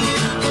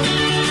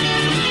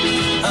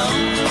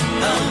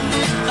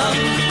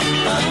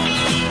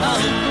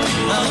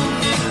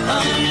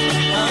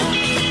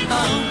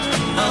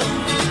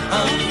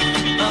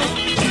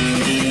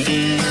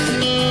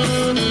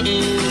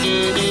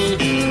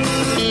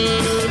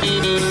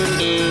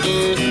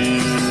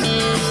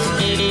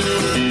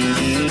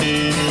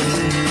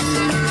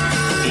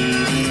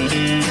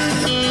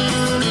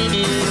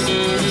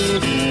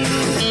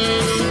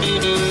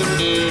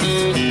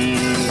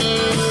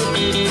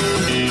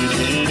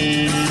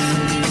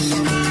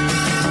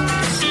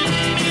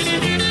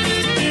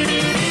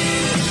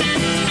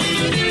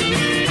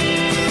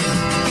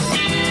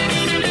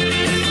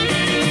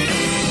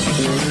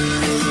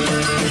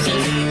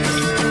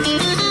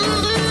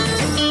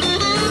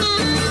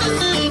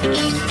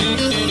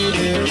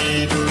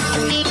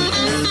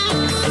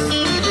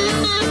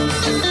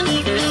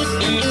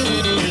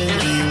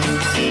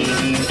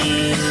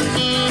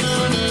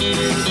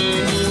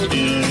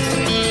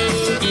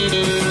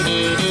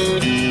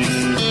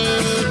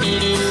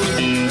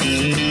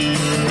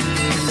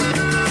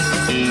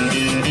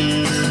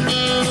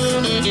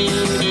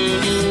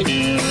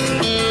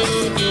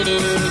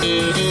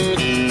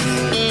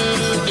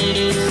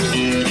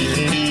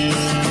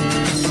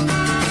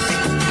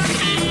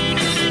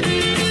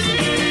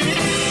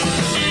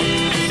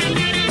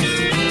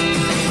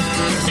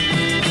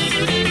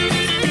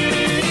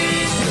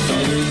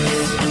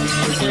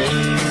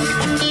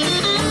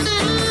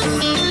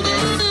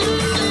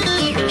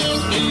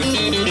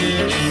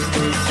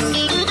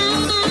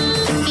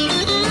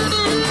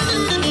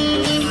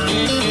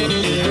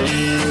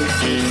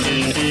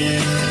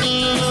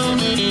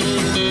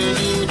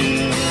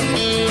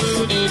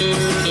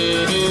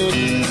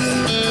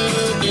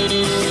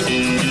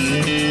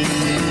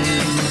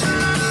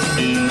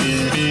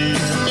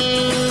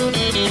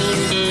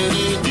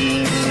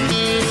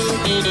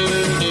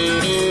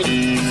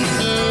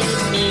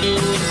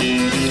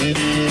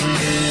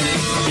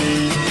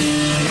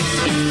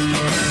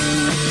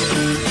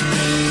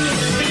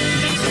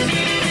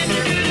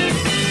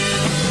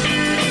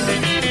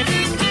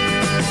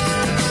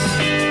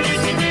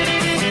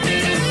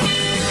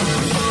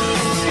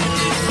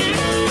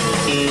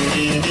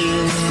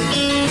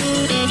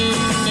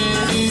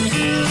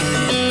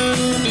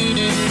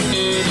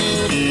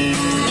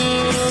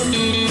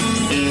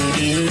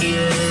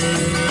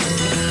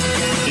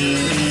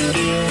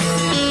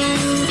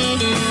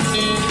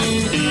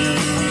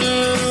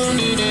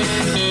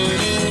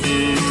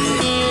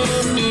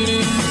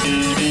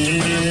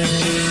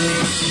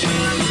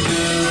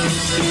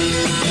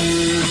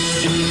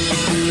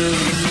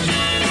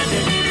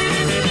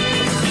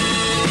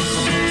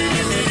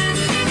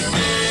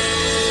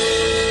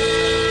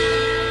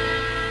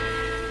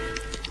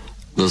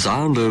 The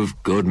sound of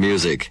good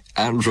music.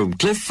 And from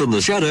Cliff and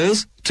the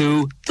Shadows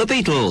to the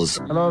Beatles.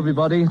 Hello,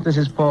 everybody. This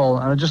is Paul,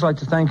 and I'd just like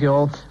to thank you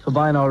all for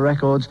buying our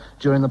records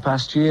during the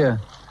past year.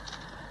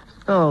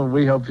 Oh,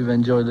 we hope you've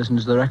enjoyed listening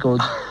to the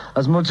records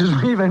as much as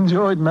we've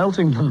enjoyed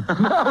melting them.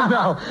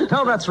 No,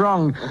 that's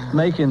wrong.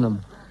 Making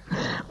them.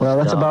 Well,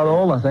 that's about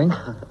all, I think.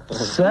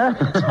 Sir,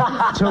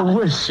 to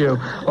wish you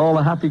all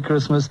a happy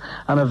Christmas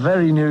and a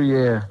very new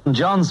year.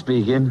 John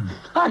speaking.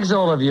 Thanks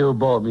all of you who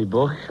bought me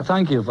book.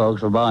 Thank you,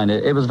 folks, for buying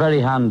it. It was very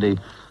handy.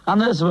 And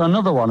there's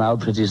another one out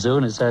pretty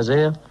soon, it says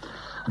here.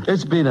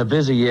 It's been a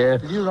busy year.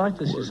 Did you write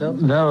this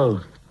yourself? No.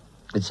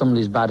 It's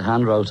somebody's bad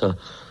handwriter.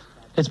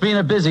 It's been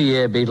a busy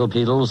year,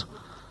 Beatles.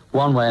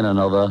 One way and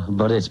another,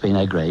 but it's been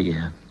a great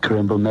year.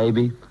 Crimble,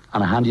 maybe.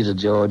 And I hand you to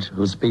George,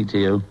 who'll speak to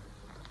you.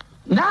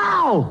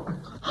 Now!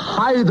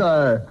 Hi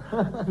there.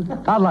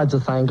 I'd like to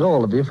thank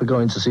all of you for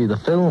going to see the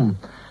film.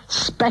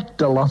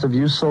 Expect a lot of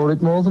you saw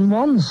it more than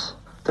once.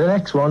 The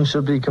next one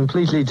should be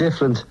completely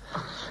different.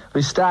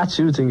 We start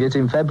shooting it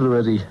in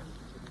February.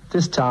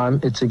 This time,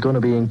 it's going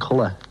to be in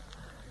colour.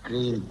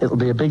 Green. It'll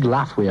be a big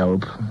laugh, we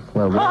hope.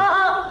 Well, big laugh.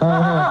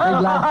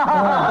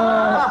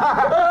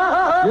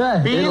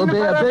 Yeah, it'll be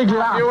a big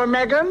laugh. You and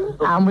Megan?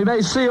 And we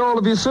may see all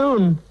of you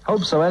soon.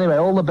 Hope so, anyway.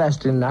 All the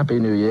best in Happy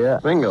New Year.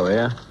 Ringo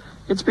here.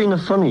 It's been a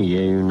funny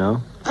year, you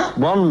know.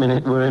 1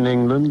 minute we're in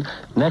England,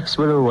 next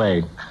we're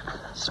away.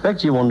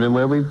 Expect you're wondering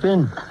where we've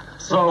been.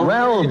 So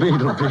well,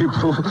 Beatle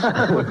people,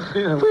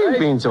 we've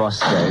been to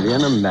Australia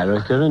and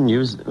America and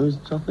who's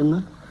top in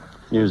there?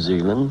 New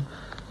Zealand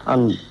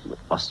and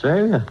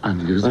Australia.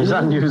 And New Zealand. Is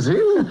that New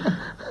Zealand?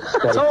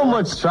 So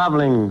much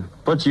travelling,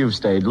 but you've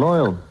stayed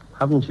loyal,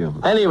 haven't you?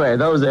 Anyway,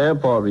 those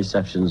airport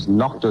receptions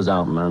knocked us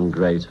out, man.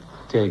 Great.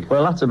 Dig.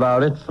 Well, that's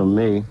about it from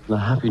me. A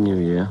Happy New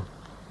Year.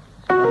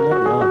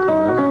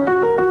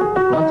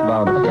 That's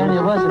about it. Again,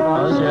 it was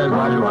about father's hair?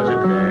 Can you wash it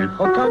clean?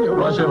 Or can you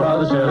wash your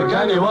father's hair?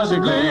 Can you wash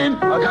it clean?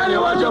 Or can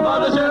you wash your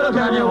father's hair? Or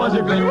can you wash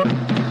it clean?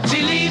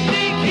 Sie liebt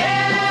dich,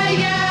 yeah,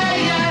 yeah,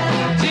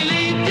 yeah. Sie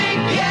liebt dich,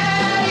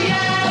 yeah,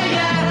 yeah,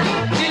 yeah.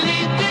 Sie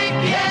liebt dich,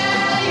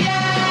 yeah,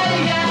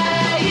 yeah,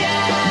 yeah,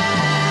 yeah.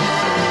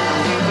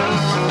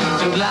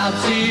 Du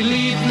glaubst, sie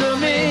liebt nur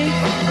mich.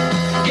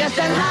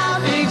 Gestern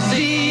hab ich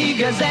sie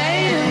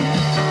gesehen.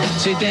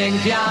 Sie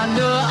denkt ja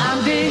nur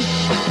an dich.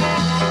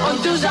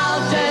 Und du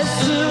solltest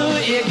zu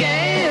ihr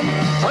gehen.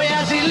 Oh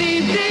ja, sie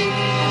liebt dich.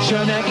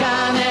 Schöner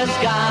kann es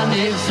gar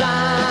nicht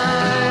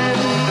sein.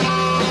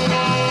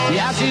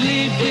 Ja, sie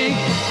liebt dich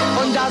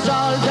und da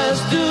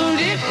solltest du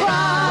dich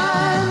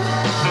freuen.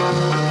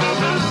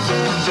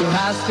 Du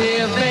hast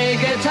ihr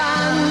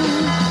wehgetan,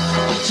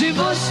 sie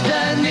wusste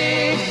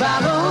nicht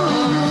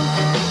warum.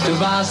 Du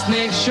warst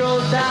nicht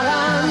schuld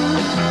daran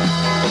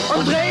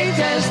und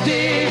drehtest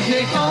dich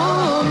nicht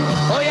um.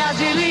 Oh ja,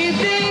 sie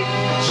liebt dich,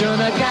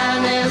 schöner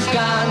kann es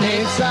gar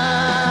nicht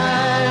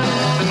sein.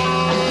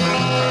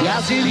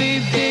 Ja, sie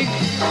liebt dich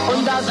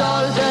und da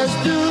solltest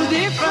du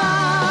dich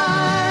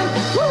freuen.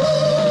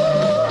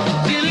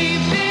 Sie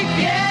liebt dich,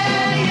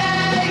 yeah,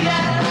 yeah,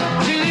 yeah.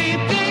 Sie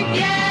liebt dich,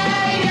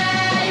 yeah,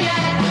 yeah,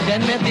 yeah.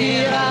 Denn mit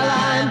dir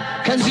allein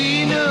kann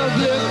sie nur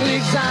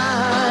glücklich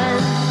sein.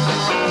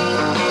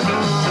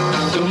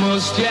 Du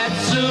musst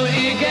jetzt zu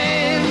ihr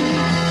gehen,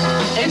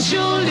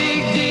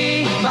 entschuldig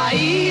dich bei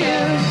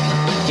ihr.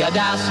 Ja,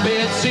 das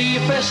wird sie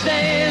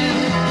verstehen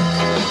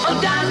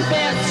und dann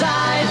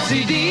verzeiht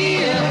sie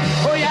dir.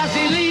 Oh ja,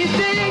 sie liebt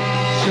dich,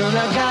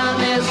 schöner kann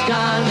es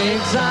gar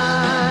nicht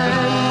sein.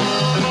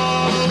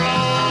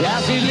 Ja,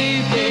 sie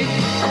liebt dich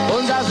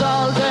und da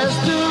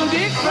solltest du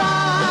dich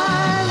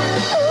freuen.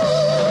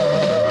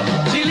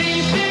 Sie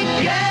liebt dich,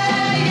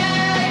 yeah,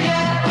 yeah,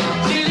 yeah.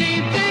 Sie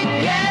liebt dich,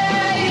 yeah,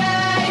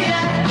 yeah,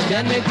 yeah.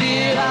 Denn mit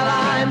dir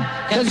allein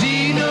kann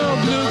sie nur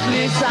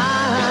glücklich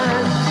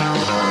sein.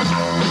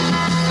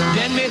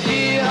 Denn mit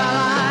dir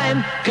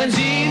allein kann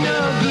sie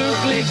nur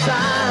glücklich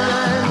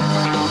sein.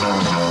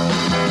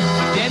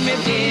 Denn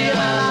mit dir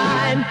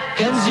allein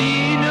kann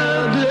sie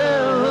nur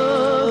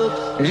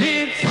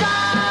glücklich sein.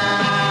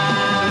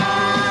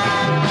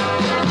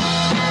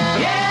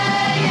 Yeah,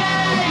 yeah,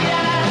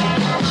 yeah.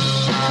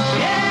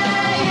 Yeah,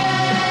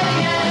 yeah,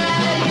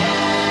 yeah.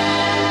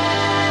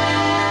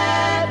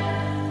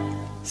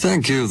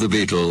 Thank you, the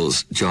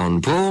Beatles,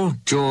 John, Paul,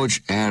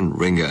 George and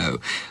Ringo.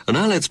 And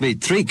now let's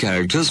meet three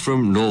characters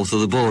from north of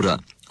the border.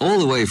 All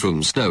the way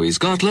from snowy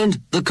Scotland,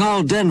 the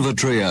Carl Denver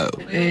Trio.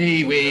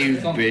 Hey,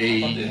 we've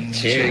been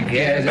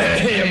together.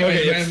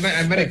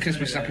 Merry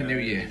Christmas, Happy New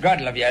Year.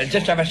 God love you. I'll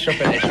just have a sup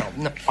of this.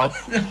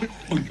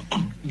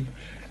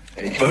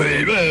 It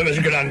was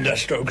grand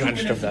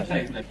stuff, that.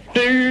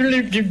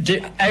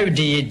 How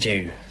do you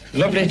do?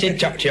 Lovely to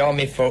talk to all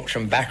me folks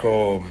from back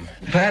home.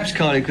 Perhaps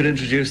Carl could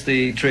introduce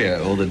the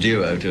trio, or the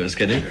duo, to us,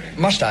 can you?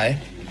 Must I?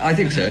 I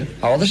think so.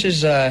 Oh, this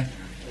is,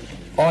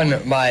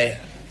 on my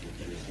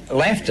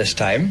left this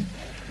time,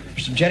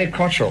 Mr. Jerry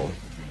Cottrell.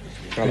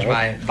 Who's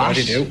my bass. How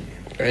do you do?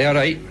 Are you all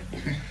right?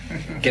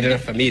 Get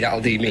enough for me,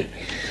 that'll do me.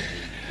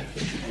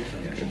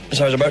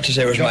 So I was about to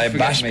say it was my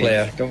bass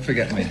player. Don't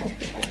forget me.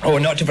 Oh,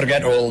 not to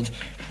forget old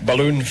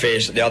balloon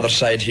face at the other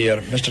side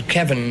here, Mr.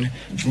 Kevin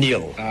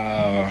Neal.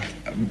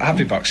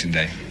 Happy Boxing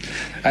Day.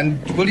 And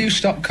will you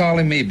stop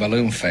calling me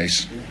balloon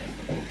face?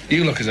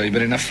 You look as though you've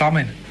been in a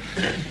famine.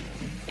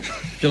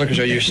 You look as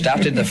though you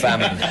started the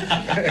famine.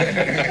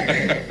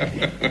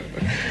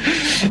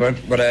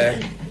 We're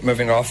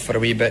moving off for a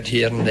wee bit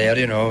here and there,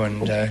 you know,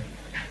 and then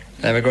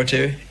we go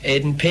to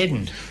Aden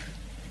Paden.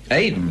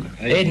 Aden?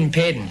 Aden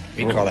Paden,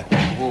 we call it.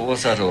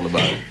 What's that all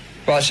about?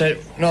 Well, it's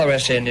another way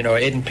of saying, you know,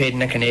 Aden Paden,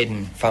 Nick and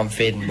Aden, Fam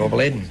Faden,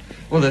 Bobble Aden.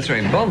 Well, they're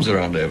throwing bombs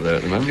around over there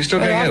at the moment. You're still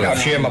going I've over? got a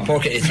few in my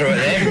pocket to throw at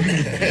them.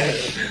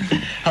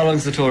 How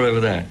long's the tour over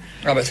there?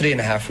 About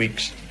 3.5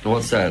 weeks. And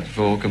what's that,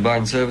 for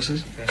combined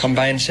services?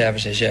 Combined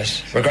services,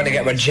 yes. We're going to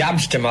get our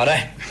jabs tomorrow.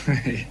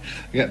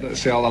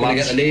 See all the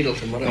lads. Get the needle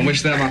tomorrow. And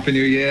wish them Happy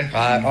New Year.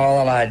 All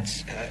the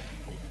lads.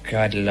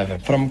 God love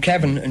it. From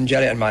Kevin and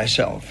Jerry and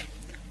myself,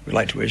 we'd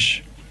like to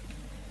wish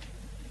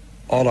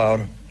all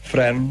our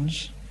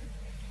friends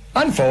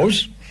and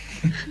foes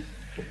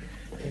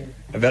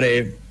a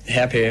very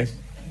happy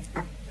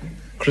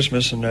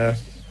Christmas and a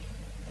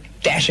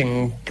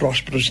dashing,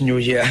 prosperous New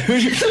Year.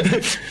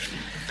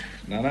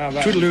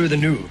 Toodaloo the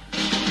new.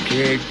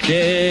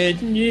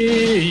 Good New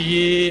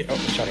Year. Oh,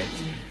 sorry.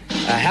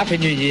 A Happy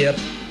New Year.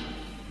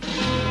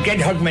 Good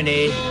hug my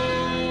knee.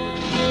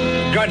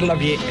 God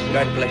love you and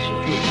God bless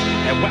you.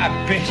 And what a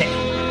pity.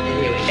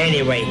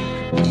 Anyway.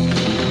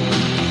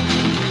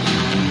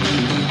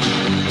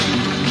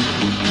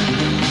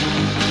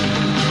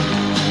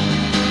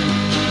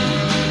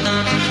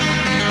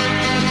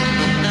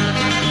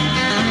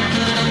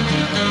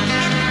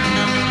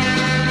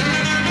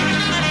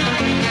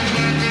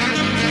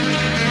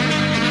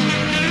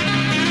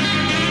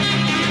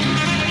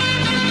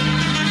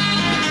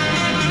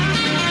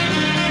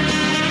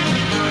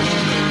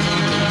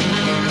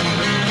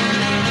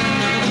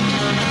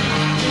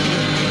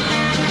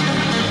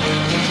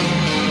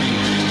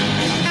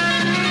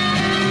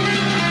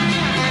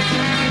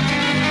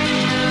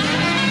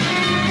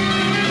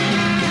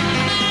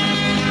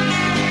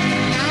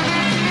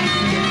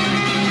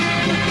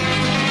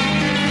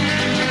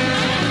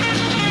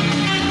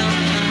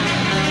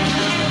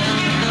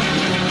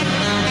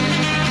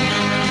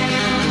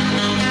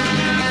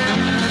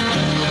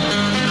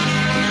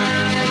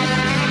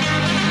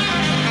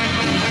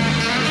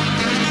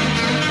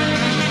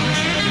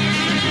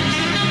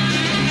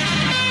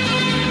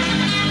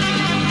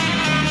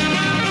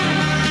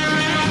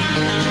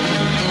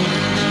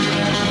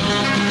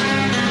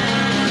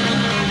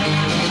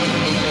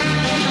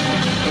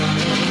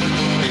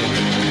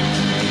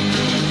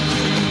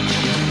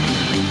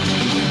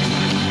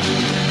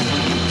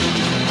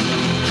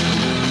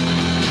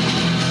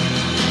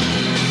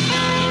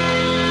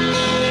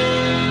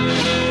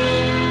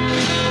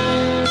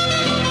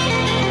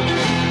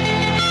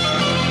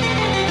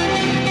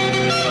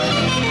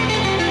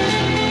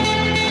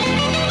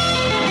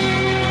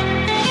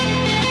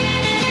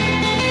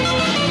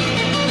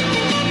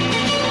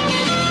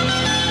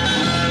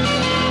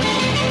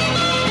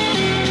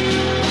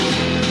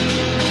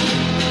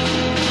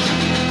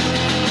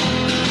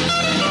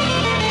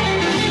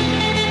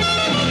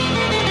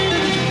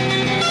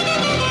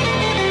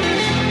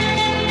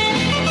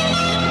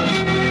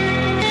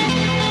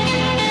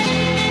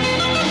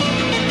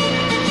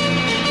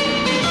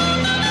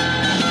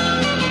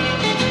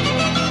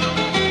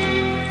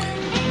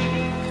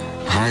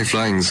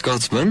 Flying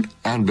Scotsman,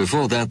 and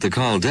before that the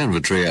Carl Denver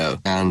Trio.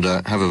 And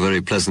have a very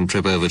pleasant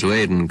trip over to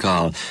Aden,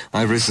 Carl.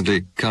 I've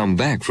recently come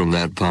back from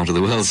that part of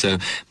the world, so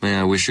may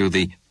I wish you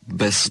the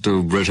best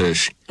of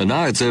British. And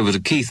now it's over to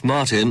Keith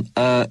Martin,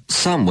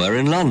 somewhere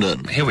in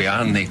London. Here we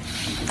are in the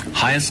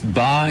highest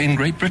bar in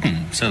Great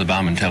Britain, so the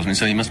barman tells me,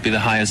 so he must be the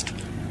highest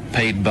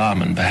paid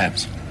barman,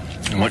 perhaps.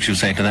 And what do you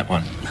say to that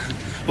one?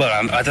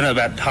 Well, I don't know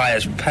about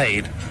highest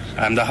paid.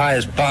 I'm the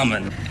highest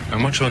barman.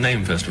 And what's your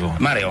name, first of all?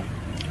 Mario.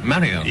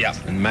 Mario? Yeah.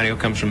 And Mario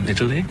comes from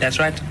Italy? That's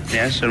right.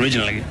 Yes,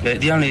 originally.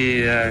 The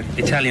only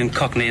Italian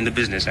cockney in the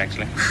business,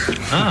 actually.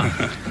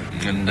 Ah.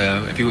 And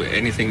have you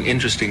anything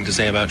interesting to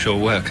say about your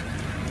work?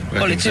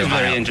 Well, it is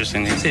very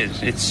interesting. It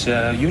is. It's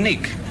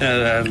unique.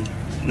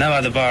 No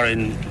other bar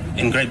in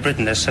Great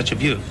Britain has such a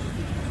view.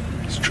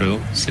 It's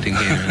true. Sitting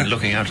here and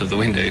looking out of the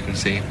window, you can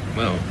see,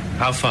 well,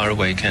 how far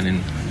away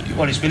can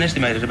Well, it's been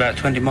estimated about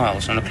 20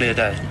 miles on a clear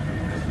day.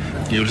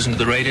 You listen to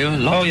the radio a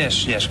lot? Oh,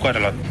 yes, quite a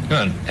lot.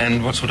 Good.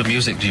 And what sort of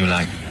music do you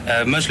like?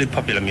 Mostly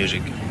popular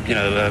music. You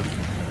know,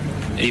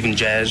 even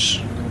jazz,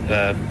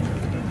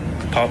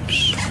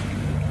 pops,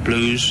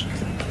 blues,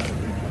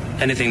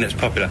 anything that's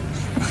popular.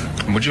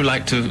 Would you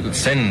like to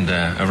send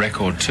a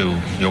record to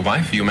your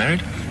wife? Are you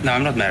married? No,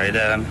 I'm not married.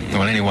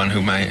 Well, anyone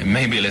who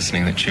may be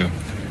listening that you...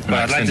 Well,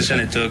 I'd like to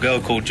send it to a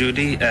girl called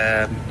Judy,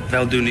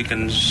 Val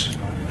Dunican's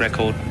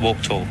record,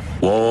 Walk Tall.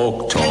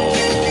 Walk tall.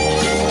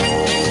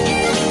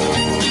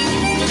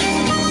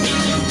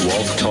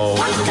 Walk tall.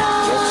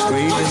 Walk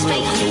straight and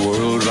look the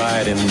world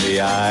right in the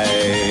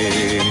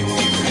eye.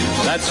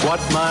 That's what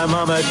my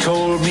mama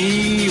told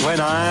me when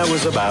I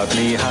was about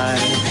knee-high.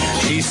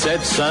 She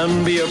said,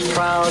 son, be a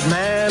proud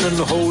man and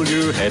hold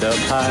your head up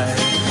high.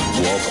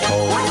 Walk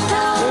tall,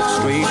 walk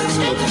straight and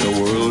look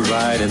the world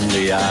right in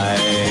the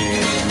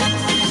eye.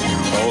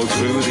 All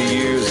through the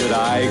years that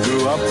I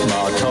grew up,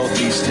 Ma taught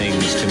these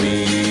things to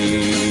me.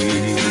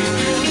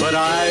 But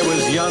I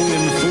was young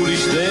and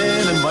foolish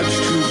then and much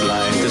too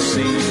blind to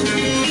see.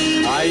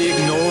 I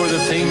ignored the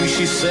things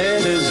she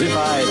said as if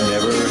I'd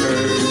never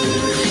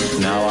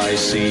heard. Now I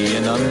see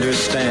and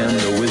understand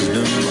the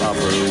wisdom of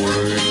her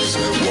words.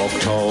 Walk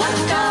tall,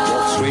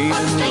 walk straight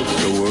and look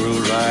the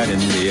world right in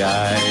the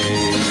eye.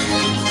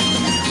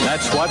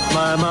 That's what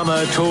my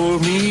mama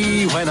told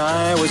me when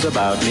I was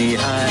about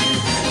knee-high.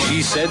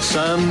 She said,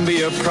 son,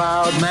 be a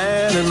proud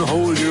man and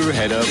hold your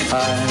head up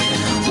high.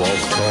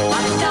 Walk tall,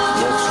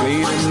 walk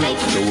straight and look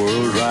the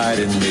world right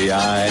in the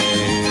eye.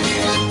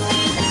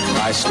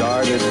 I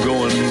started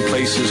going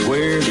places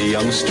where the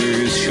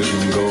youngsters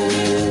shouldn't go.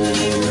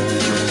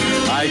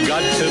 I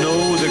got to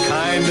know the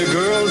kind of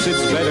girls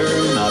it's better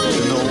not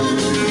to know.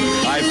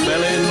 I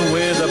fell in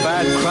with a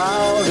bad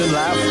crowd and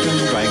laughed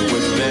and drank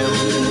with them.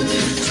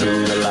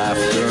 Through the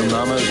laughter,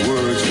 mama's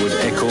words would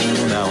echo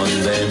now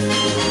and then.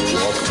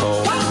 Walk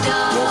tall,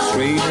 walk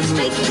straight and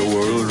look the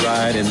world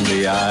right in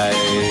the eye.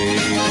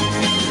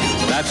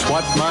 That's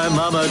what my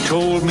mama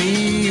told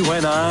me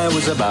when I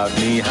was about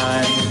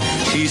knee-high.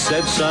 She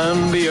said,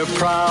 son, be a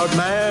proud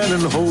man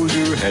and hold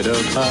your head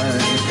up high.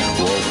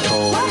 Walk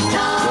tall,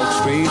 walk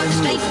straight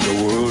and look the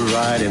world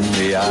right in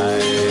the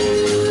eye.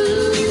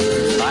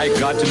 I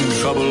got in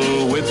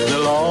trouble with the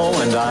law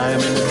and I'm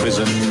in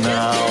prison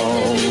now.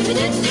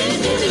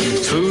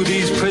 Through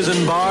these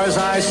prison bars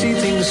I see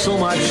things so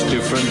much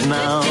different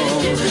now.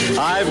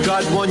 I've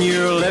got 1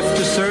 year left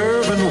to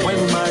serve and when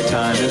my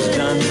time is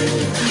done,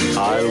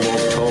 I'll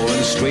walk tall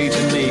and straight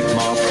and make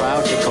Ma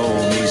proud to call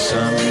me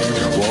son.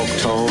 Walk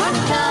tall,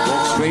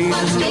 walk straight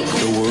and look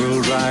the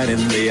world right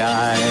in the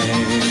eye.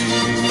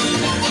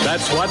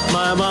 That's what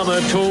my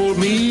mama told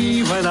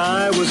me when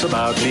I was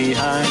about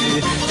knee-high.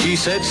 She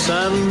said,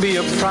 son, be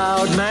a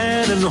proud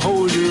man and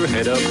hold your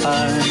head up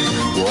high.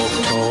 Walk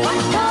tall,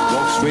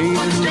 walk straight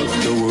and look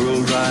the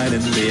world right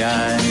in the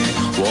eye.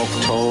 Walk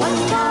tall,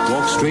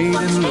 walk straight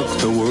and look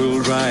the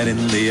world right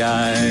in the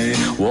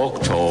eye.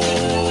 Walk tall.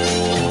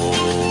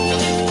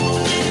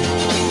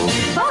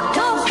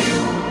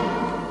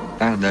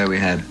 And there we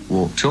had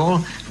Walk Tall,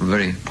 a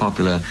very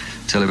popular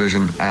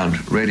television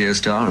and radio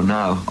star, and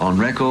now on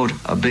record,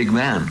 a big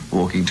man,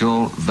 walking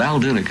tall, Val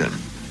Dunican.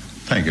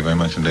 Thank you very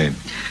much indeed.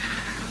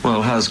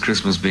 Well, how's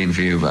Christmas been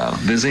for you, Val?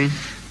 Busy?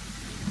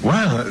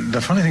 Well, the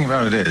funny thing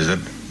about it is that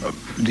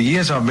the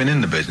years I've been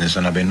in the business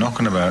and I've been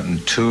knocking about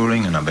and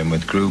touring and I've been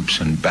with groups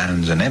and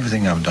bands and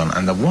everything I've done,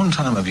 and the one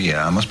time of year,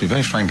 I must be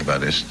very frank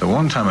about this, the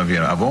one time of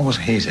year I've always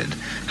hated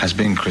has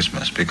been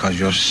Christmas, because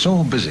you're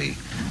so busy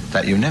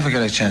that you never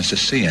get a chance to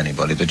see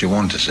anybody that you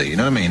want to see, you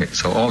know what I mean?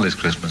 So all this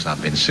Christmas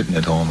I've been sitting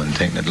at home and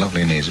taking it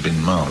lovely, and it's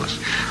been marvellous.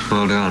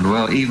 Well done.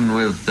 Well, even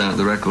with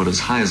the record as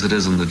high as it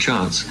is in the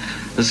charts,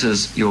 this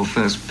is your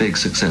first big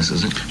success,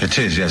 is it? It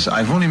is, yes.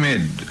 I've only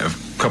made a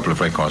couple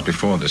of records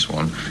before this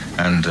one,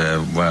 and,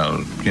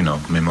 well, you know,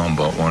 my mum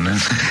bought one,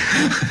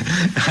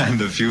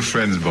 and a few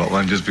friends bought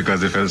one just because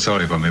they felt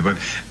sorry for me, but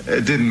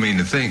it didn't mean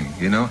a thing,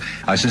 you know?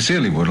 I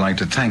sincerely would like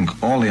to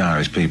thank all the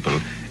Irish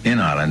people in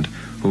Ireland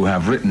who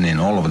have written in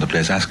all over the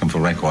place asking for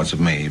records of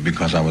me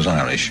because I was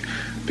Irish,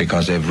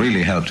 because they've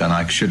really helped, and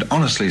I should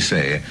honestly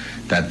say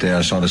that they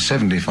are sort of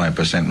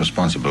 75%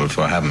 responsible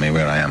for having me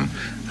where I am,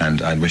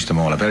 and I'd wish them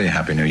all a very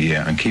happy new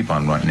year and keep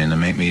on writing in and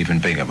make me even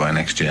bigger by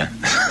next year.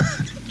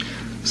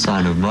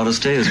 Sign of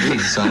modesty as we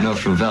sign off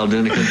from Val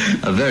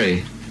Dunican. A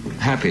very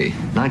happy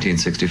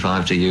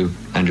 1965 to you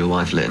and your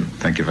wife Lynn.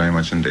 Thank you very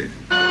much indeed.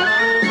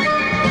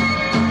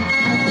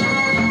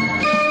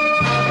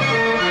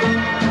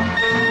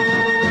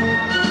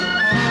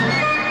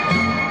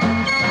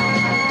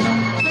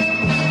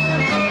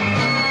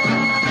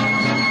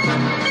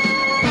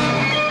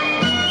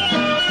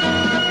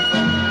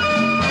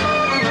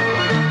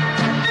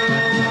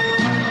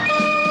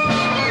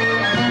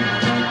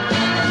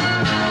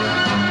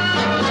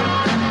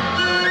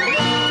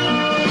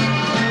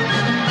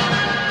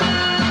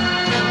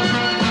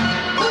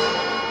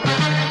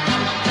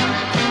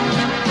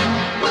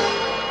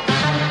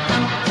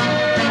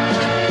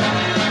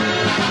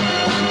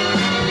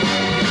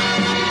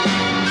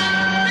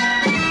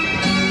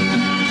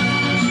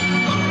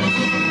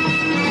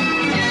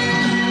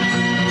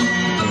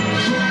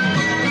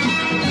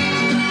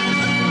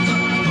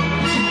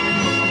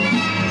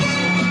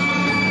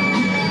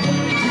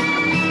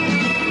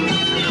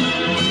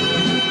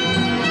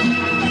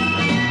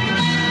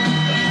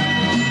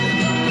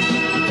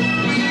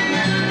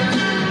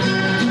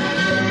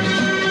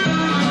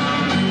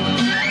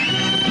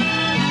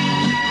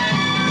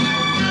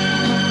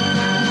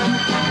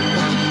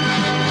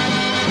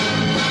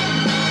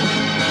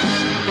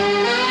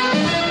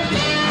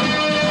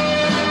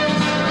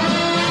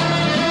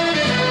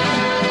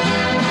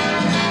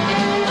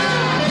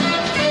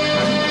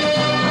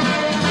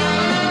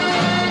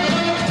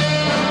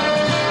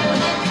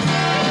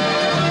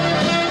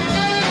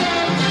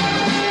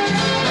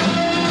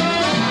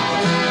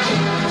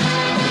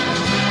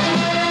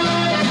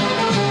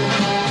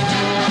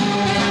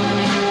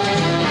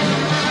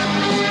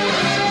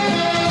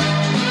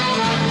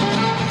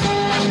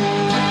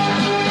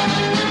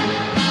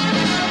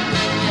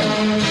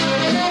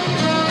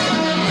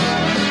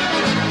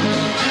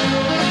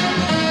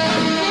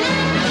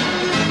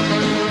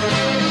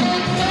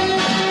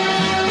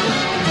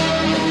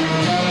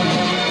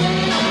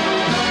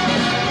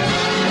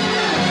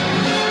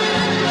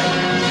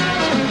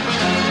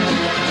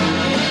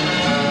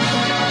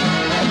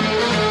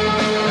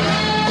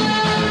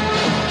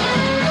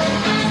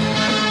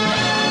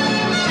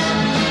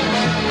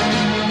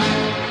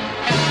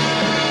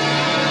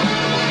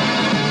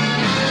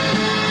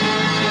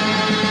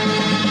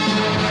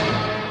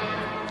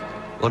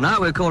 Well,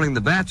 now we're calling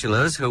the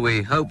Bachelors, who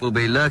we hope will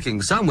be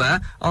lurking somewhere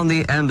on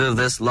the end of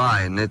this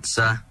line. It's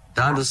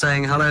down to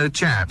saying hello,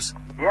 chaps.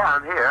 Yeah,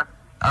 I'm here.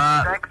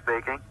 Deck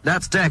speaking.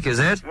 That's Deck, is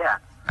it? Yeah.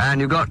 And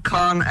you've got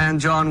Con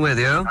and John with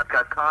you. I've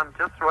got Con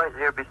just right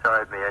here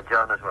beside me, and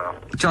John as well.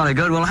 Jolly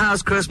good. Well,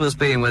 how's Christmas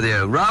been with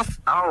you? Rough?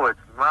 Oh, it's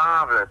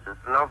marvellous.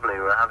 It's lovely.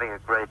 We're having a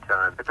great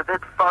time. It's a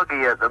bit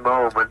foggy at the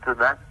moment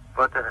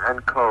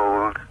and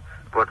cold,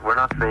 but we're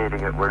not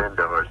fading it. We're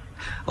indoors.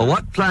 Well,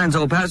 what plans,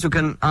 or perhaps we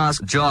can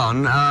ask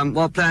John,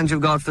 what plans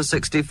you've got for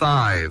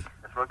 65?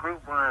 For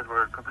group-wise,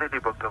 we're completely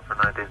booked up for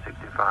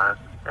 1965.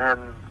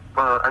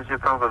 Well, as you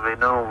probably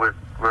know,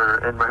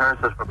 we're in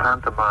rehearsals for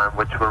Pantomime,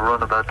 which will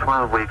run about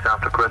 12 weeks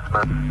after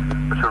Christmas,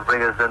 which will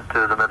bring us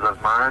into the middle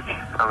of March,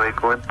 and we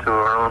go into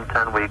our own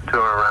 10-week tour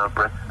around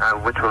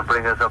Britain, which will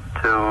bring us up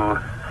to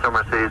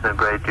summer season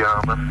Great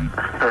Yarmouth,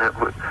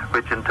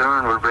 which in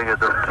turn will bring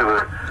us up to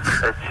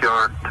a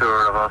short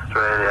tour of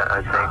Australia,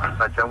 I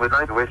think. And we'd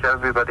like to wish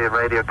everybody at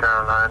Radio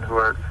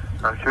Caroline,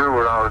 I'm sure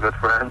we're all good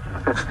friends,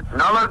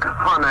 Nulloch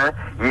Honna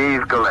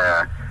Yves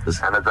Galair,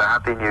 and it's a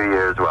Happy New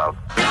Year as well.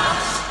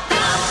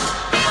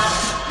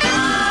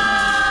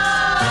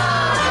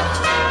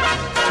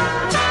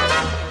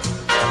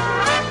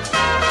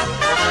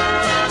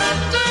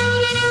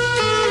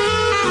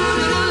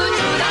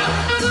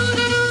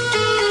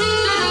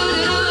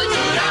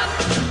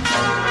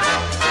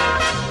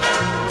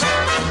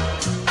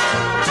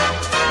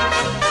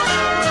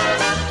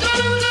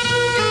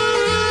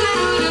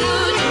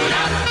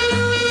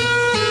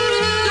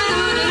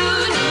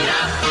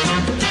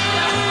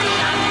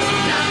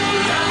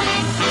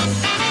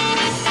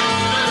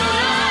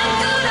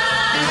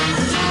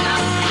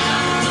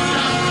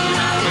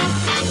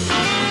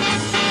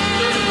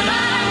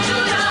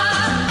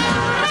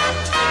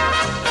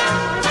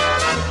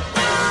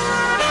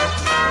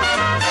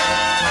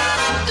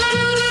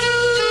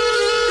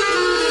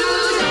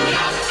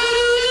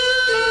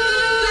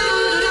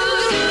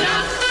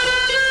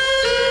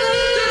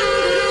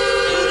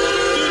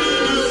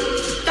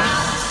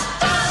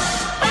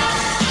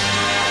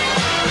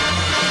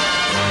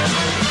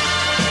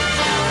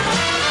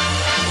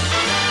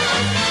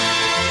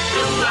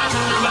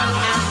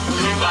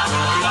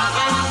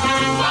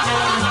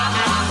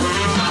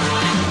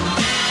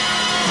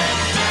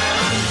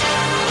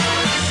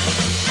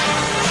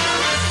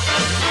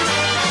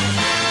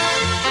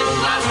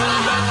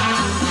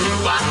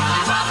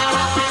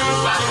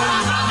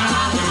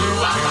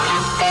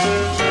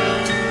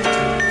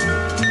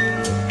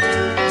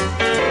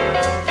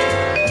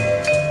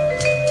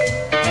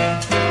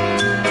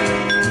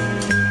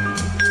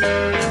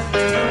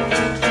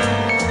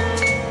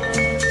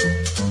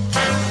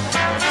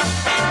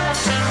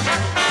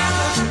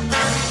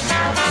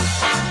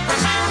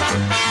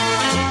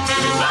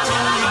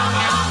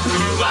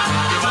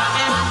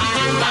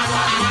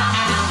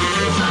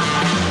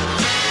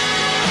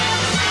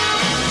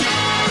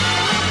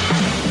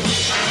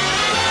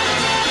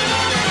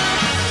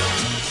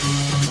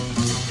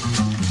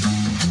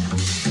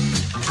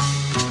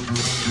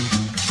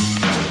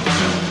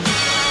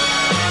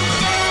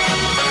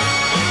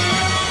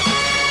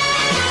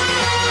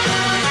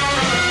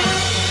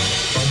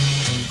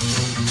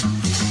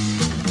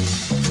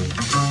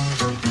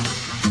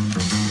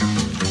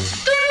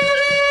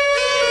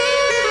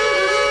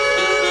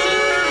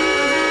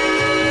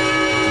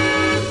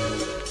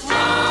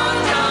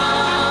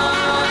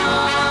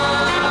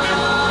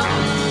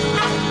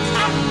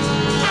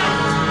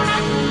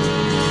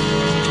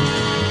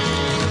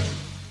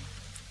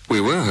 We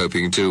were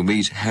hoping to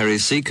meet Harry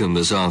Seacombe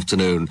this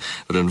afternoon,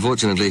 but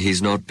unfortunately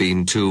he's not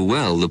been too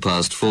well the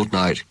past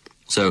fortnight.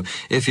 So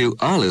if you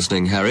are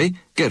listening, Harry,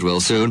 get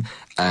well soon,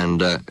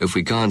 and if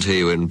we can't hear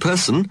you in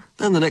person,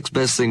 then the next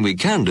best thing we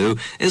can do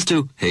is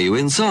to hear you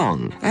in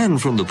song.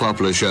 And from the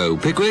popular show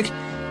Pickwick,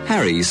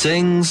 Harry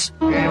sings...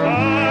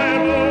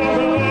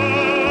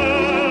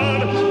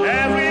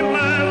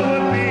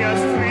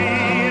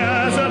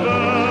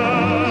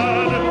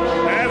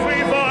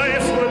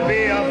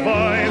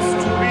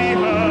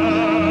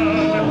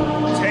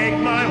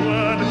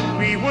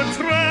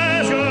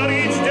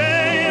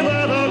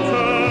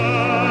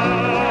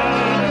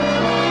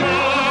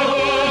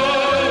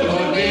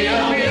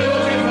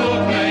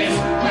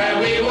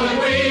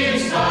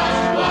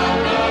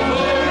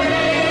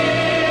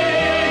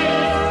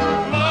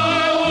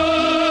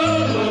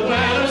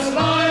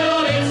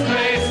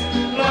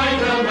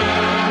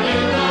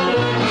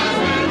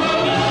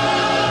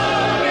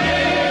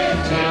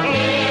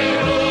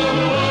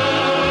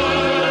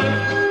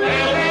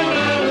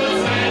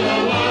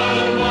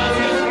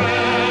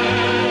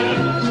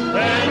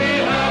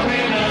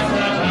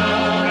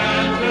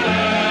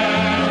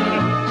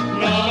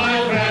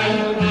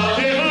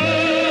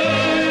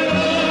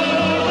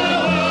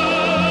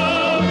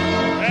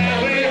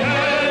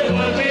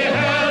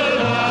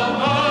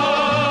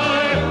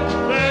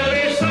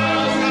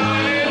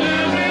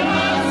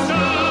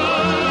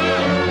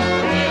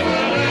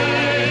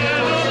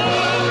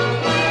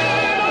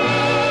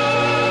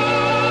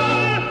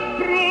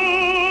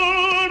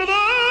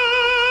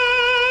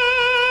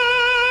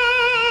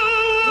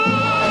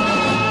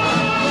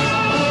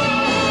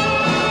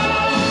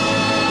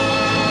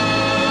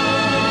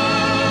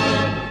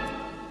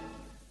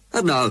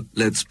 And now,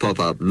 let's pop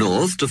up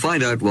north to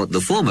find out what the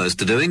foremost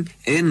are doing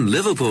in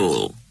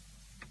Liverpool.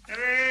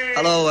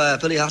 Hello,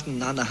 Billy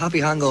Hatton, and a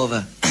happy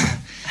hangover.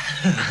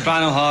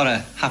 Brian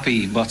O'Hara,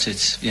 happy what's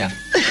it, yeah.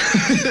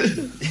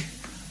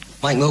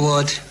 Mike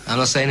Millward, I'm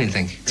not saying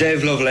anything.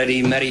 Dave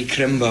Lovelady, Mary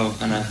Crimbo,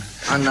 and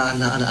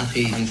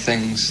happy. And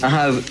things.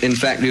 How, in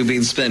fact, you've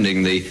been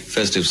spending the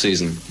festive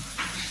season?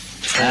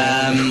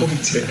 Well,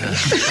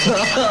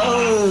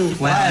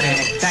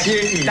 that's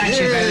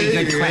a very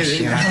good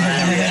question.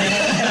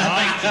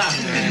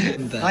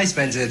 I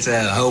spent it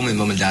home with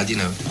Mum and Dad, you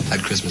know,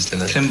 at Christmas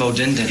dinner. Crimbo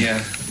dinner.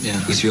 Yeah.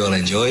 Which we all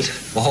enjoyed.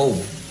 Whoa.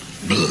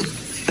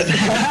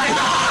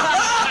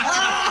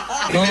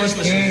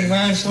 Most King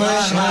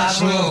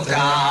Wenceslas looked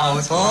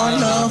out on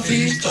the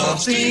feast of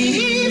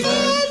Stephen.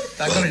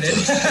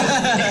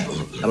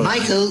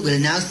 Michael will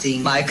now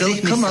sing. Michael,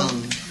 come on.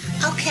 Song.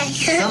 Okay.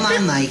 Come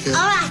on, Michael.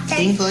 All right, then.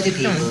 Sing for the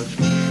people.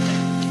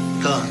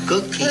 Go on,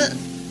 good king.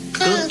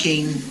 Good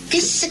king.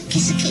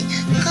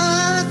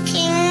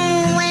 Cooking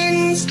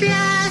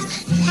Wenceslas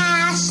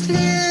last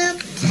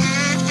looked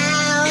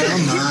out.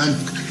 Come on.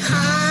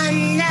 On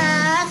the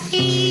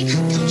feet,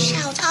 don't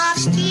shout of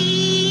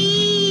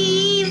Stephen.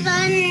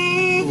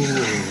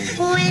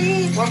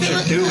 What you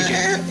do,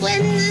 Jack?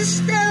 When the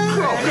snow...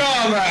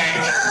 Come on,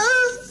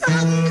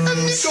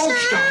 Don't stop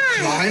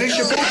crying, it's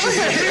your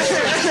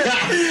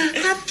birthday.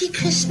 Happy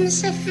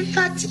Christmas,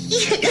 everybody.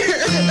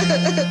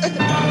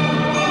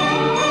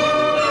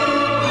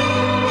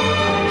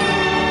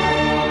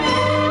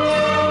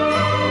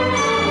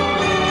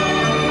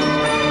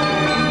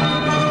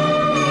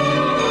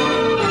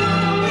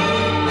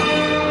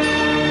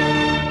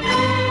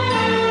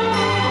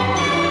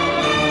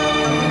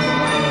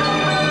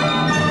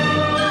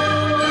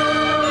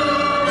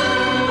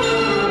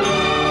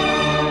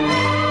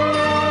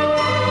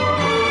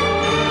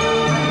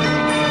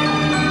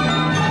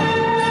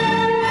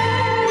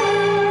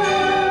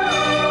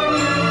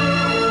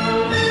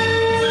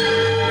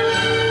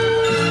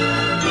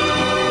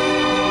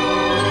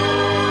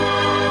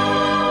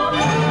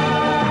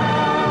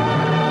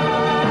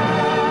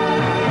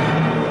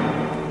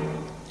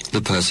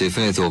 Percy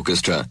Faith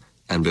Orchestra,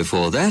 and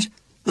before that,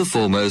 the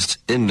foremost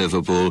in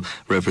Liverpool,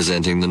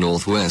 representing the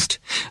Northwest.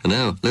 And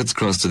now, let's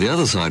cross to the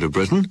other side of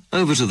Britain,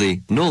 over to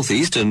the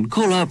Northeast, and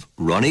call up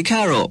Ronnie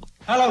Carroll.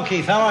 Hello,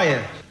 Keith, how are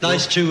you?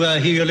 Nice to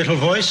hear your little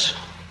voice.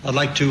 I'd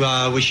like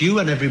to wish you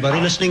and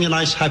everybody listening a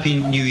nice, happy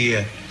New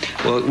Year.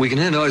 Well, we can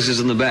hear noises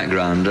in the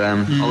background.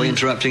 Are we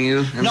interrupting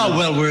you? No,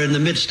 well, we're in the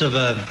midst of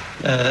a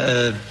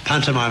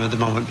pantomime at the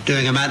moment,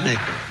 doing a matinee.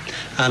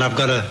 And I've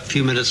got a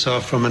few minutes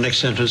off from my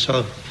next entrance,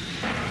 so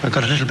I've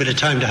got a little bit of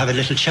time to have a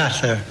little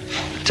chat there.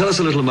 Tell us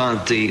a little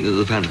about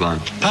the pantomime.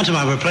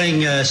 Pantomime, we're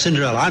playing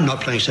Cinderella. I'm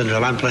not playing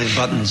Cinderella, I'm playing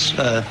Buttons.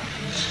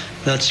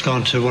 That's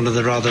gone to one of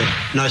the rather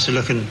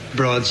nicer-looking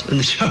broads in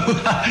the show.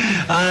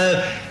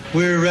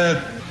 We're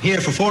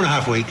here for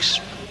 4.5 weeks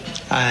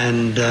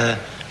and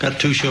got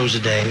 2 shows a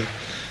day.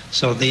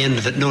 So at the end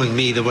of it, knowing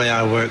me, the way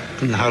I work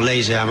and how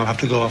lazy I am, I'll have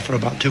to go off for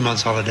about 2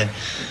 months holiday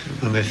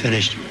when we're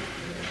finished.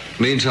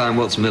 Meantime,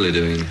 what's Millie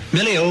doing?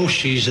 Millie,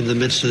 she's in the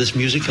midst of this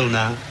musical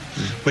now,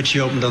 which she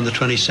opened on the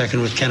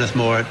 22nd with Kenneth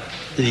Moore at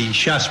the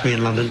Shaftesbury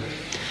in London.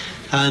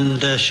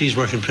 and she's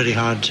working pretty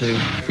hard too.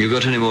 You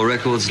got any more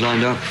records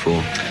lined up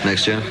for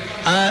next year?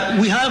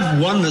 We have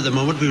one at the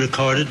moment we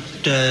recorded,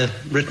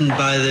 written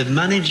by the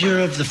manager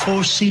of the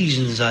Four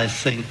Seasons, I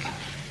think.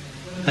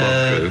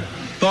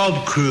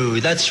 Bob Crew,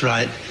 that's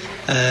right.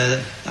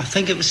 I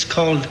think it was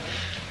called,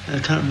 I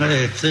can't remember,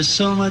 If There's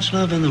So Much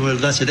Love in the World.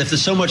 That's it, If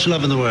There's So Much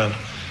Love in the World.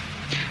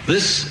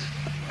 This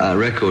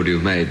record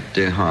you've made,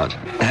 Dear Heart,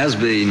 has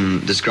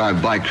been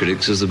described by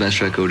critics as the best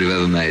record you've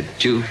ever made.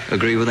 Do you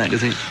agree with that, do you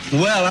think?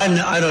 Well,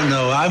 I don't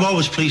know. I'm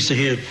always pleased to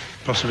hear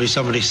possibly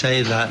somebody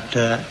say that.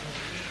 The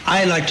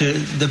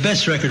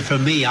best record for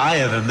me I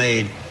ever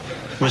made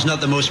was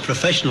not the most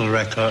professional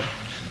record.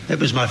 It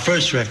was my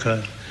first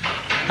record.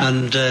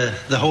 And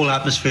the whole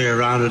atmosphere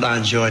around it I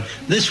enjoyed.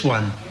 This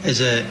one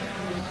is a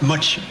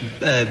much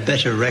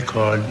better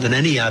record than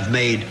any I've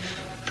made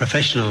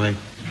professionally.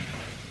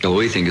 Well,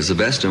 we think it's the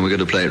best, and we're going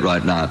to play it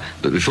right now.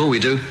 But before we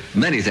do,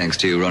 many thanks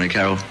to you, Ronnie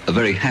Carroll. A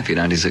very happy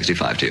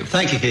 1965 to you.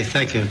 Thank you, Keith.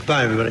 Thank you.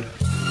 Bye, everybody.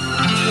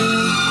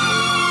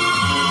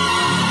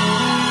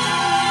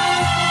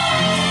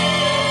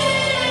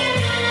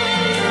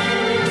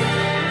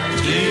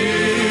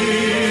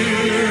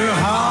 Dear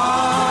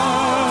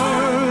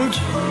heart,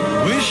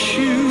 wish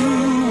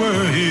you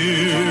were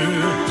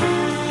here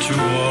to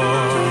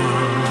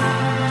warm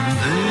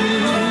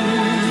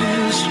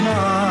this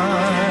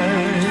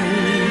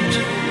night.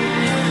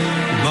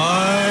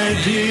 My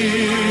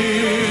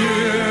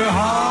dear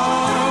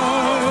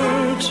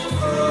heart,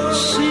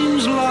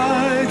 seems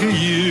like a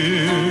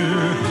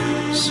year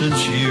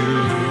since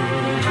you've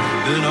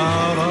been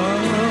out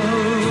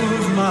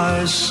of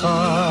my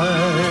sight.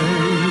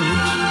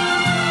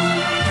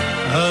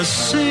 A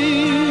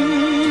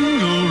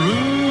single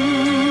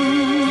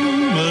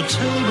room, a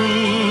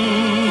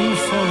table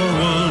for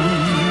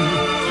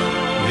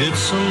one.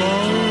 It's a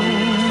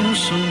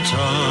lonesome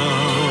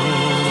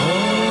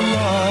town,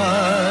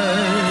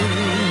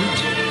 alright.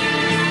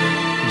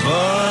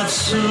 But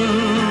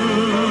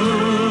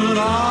soon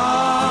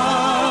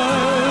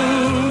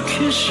I'll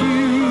kiss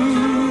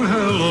you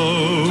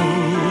hello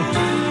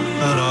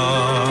at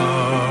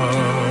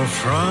our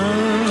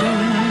front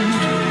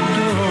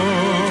door.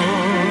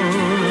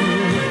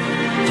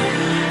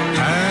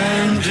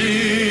 And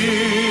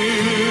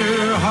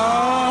dear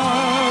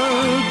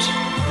heart,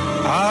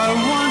 I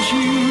want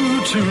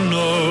you to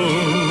know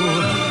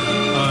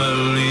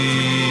I'll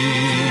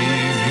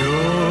leave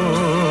your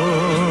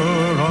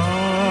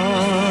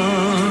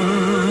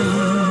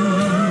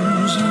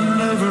arms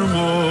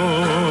nevermore.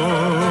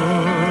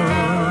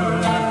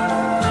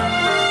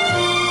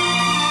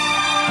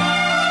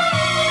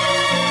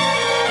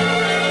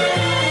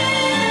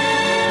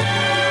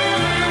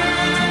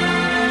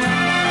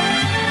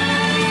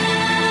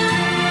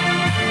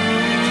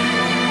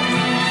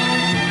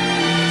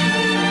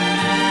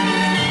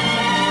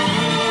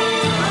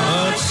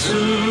 But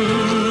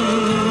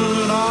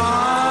soon I'll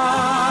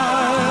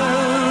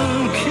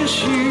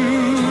kiss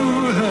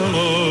you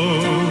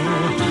hello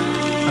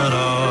at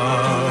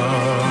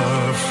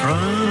our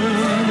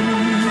front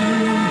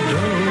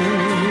door.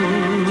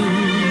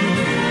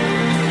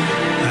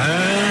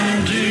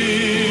 And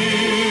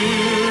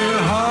dear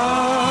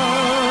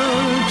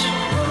heart,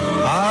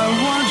 I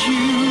want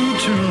you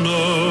to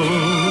know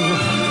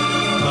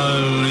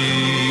I'll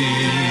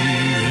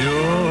leave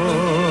your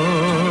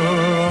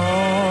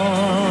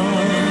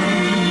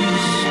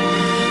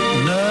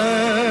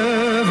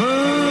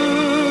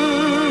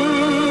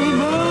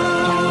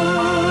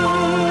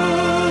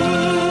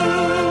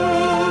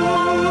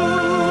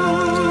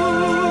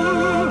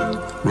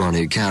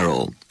Ronnie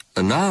Carroll.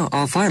 And now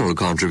our final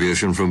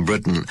contribution from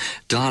Britain.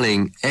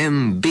 Darling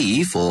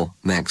MB for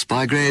Max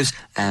Bygraves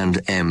and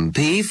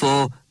MP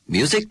for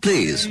Music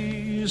Please.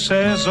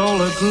 Says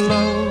all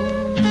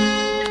aglow,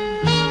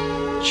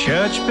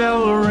 church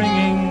bell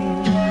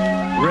ringing,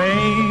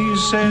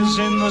 races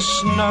in the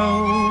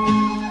snow,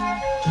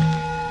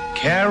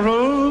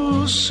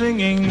 carols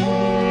singing,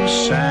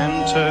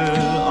 Santa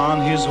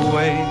on his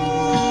way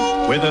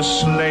with a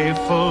sleigh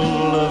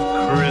full of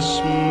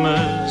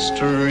Christmas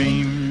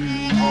dreams.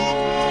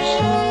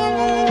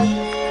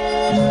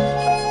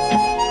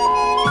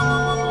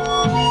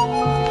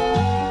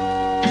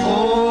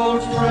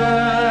 Old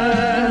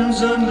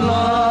friends and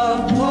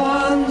loved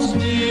ones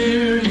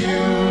near you,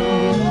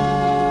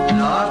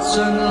 lots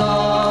and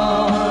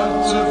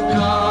lots of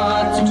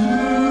cards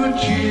to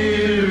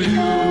cheer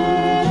you.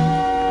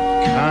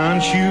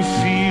 Can't you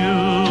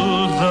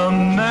feel the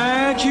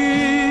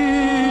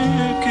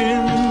magic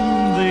in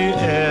the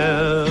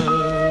air?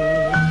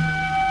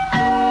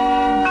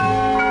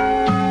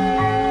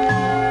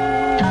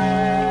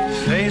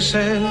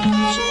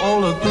 Faces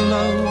all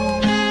aglow,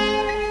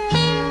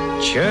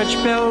 church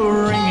bell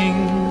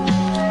ringing,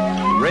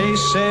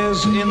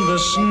 races in the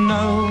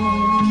snow,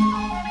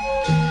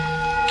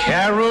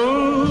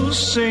 carols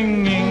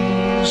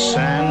singing,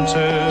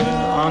 Santa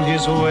on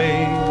his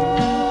way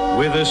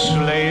with a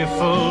sleigh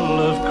full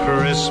of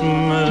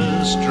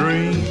Christmas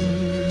dreams.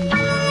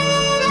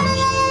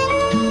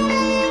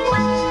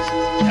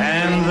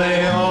 And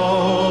they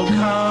all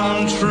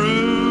come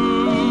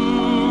true.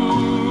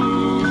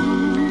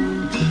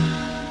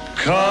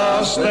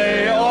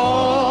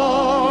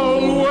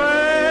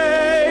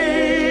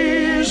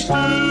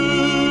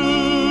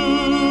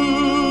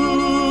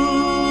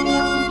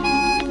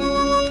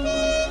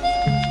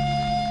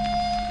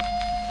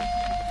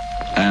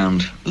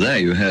 And there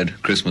you heard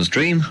Christmas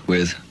Dream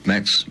with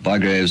Max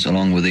Bygraves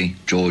along with the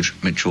George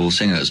Mitchell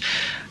Singers.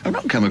 I've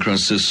not come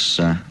across this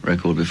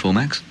record before,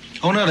 Max.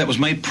 Oh, no, that was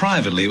made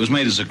privately. It was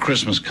made as a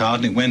Christmas card,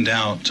 and it went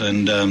out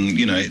and,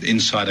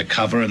 inside a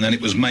cover, and then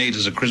it was made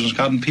as a Christmas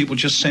card, and people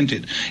just sent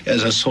it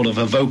as a sort of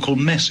a vocal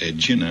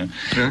message, Yeah.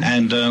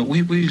 And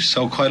we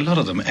sold quite a lot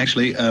of them.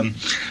 Actually,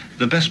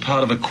 the best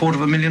part of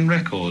 250,000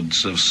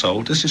 records have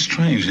sold. This is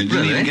strange. It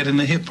didn't even get in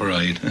the hit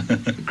parade.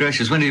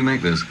 Gracious, when did you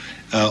make this?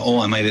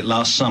 I made it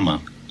last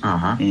summer.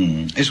 Uh-huh.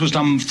 This was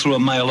done through a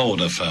mail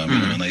order firm,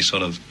 and they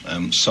sort of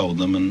sold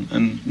them,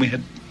 and we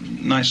had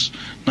nice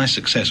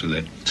success with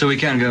it. So we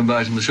can go and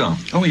buy it in the shop?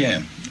 Oh,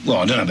 yeah. Well,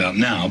 I don't know about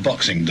now,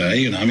 Boxing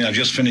Day, I've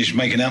just finished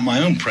making out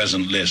my own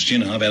present list,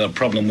 I've had a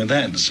problem with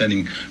that,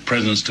 sending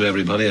presents to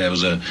everybody. There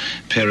was a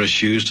pair of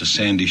shoes to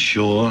Sandy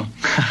Shore,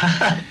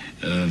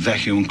 a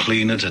vacuum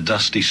cleaner to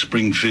Dusty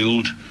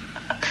Springfield,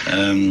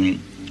 and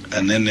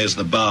then there's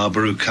the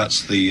barber who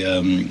cuts the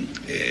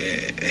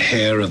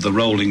hair of the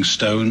Rolling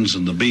Stones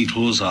and the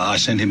Beatles. I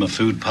sent him a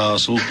food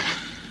parcel.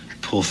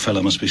 Poor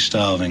fellow must be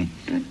starving.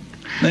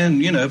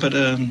 Then, but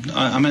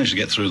I managed to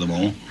get through them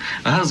all.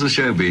 How's the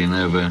show been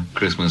over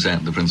Christmas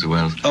at the Prince of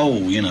Wales?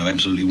 Oh,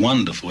 absolutely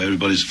wonderful.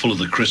 Everybody's full of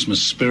the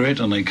Christmas spirit,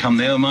 and they come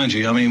there, mind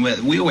you.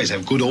 We always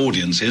have good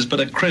audiences, but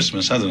at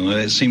Christmas, I don't know,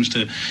 it seems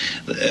to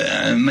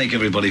make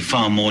everybody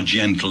far more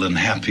gentle and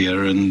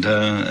happier, and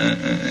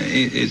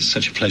it's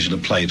such a pleasure to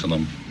play to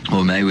them.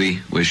 Well, may we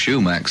wish you,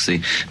 Max,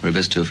 the very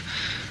best of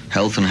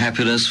health and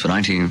happiness for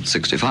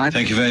 1965.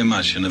 Thank you very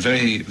much, and a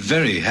very,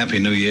 very happy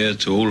New Year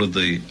to all of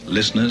the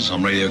listeners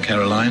on Radio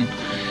Caroline.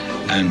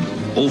 And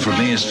all from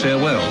me is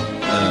farewell.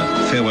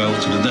 Farewell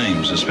to the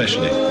dames,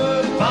 especially.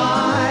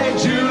 Bye,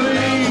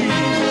 Julie.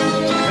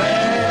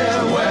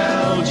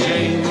 Farewell,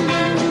 Jane.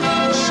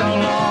 So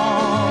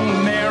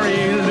long,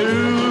 Mary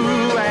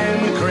Lou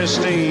and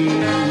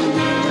Christine.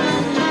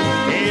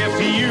 If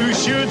you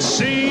should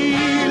see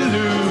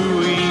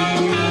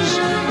Louise,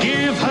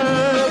 give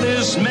her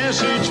this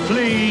message,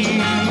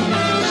 please.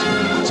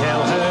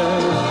 Tell her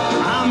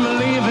I'm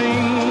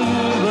leaving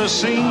the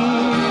scene.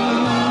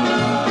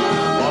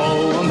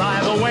 Oh, and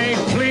by the way,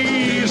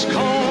 please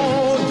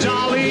call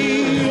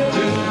Dolly.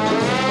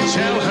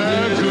 Tell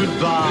her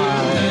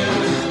goodbye.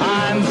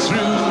 I'm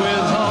through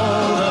with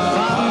all the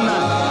fun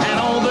and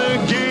all the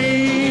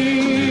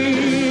games.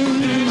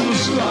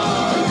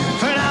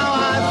 For now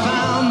I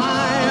found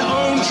my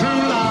own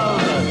true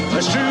love,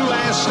 as true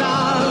as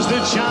stars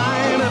that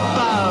shine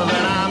above,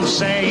 and I'm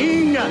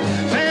saying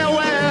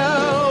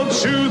farewell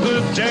to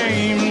the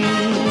dames.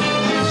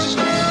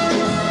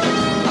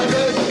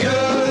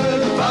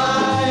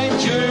 Goodbye,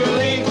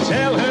 Julie.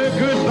 Tell her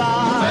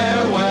goodbye.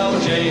 Farewell,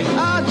 Jane.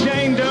 Ah,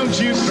 Jane, don't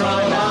you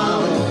cry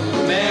now.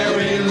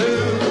 Mary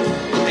Lou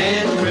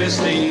and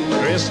Christine.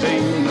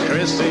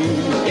 Christine.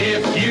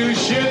 If you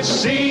should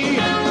see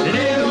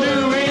little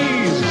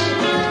Louise,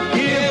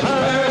 give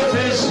her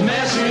this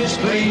message,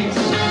 please.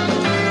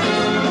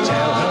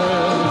 Tell her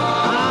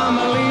I'm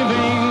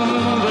leaving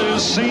the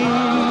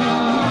scene.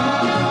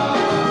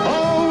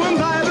 Oh, and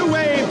by the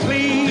way,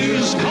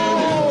 please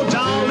call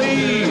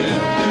Dolly.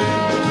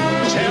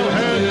 Tell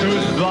her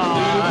goodbye.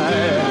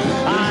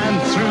 I'm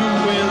through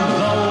with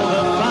all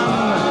the fun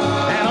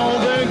and all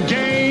the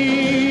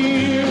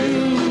games.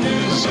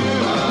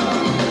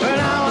 But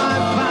now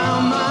I've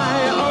found my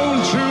own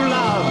true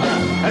love,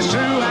 as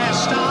true as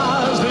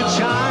stars that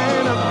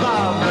shine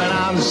above, and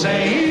I'm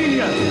saying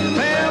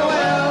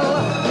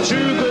farewell to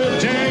the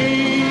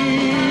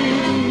dames.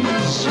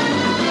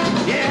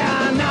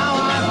 Yeah, now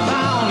I've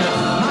found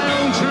my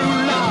own true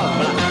love,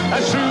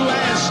 as true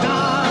as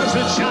stars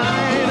that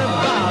shine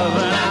above,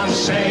 and I'm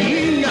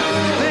saying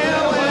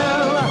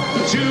farewell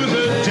to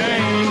the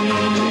dames.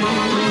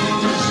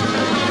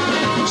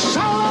 So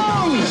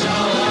long,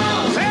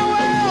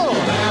 farewell,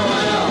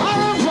 au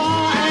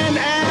revoir, and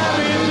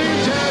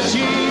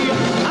arrivederci.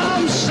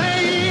 I'm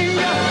saying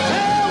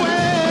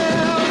farewell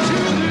to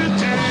the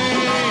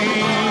dames.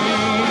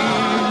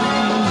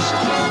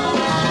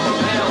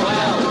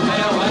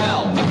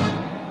 Farewell.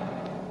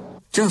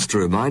 Just a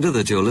reminder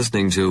that you're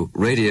listening to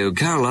Radio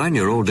Caroline,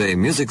 your all-day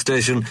music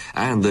station,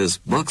 and this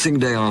Boxing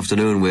Day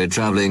afternoon we're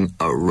travelling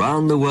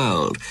around the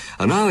world.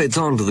 And now it's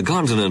on to the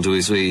continent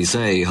as we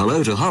say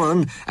hello to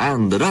Holland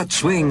and the Dutch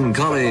Swing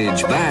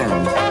College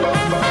Band.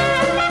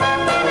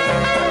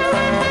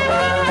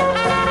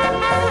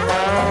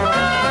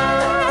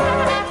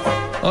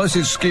 Oh, this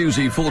is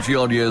Scusi,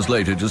 40-odd years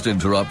later, just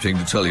interrupting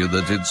to tell you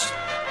that it's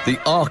the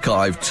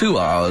Archive 2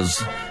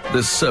 hours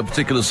this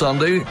particular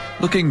Sunday,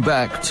 looking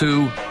back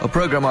to a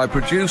programme I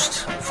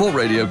produced for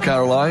Radio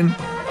Caroline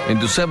in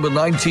December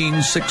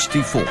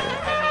 1964.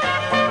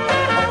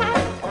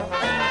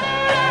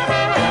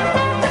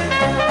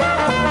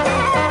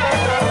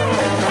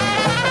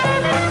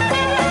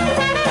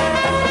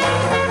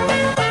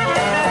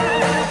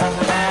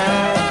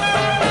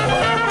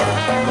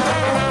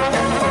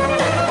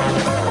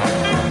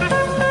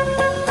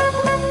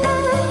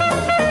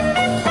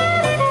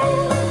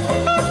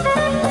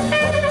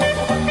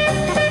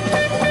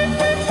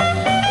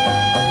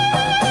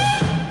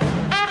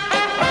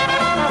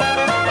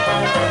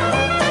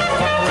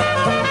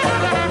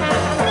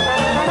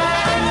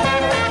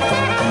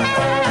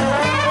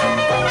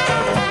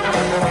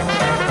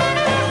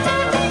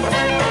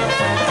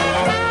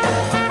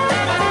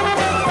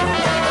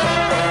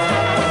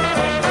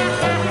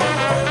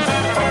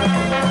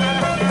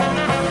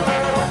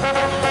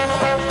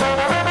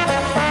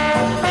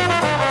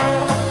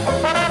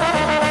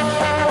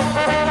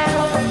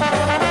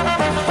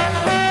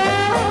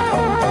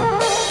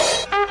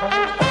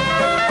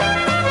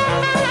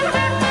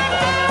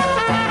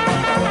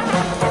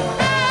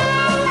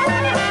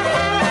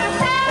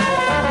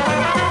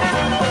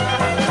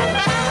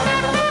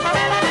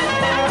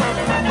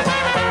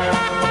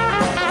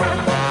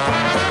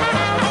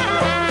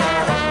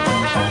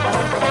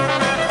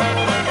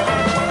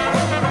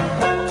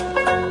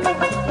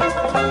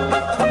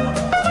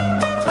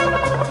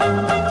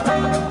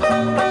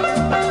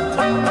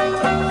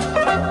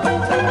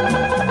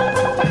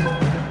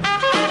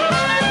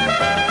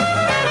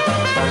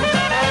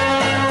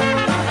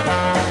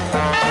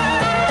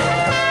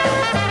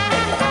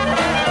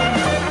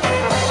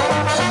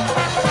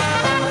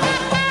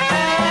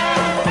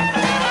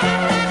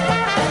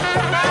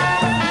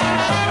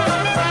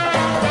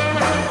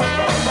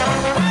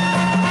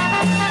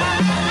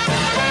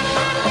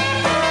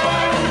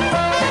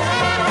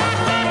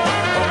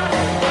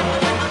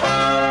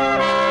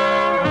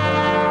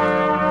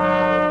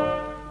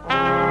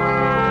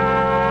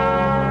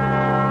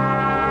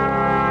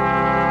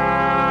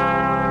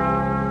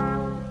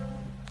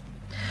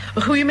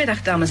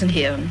 Goedemiddag, dames en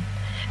heren.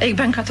 Ik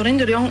ben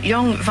Catherine de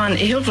Jong van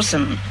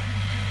Hilversum.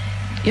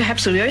 Je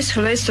hebt zojuist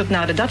geluisterd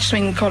naar de Dutch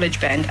Swing College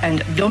Band en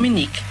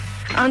Dominique.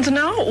 And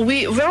now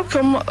we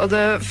welcome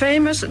the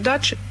famous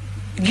Dutch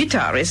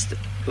guitarist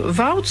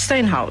Wout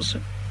Steenhuis,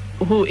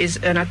 who is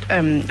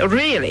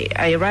really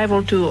a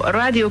rival to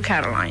Radio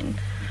Caroline.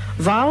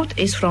 Wout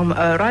is from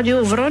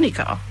Radio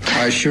Veronica.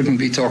 I shouldn't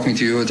be talking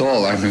to you at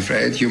all, I'm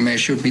afraid. You may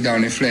shoot me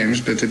down in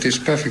flames, but it is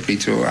perfectly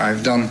true.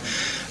 I've done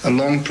a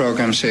long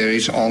program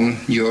series on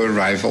your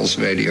rivals,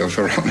 Radio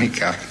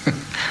Veronica.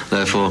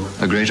 Therefore,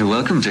 a greater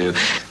welcome to you.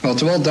 Well,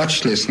 to all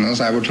Dutch listeners,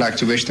 I would like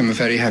to wish them a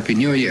very happy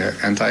New Year.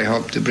 And I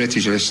hope the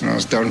British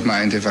listeners don't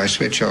mind if I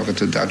switch over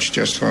to Dutch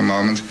just for a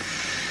moment.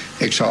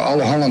 Ik zou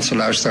alle Hollandse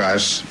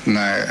luisteraars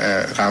naar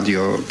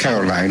Radio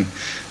Caroline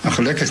een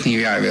gelukkig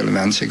nieuwjaar willen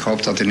wensen. Ik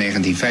hoop dat in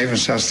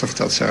 1965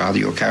 dat ze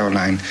Radio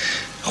Caroline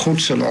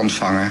goed zullen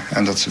ontvangen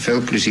en dat ze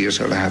veel plezier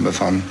zullen hebben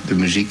van de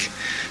muziek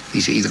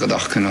die ze iedere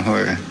dag kunnen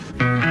horen.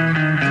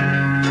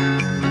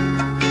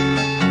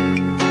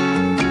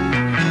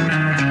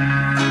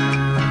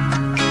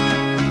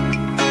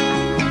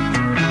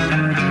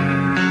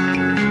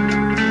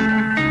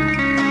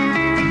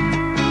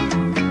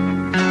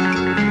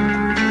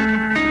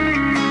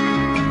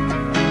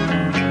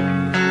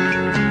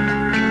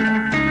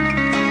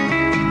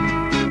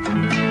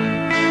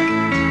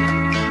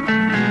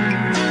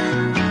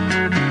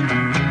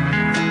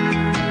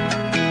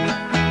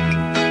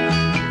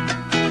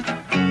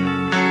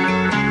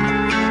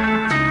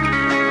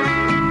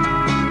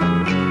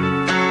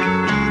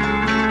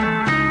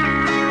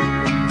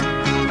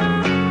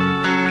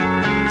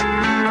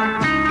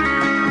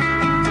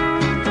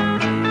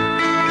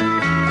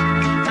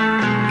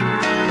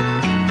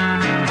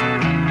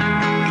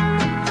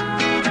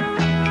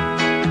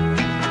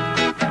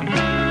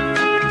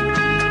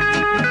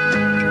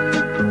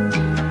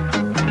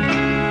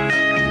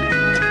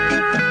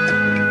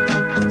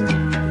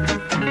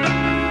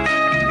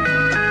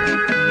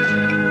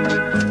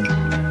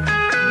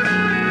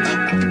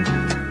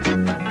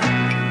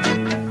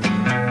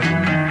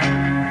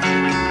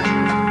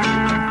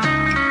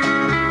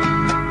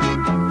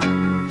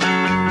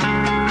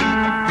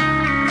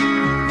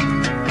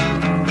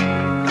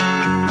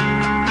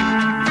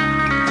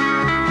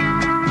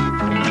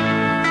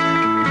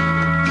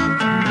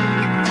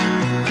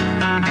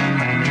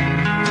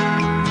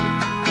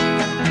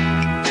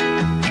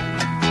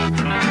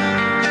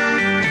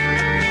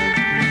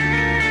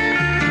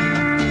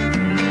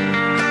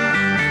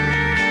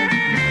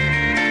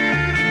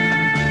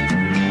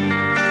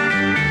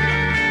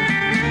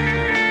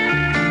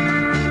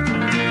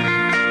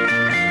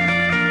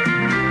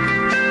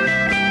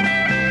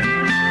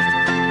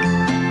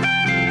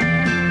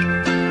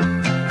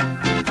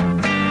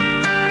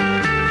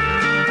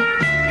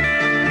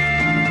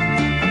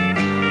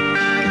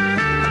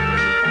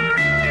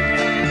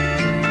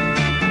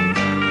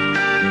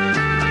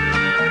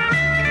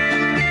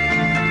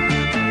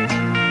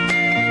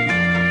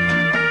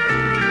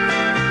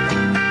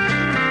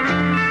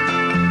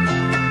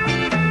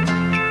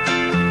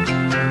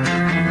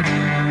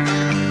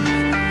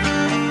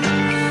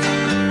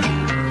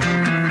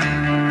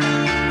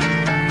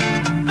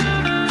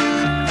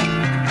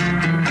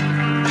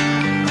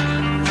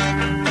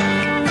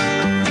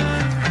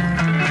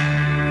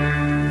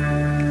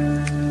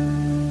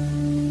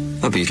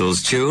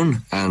 Beatles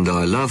tune, And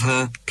I Love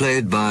Her,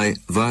 played by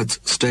Wout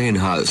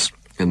Steenhuis.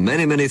 And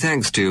many, many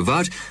thanks to you,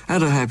 Wout,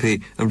 and a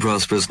happy and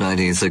prosperous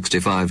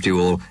 1965 to you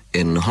all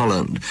in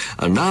Holland.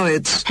 And now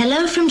it's...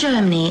 Hello from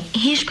Germany.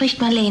 Hier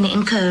spricht Marlene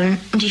in Köln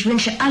und ich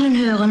wünsche allen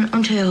Hörern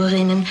und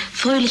Hörerinnen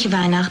fröhliche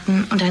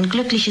Weihnachten und ein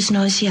glückliches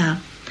neues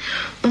Jahr.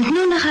 Und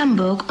nun nach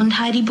Hamburg und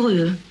Heidi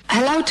Brühl.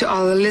 Hello to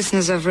all the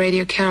listeners of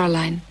Radio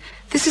Caroline.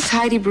 This is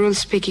Heidi Brühl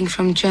speaking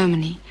from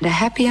Germany. A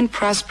happy and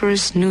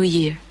prosperous New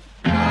Year.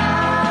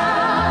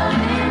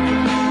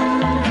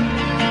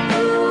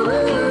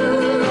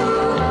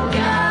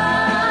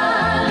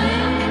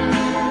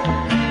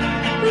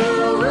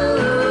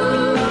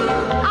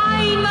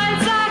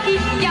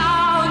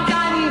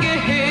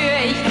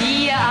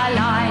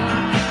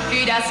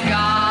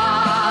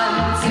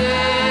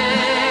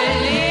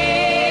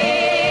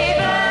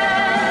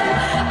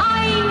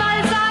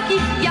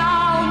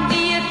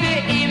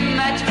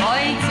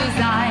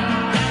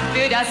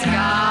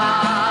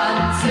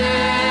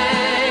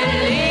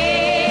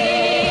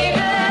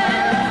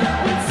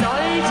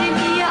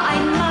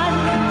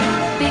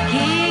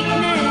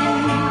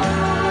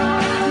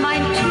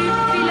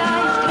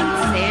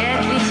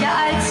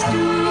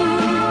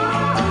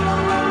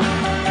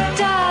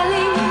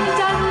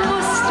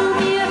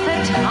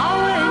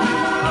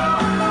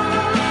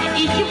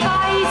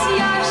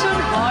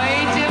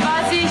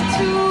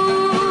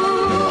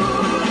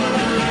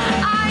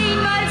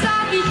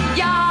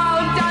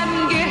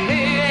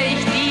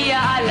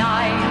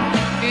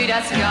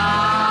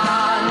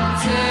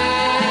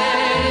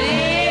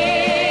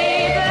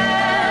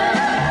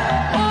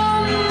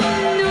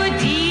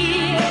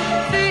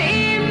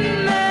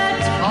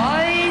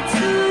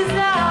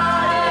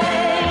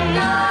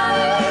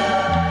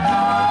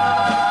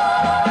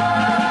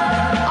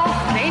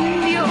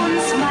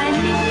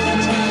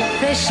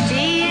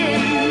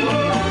 verstehen.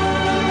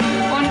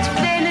 Und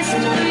wenn es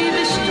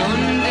trübe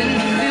Stunden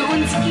für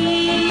uns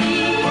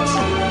gibt,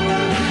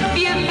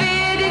 wir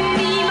werden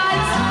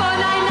niemals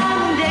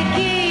voneinander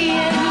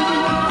gehen,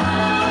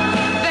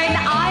 wenn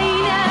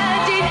einer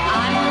den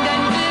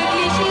anderen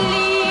wirklich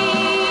liebt.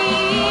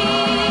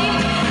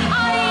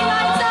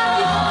 Einmal sag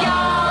ich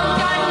ja,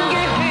 dann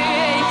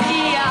gehöre ich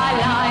dir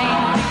allein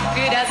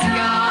für das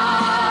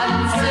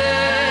ganze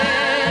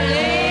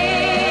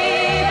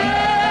Leben,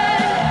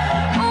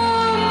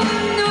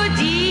 nur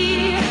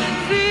dir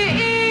für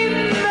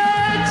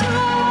immer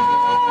treu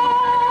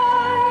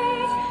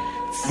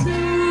zu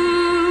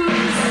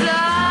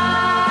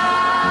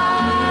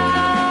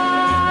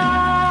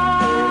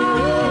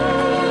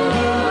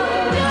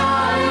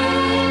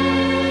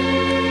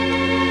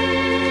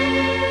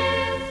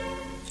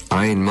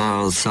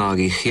Einmal sag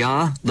ich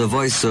ja, the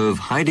voice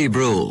of Heidi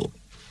Brühl.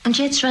 Und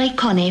jetzt Ray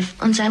Conniff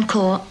und sein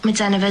Chor mit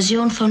seiner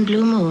Version von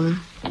Blue Moon.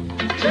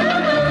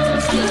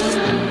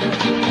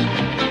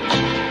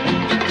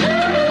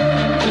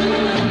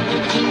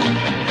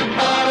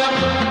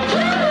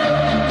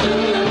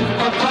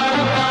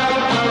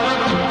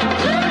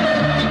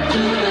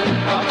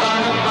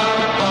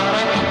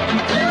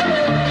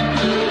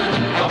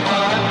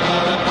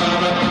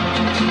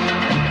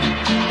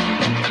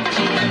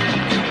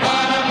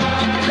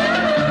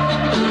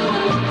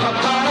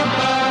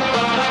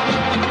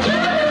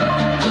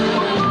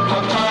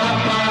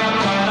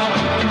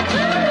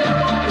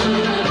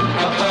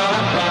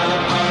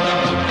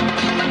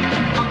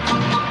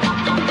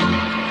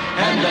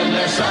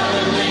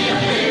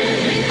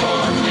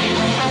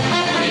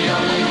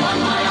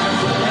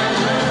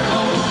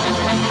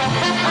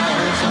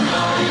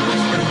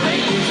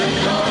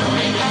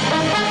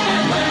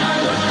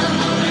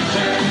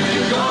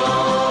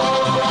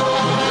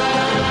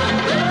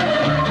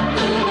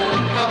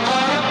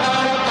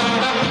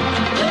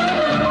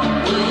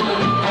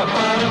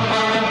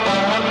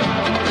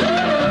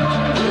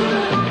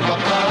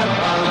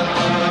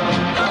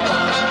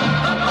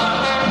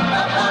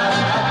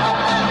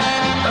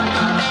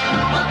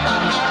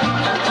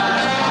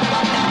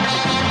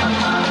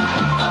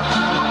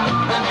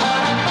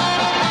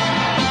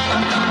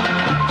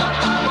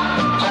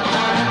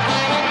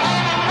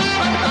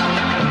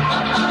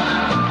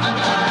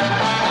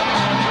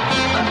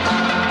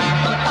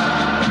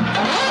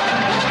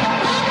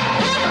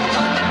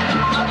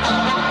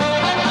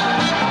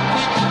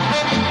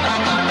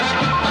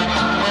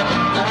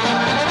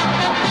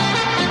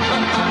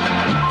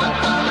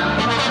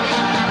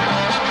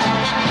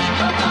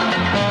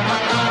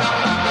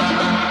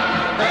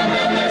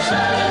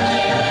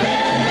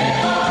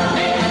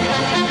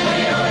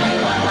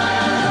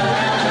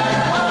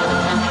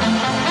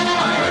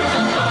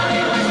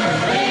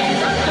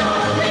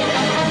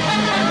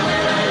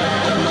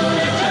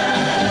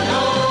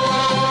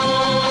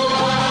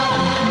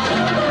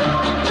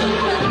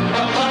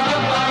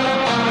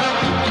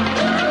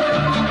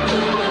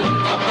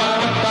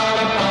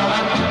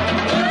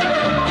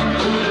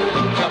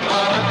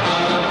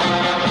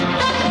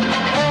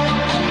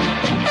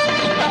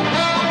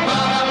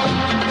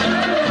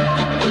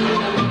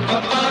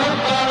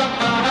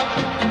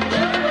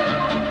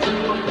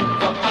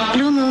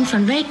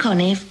 Von Ray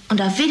Conniff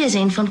und auf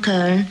Wiedersehen von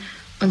Köln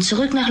und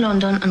zurück nach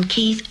London und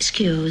Keith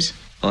Skews.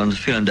 Und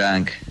vielen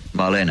Dank,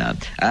 Marlena.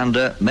 And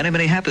many,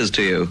 many happies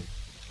to you.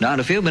 Now, in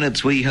a few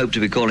minutes, we hope to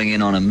be calling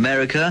in on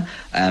America,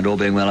 and all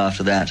being well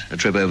after that, a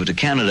trip over to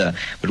Canada.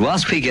 But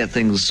whilst we get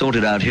things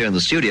sorted out here in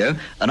the studio,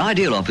 an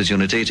ideal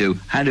opportunity to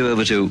hand you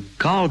over to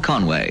Carl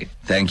Conway.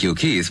 Thank you,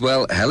 Keith.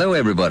 Well, hello,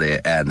 everybody,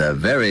 and a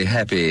very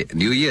happy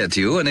New Year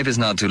to you, and if it's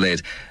not too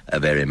late, a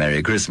very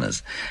Merry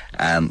Christmas.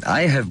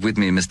 I have with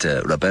me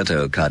Mr.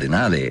 Roberto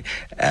Cardinale.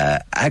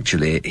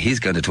 Actually,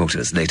 he's going to talk to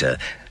us later.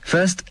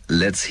 First,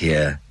 let's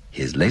hear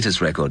his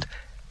latest record,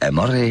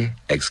 Amore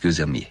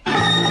Excusami.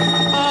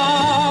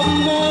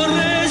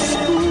 Amore,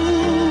 scusami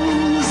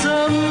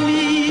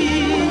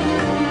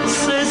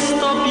se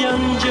sto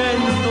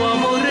piangendo,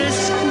 amore,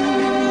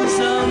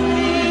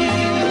 scusami,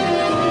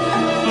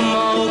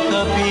 ma ho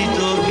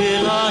capito che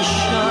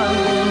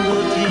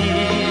lasciandoti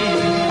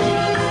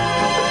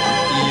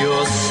io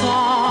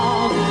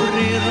soffrirò.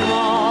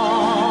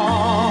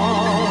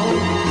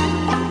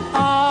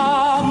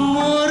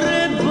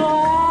 Amore,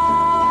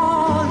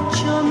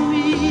 baciami,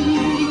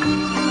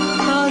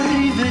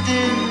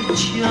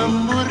 arrivederci,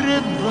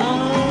 amore,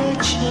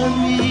 baciami.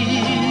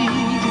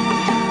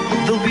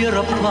 Though we're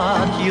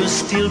apart, you'll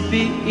still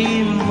be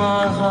in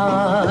my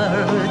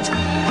heart.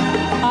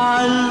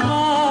 I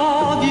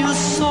love you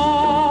so.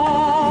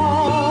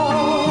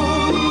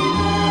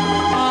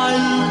 I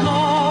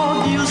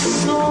love you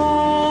so.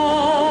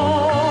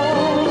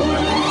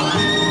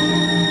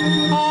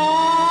 I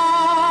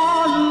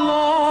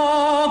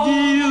love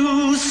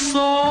you so.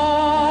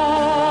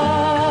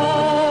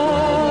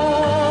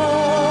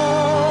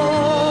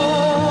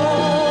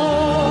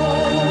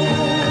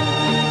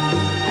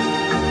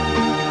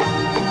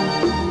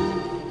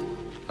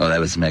 Oh, that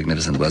was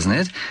magnificent, wasn't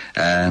it?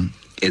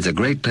 It's a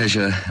great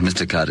pleasure,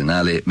 Mr.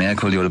 Cardinale. May I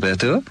call you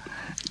Roberto?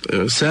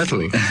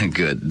 Certainly.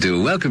 Good.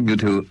 Do welcome you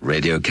to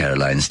Radio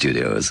Caroline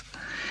Studios.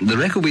 The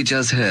record we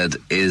just heard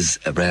is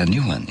a brand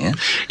new one, yeah?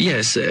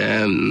 Yes,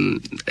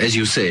 as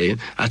you say,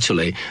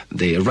 actually,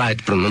 the right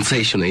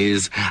pronunciation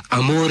is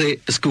Amore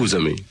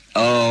Scusami.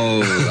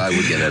 Oh, I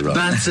would get it wrong.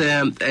 But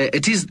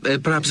it is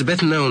perhaps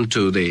better known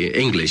to the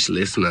English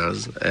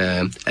listeners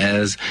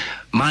as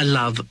My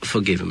Love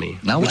Forgive Me,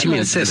 now, which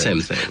means the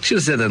same thing. Should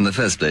have said that in the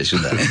first place,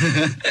 shouldn't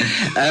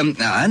I?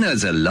 Now, I know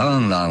it's a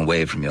long, long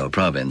way from your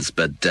province,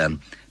 but do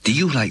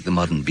you like the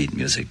modern beat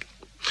music?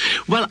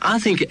 Well, I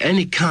think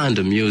any kind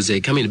of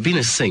music, I mean, being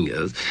a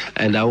singer,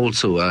 and I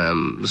also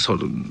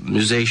sort of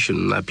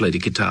musician, I play the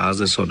guitars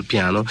and sort of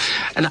piano,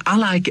 and I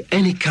like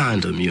any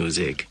kind of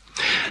music.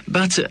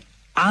 But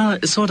I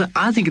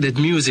think that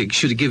music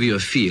should give you a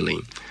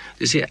feeling.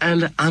 You see,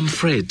 and I'm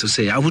afraid to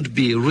say I would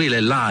be really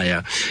a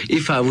liar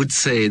if I would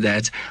say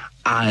that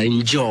I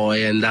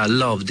enjoy and I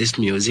love this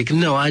music.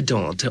 No, I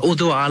don't.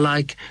 Although I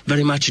like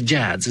very much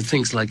jazz and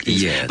things like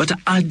this. Yes. But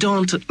I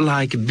don't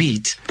like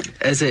beat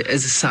as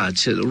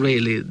such,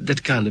 really,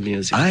 that kind of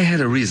music. I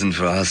had a reason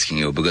for asking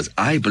you, because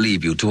I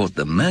believe you taught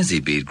the Mersey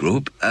Beat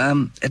group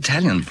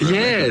Italian for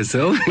Yes.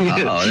 Oh,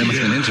 that must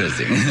have been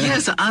interesting.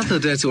 Yes, I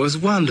thought that was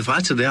wonderful.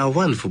 Actually, they are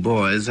wonderful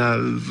boys.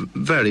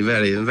 Very,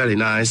 very, very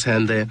nice,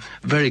 and they're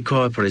very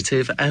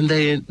cooperative. And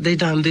they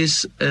done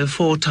these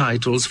 4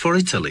 titles for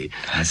Italy.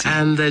 I see.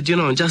 And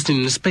just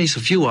in the space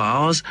of a few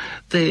hours,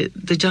 they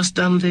just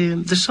done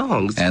the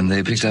songs. And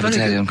they picked up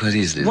Italian quite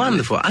easily.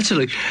 Wonderful.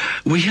 Actually,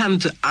 we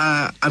haven't,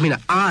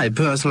 I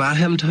personally, I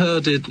haven't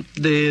heard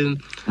the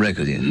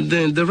record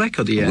yet. The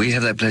record yet. We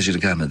have that pleasure to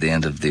come at the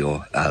end of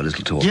our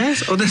little tour.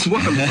 Yes, that's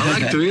wonderful. I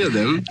like to hear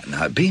them.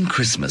 Now, being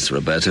Christmas,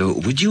 Roberto,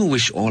 would you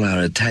wish all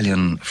our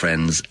Italian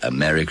friends a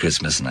Merry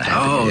Christmas and a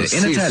Happy New Year?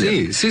 In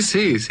Italian.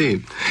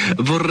 Sì.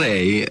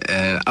 Vorrei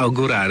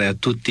augurare a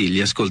tutti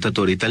gli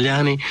ascoltatori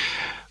italiani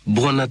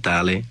Buon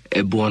Natale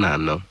e Buon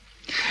Anno.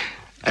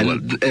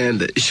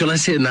 And shall I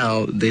say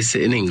now this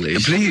in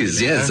English? Please,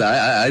 yes.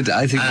 I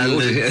think we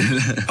ought to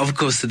hear. Of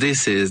course,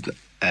 this is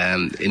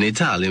in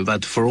Italian,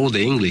 but for all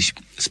the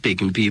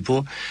English-speaking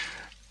people,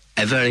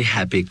 a very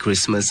happy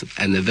Christmas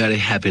and a very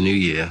happy New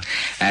Year.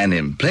 And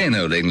in plain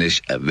old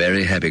English, a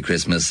very happy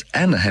Christmas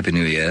and a happy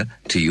New Year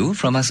to you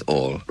from us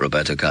all,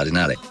 Roberto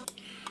Cardinale.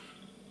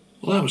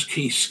 Well, that was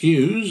Keith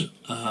Skews,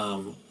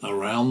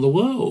 Around the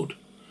World.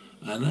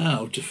 And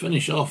now, to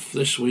finish off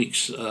this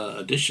week's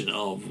edition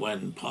of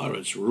When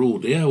Pirates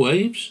Ruled the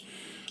Airwaves,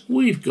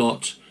 we've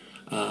got,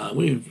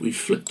 we've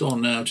flipped on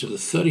now to the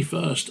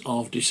 31st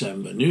of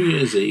December, New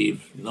Year's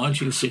Eve,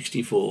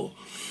 1964.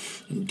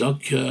 And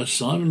Doug Kerr,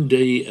 Simon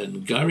D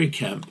and Gary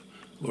Kemp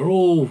were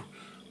all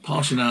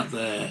passing out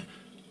their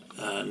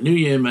New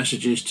Year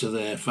messages to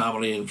their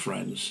family and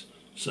friends.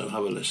 So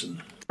have a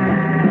listen.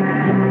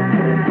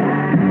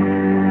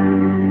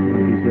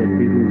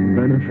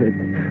 Benefit.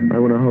 I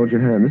want to hold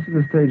your hand. This is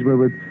a stage where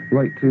we'd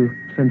like to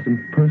send some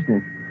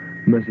personal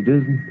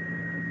messages. And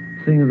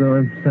seeing as though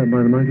I'm sat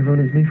by the microphone,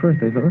 it's me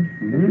first, eh, fellas?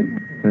 Mm-hmm.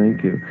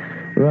 Thank you.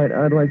 Right,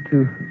 I'd like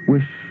to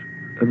wish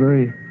a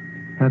very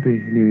happy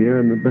New Year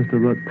and the best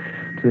of luck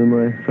to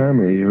my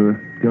family who are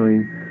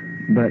going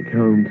back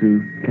home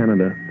to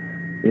Canada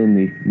in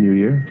the New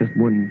Year, just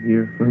 1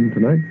 year from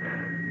tonight.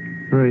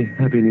 Very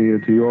happy New Year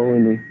to you all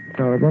in the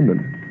Tower of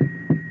London.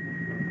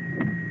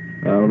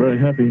 A very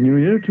happy New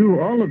Year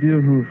to all of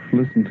you who've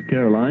listened to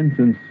Caroline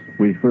since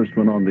we first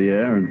went on the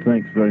air, and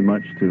thanks very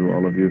much to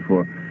all of you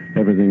for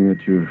everything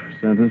that you've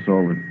sent us,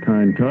 all the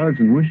kind cards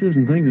and wishes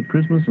and things at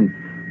Christmas and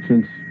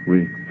since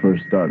we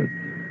first started.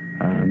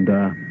 And,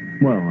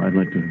 well, I'd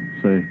like to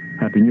say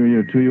Happy New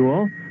Year to you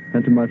all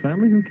and to my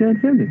family who can't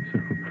hear me.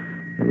 So,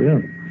 there we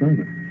are.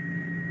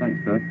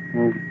 Thanks, Doug.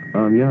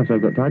 Well, yes,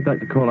 I'd like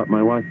to call up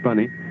my wife,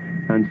 Bunny,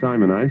 and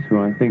Simon Ice, who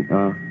I think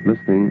are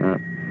listening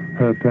at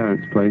her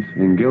parents' place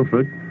in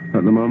Guildford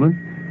at the moment.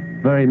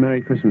 Very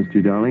Merry Christmas to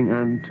you, darling,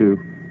 and to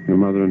your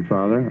mother and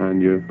father, and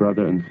your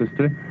brother and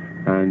sister,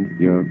 and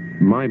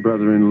my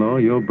brother-in-law,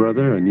 your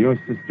brother, and your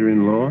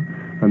sister-in-law,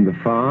 and the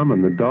farm,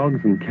 and the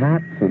dogs and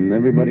cats, and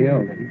everybody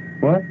else.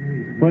 What?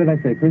 What did I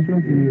say,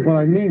 Christmas? Well,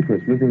 I mean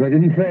Christmas, because I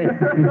didn't say it.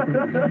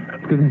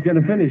 Because it's going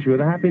to finish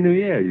with a Happy New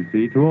Year, you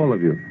see, to all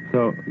of you.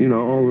 So,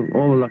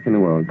 all the luck in the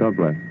world. God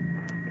bless.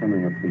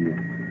 Coming up for you.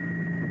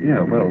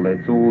 Yeah, well,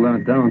 it's all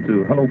down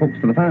to hello folks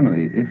to the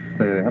family. If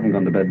they haven't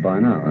gone to bed by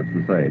now, that's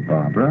to say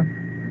Barbara,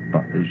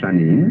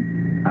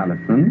 Janine,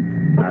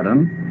 Alison,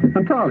 Adam,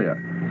 and Talia.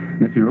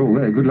 And if you're all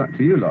there, good luck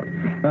to you lot.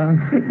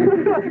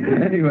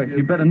 Anyway,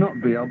 you better not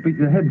be. I'll beat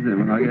your heads in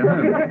when I get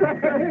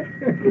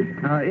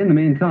home. In the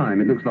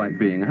meantime, it looks like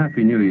being a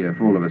Happy New Year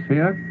for all of us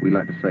here. We'd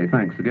like to say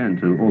thanks again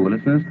to all the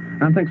listeners,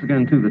 and thanks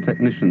again to the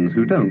technicians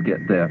who don't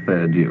get their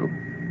fair due.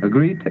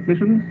 Agreed,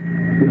 technicians?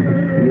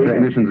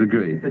 Technicians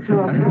agree. The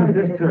child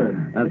scientist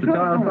turn. As the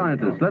child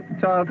scientist. Let the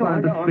child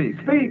scientist speak.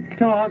 Speak,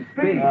 Todd,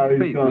 speak.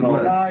 Speak. Good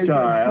words.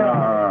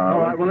 All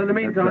right, well, in the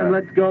meantime,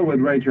 let's go with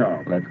Ray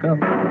Charles. Let's go.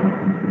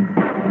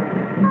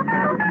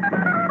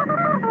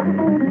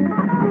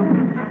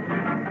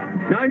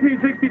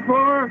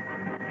 1964,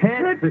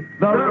 Hit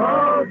the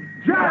road,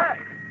 Jack!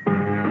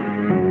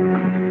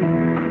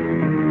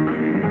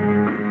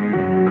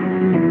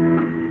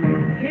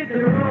 Hit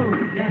the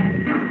road, Jack.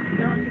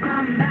 Don't you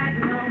come back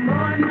no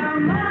more, no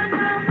more,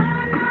 no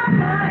more, no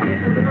more.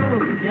 Hit the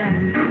road, Jack.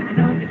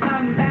 Don't you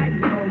come back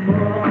no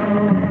more.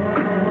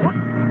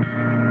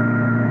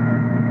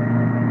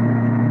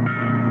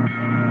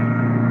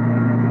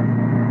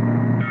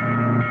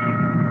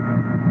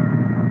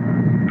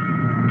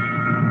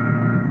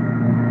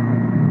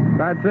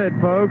 That's it,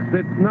 folks.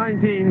 It's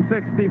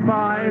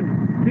 1965.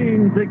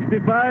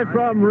 1965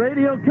 from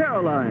Radio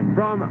Caroline.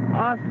 From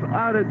us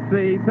out at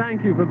sea,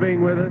 thank you for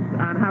being with us,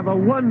 and have a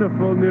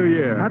wonderful New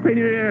Year. Happy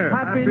New Year.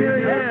 Happy New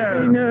Year.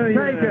 Happy New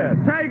Year. Take it.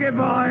 Take it,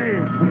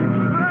 boys.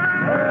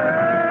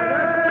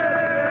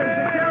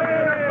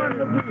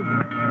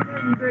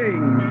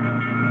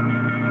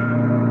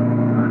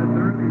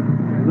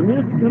 The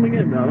music coming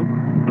in now.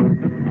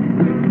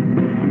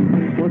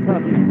 What's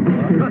happening?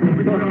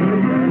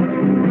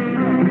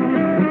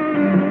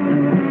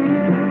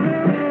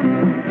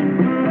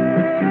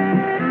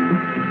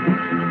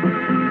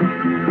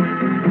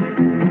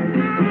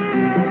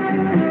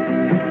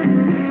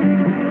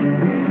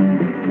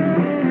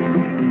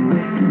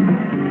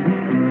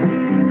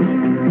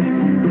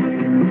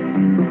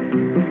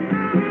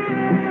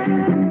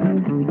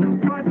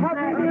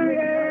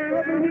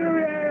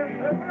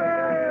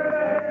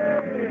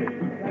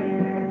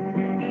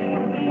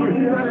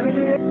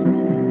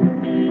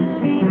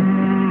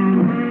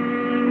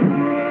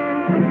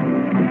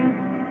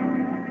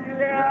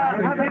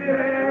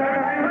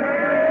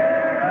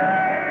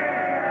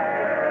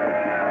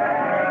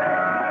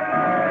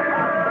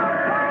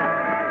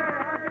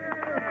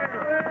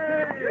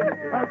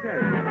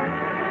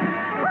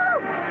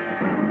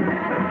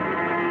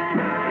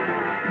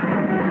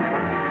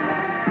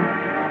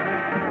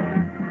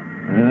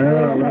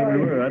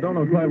 I don't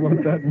know quite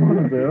what that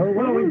was there.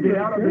 Well, we'd be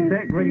out on the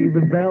deck ringing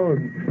the bell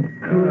and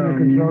cooling the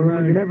control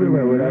room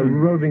everywhere with our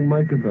roving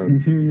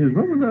microphones.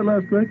 What was that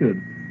last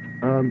record?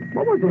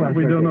 What was the last record?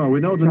 We don't know.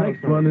 We know the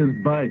next one is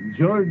by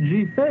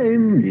Georgie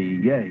Fame.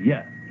 Yeah,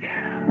 yeah,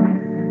 yeah.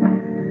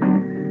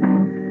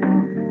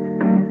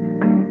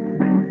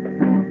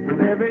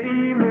 Every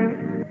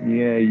evening.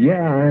 Yeah,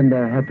 yeah, and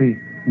Happy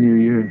New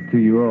Year to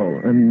you all.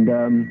 And,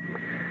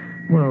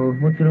 well,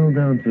 what's it all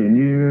down to?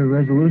 New Year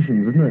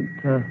resolutions, isn't it?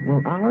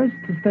 Well, ours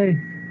to stay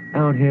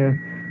out here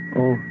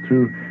all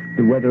through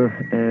the weather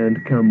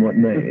and come what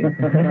may.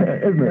 Isn't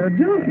it? I'm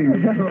joking.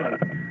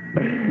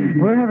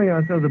 We're having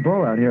ourselves a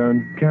ball out here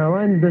on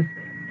Caroline this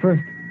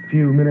first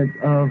few minutes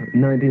of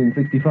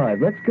 1965.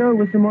 Let's go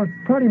with some more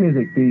party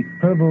music, the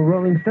Herbal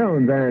Rolling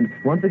Stones, and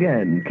once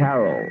again,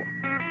 Carol.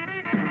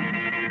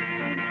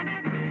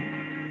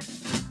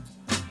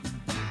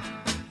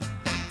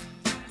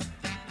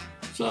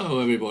 So,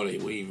 everybody,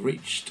 we've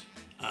reached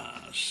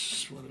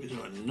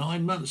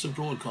 9 months of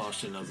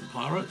broadcasting of the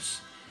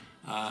Pirates.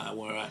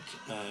 We're at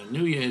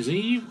New Year's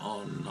Eve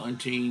on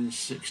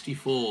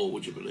 1964,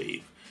 would you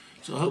believe?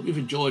 So I hope you've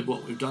enjoyed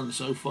what we've done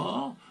so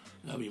far.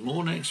 There'll be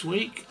more next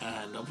week,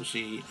 and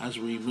obviously as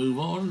we move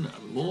on,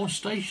 more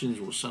stations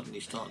will suddenly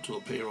start to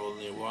appear on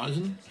the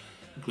horizon,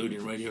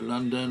 including Radio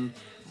London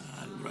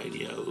and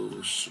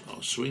Radio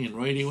Swing and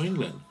Radio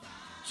England.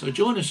 So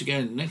join us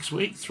again next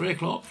week, 3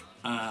 o'clock.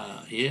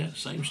 Here,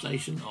 same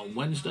station on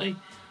Wednesday,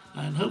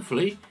 and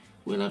hopefully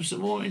we'll have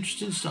some more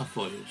interesting stuff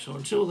for you. So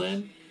until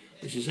then,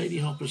 this is Eddie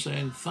Hopper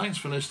saying thanks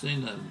for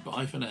listening and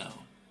bye for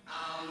now.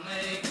 I'll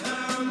make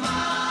her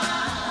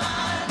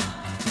mine.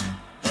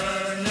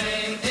 Her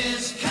name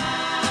is Caroline.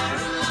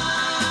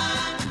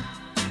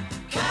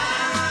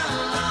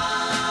 Caroline.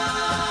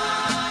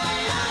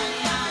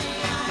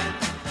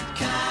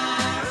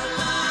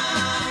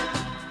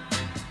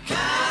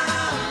 Caroline.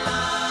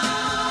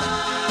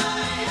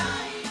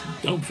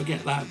 Don't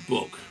forget that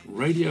book,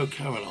 Radio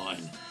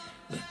Caroline,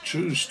 The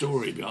True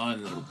Story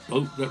Behind the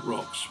Boat That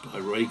Rocks by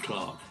Ray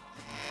Clark.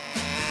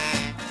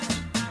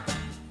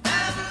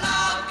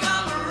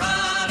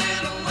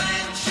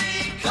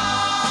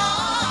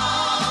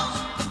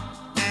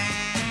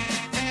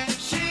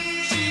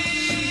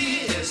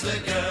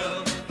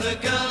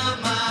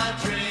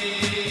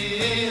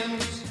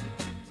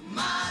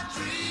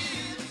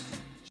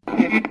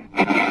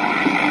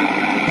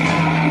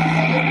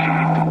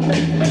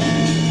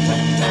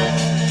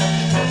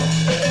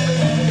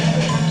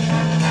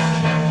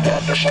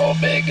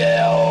 Big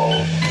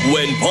L.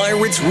 When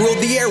pirates ruled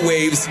the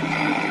airwaves,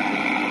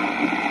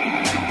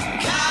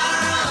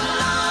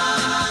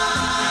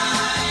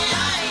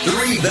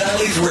 Three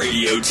Valleys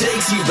Radio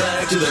takes you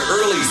back to the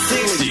early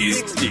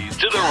 60s,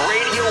 to the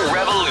radio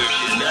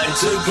revolution that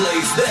took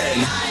place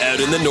then out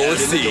in the North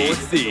Sea.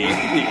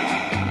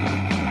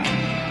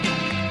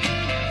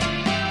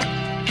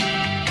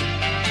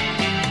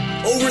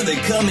 Over the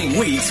coming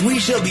weeks, we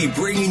shall be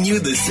bringing you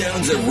the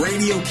sounds of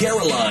Radio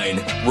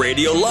Caroline,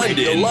 Radio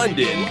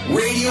London,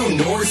 Radio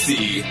North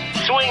Sea,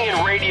 Swing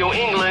and Radio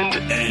England,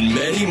 and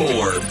many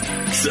more.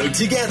 So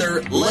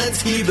together,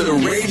 let's keep the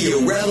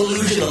radio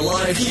revolution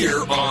alive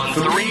here on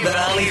Three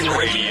Valleys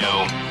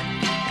Radio.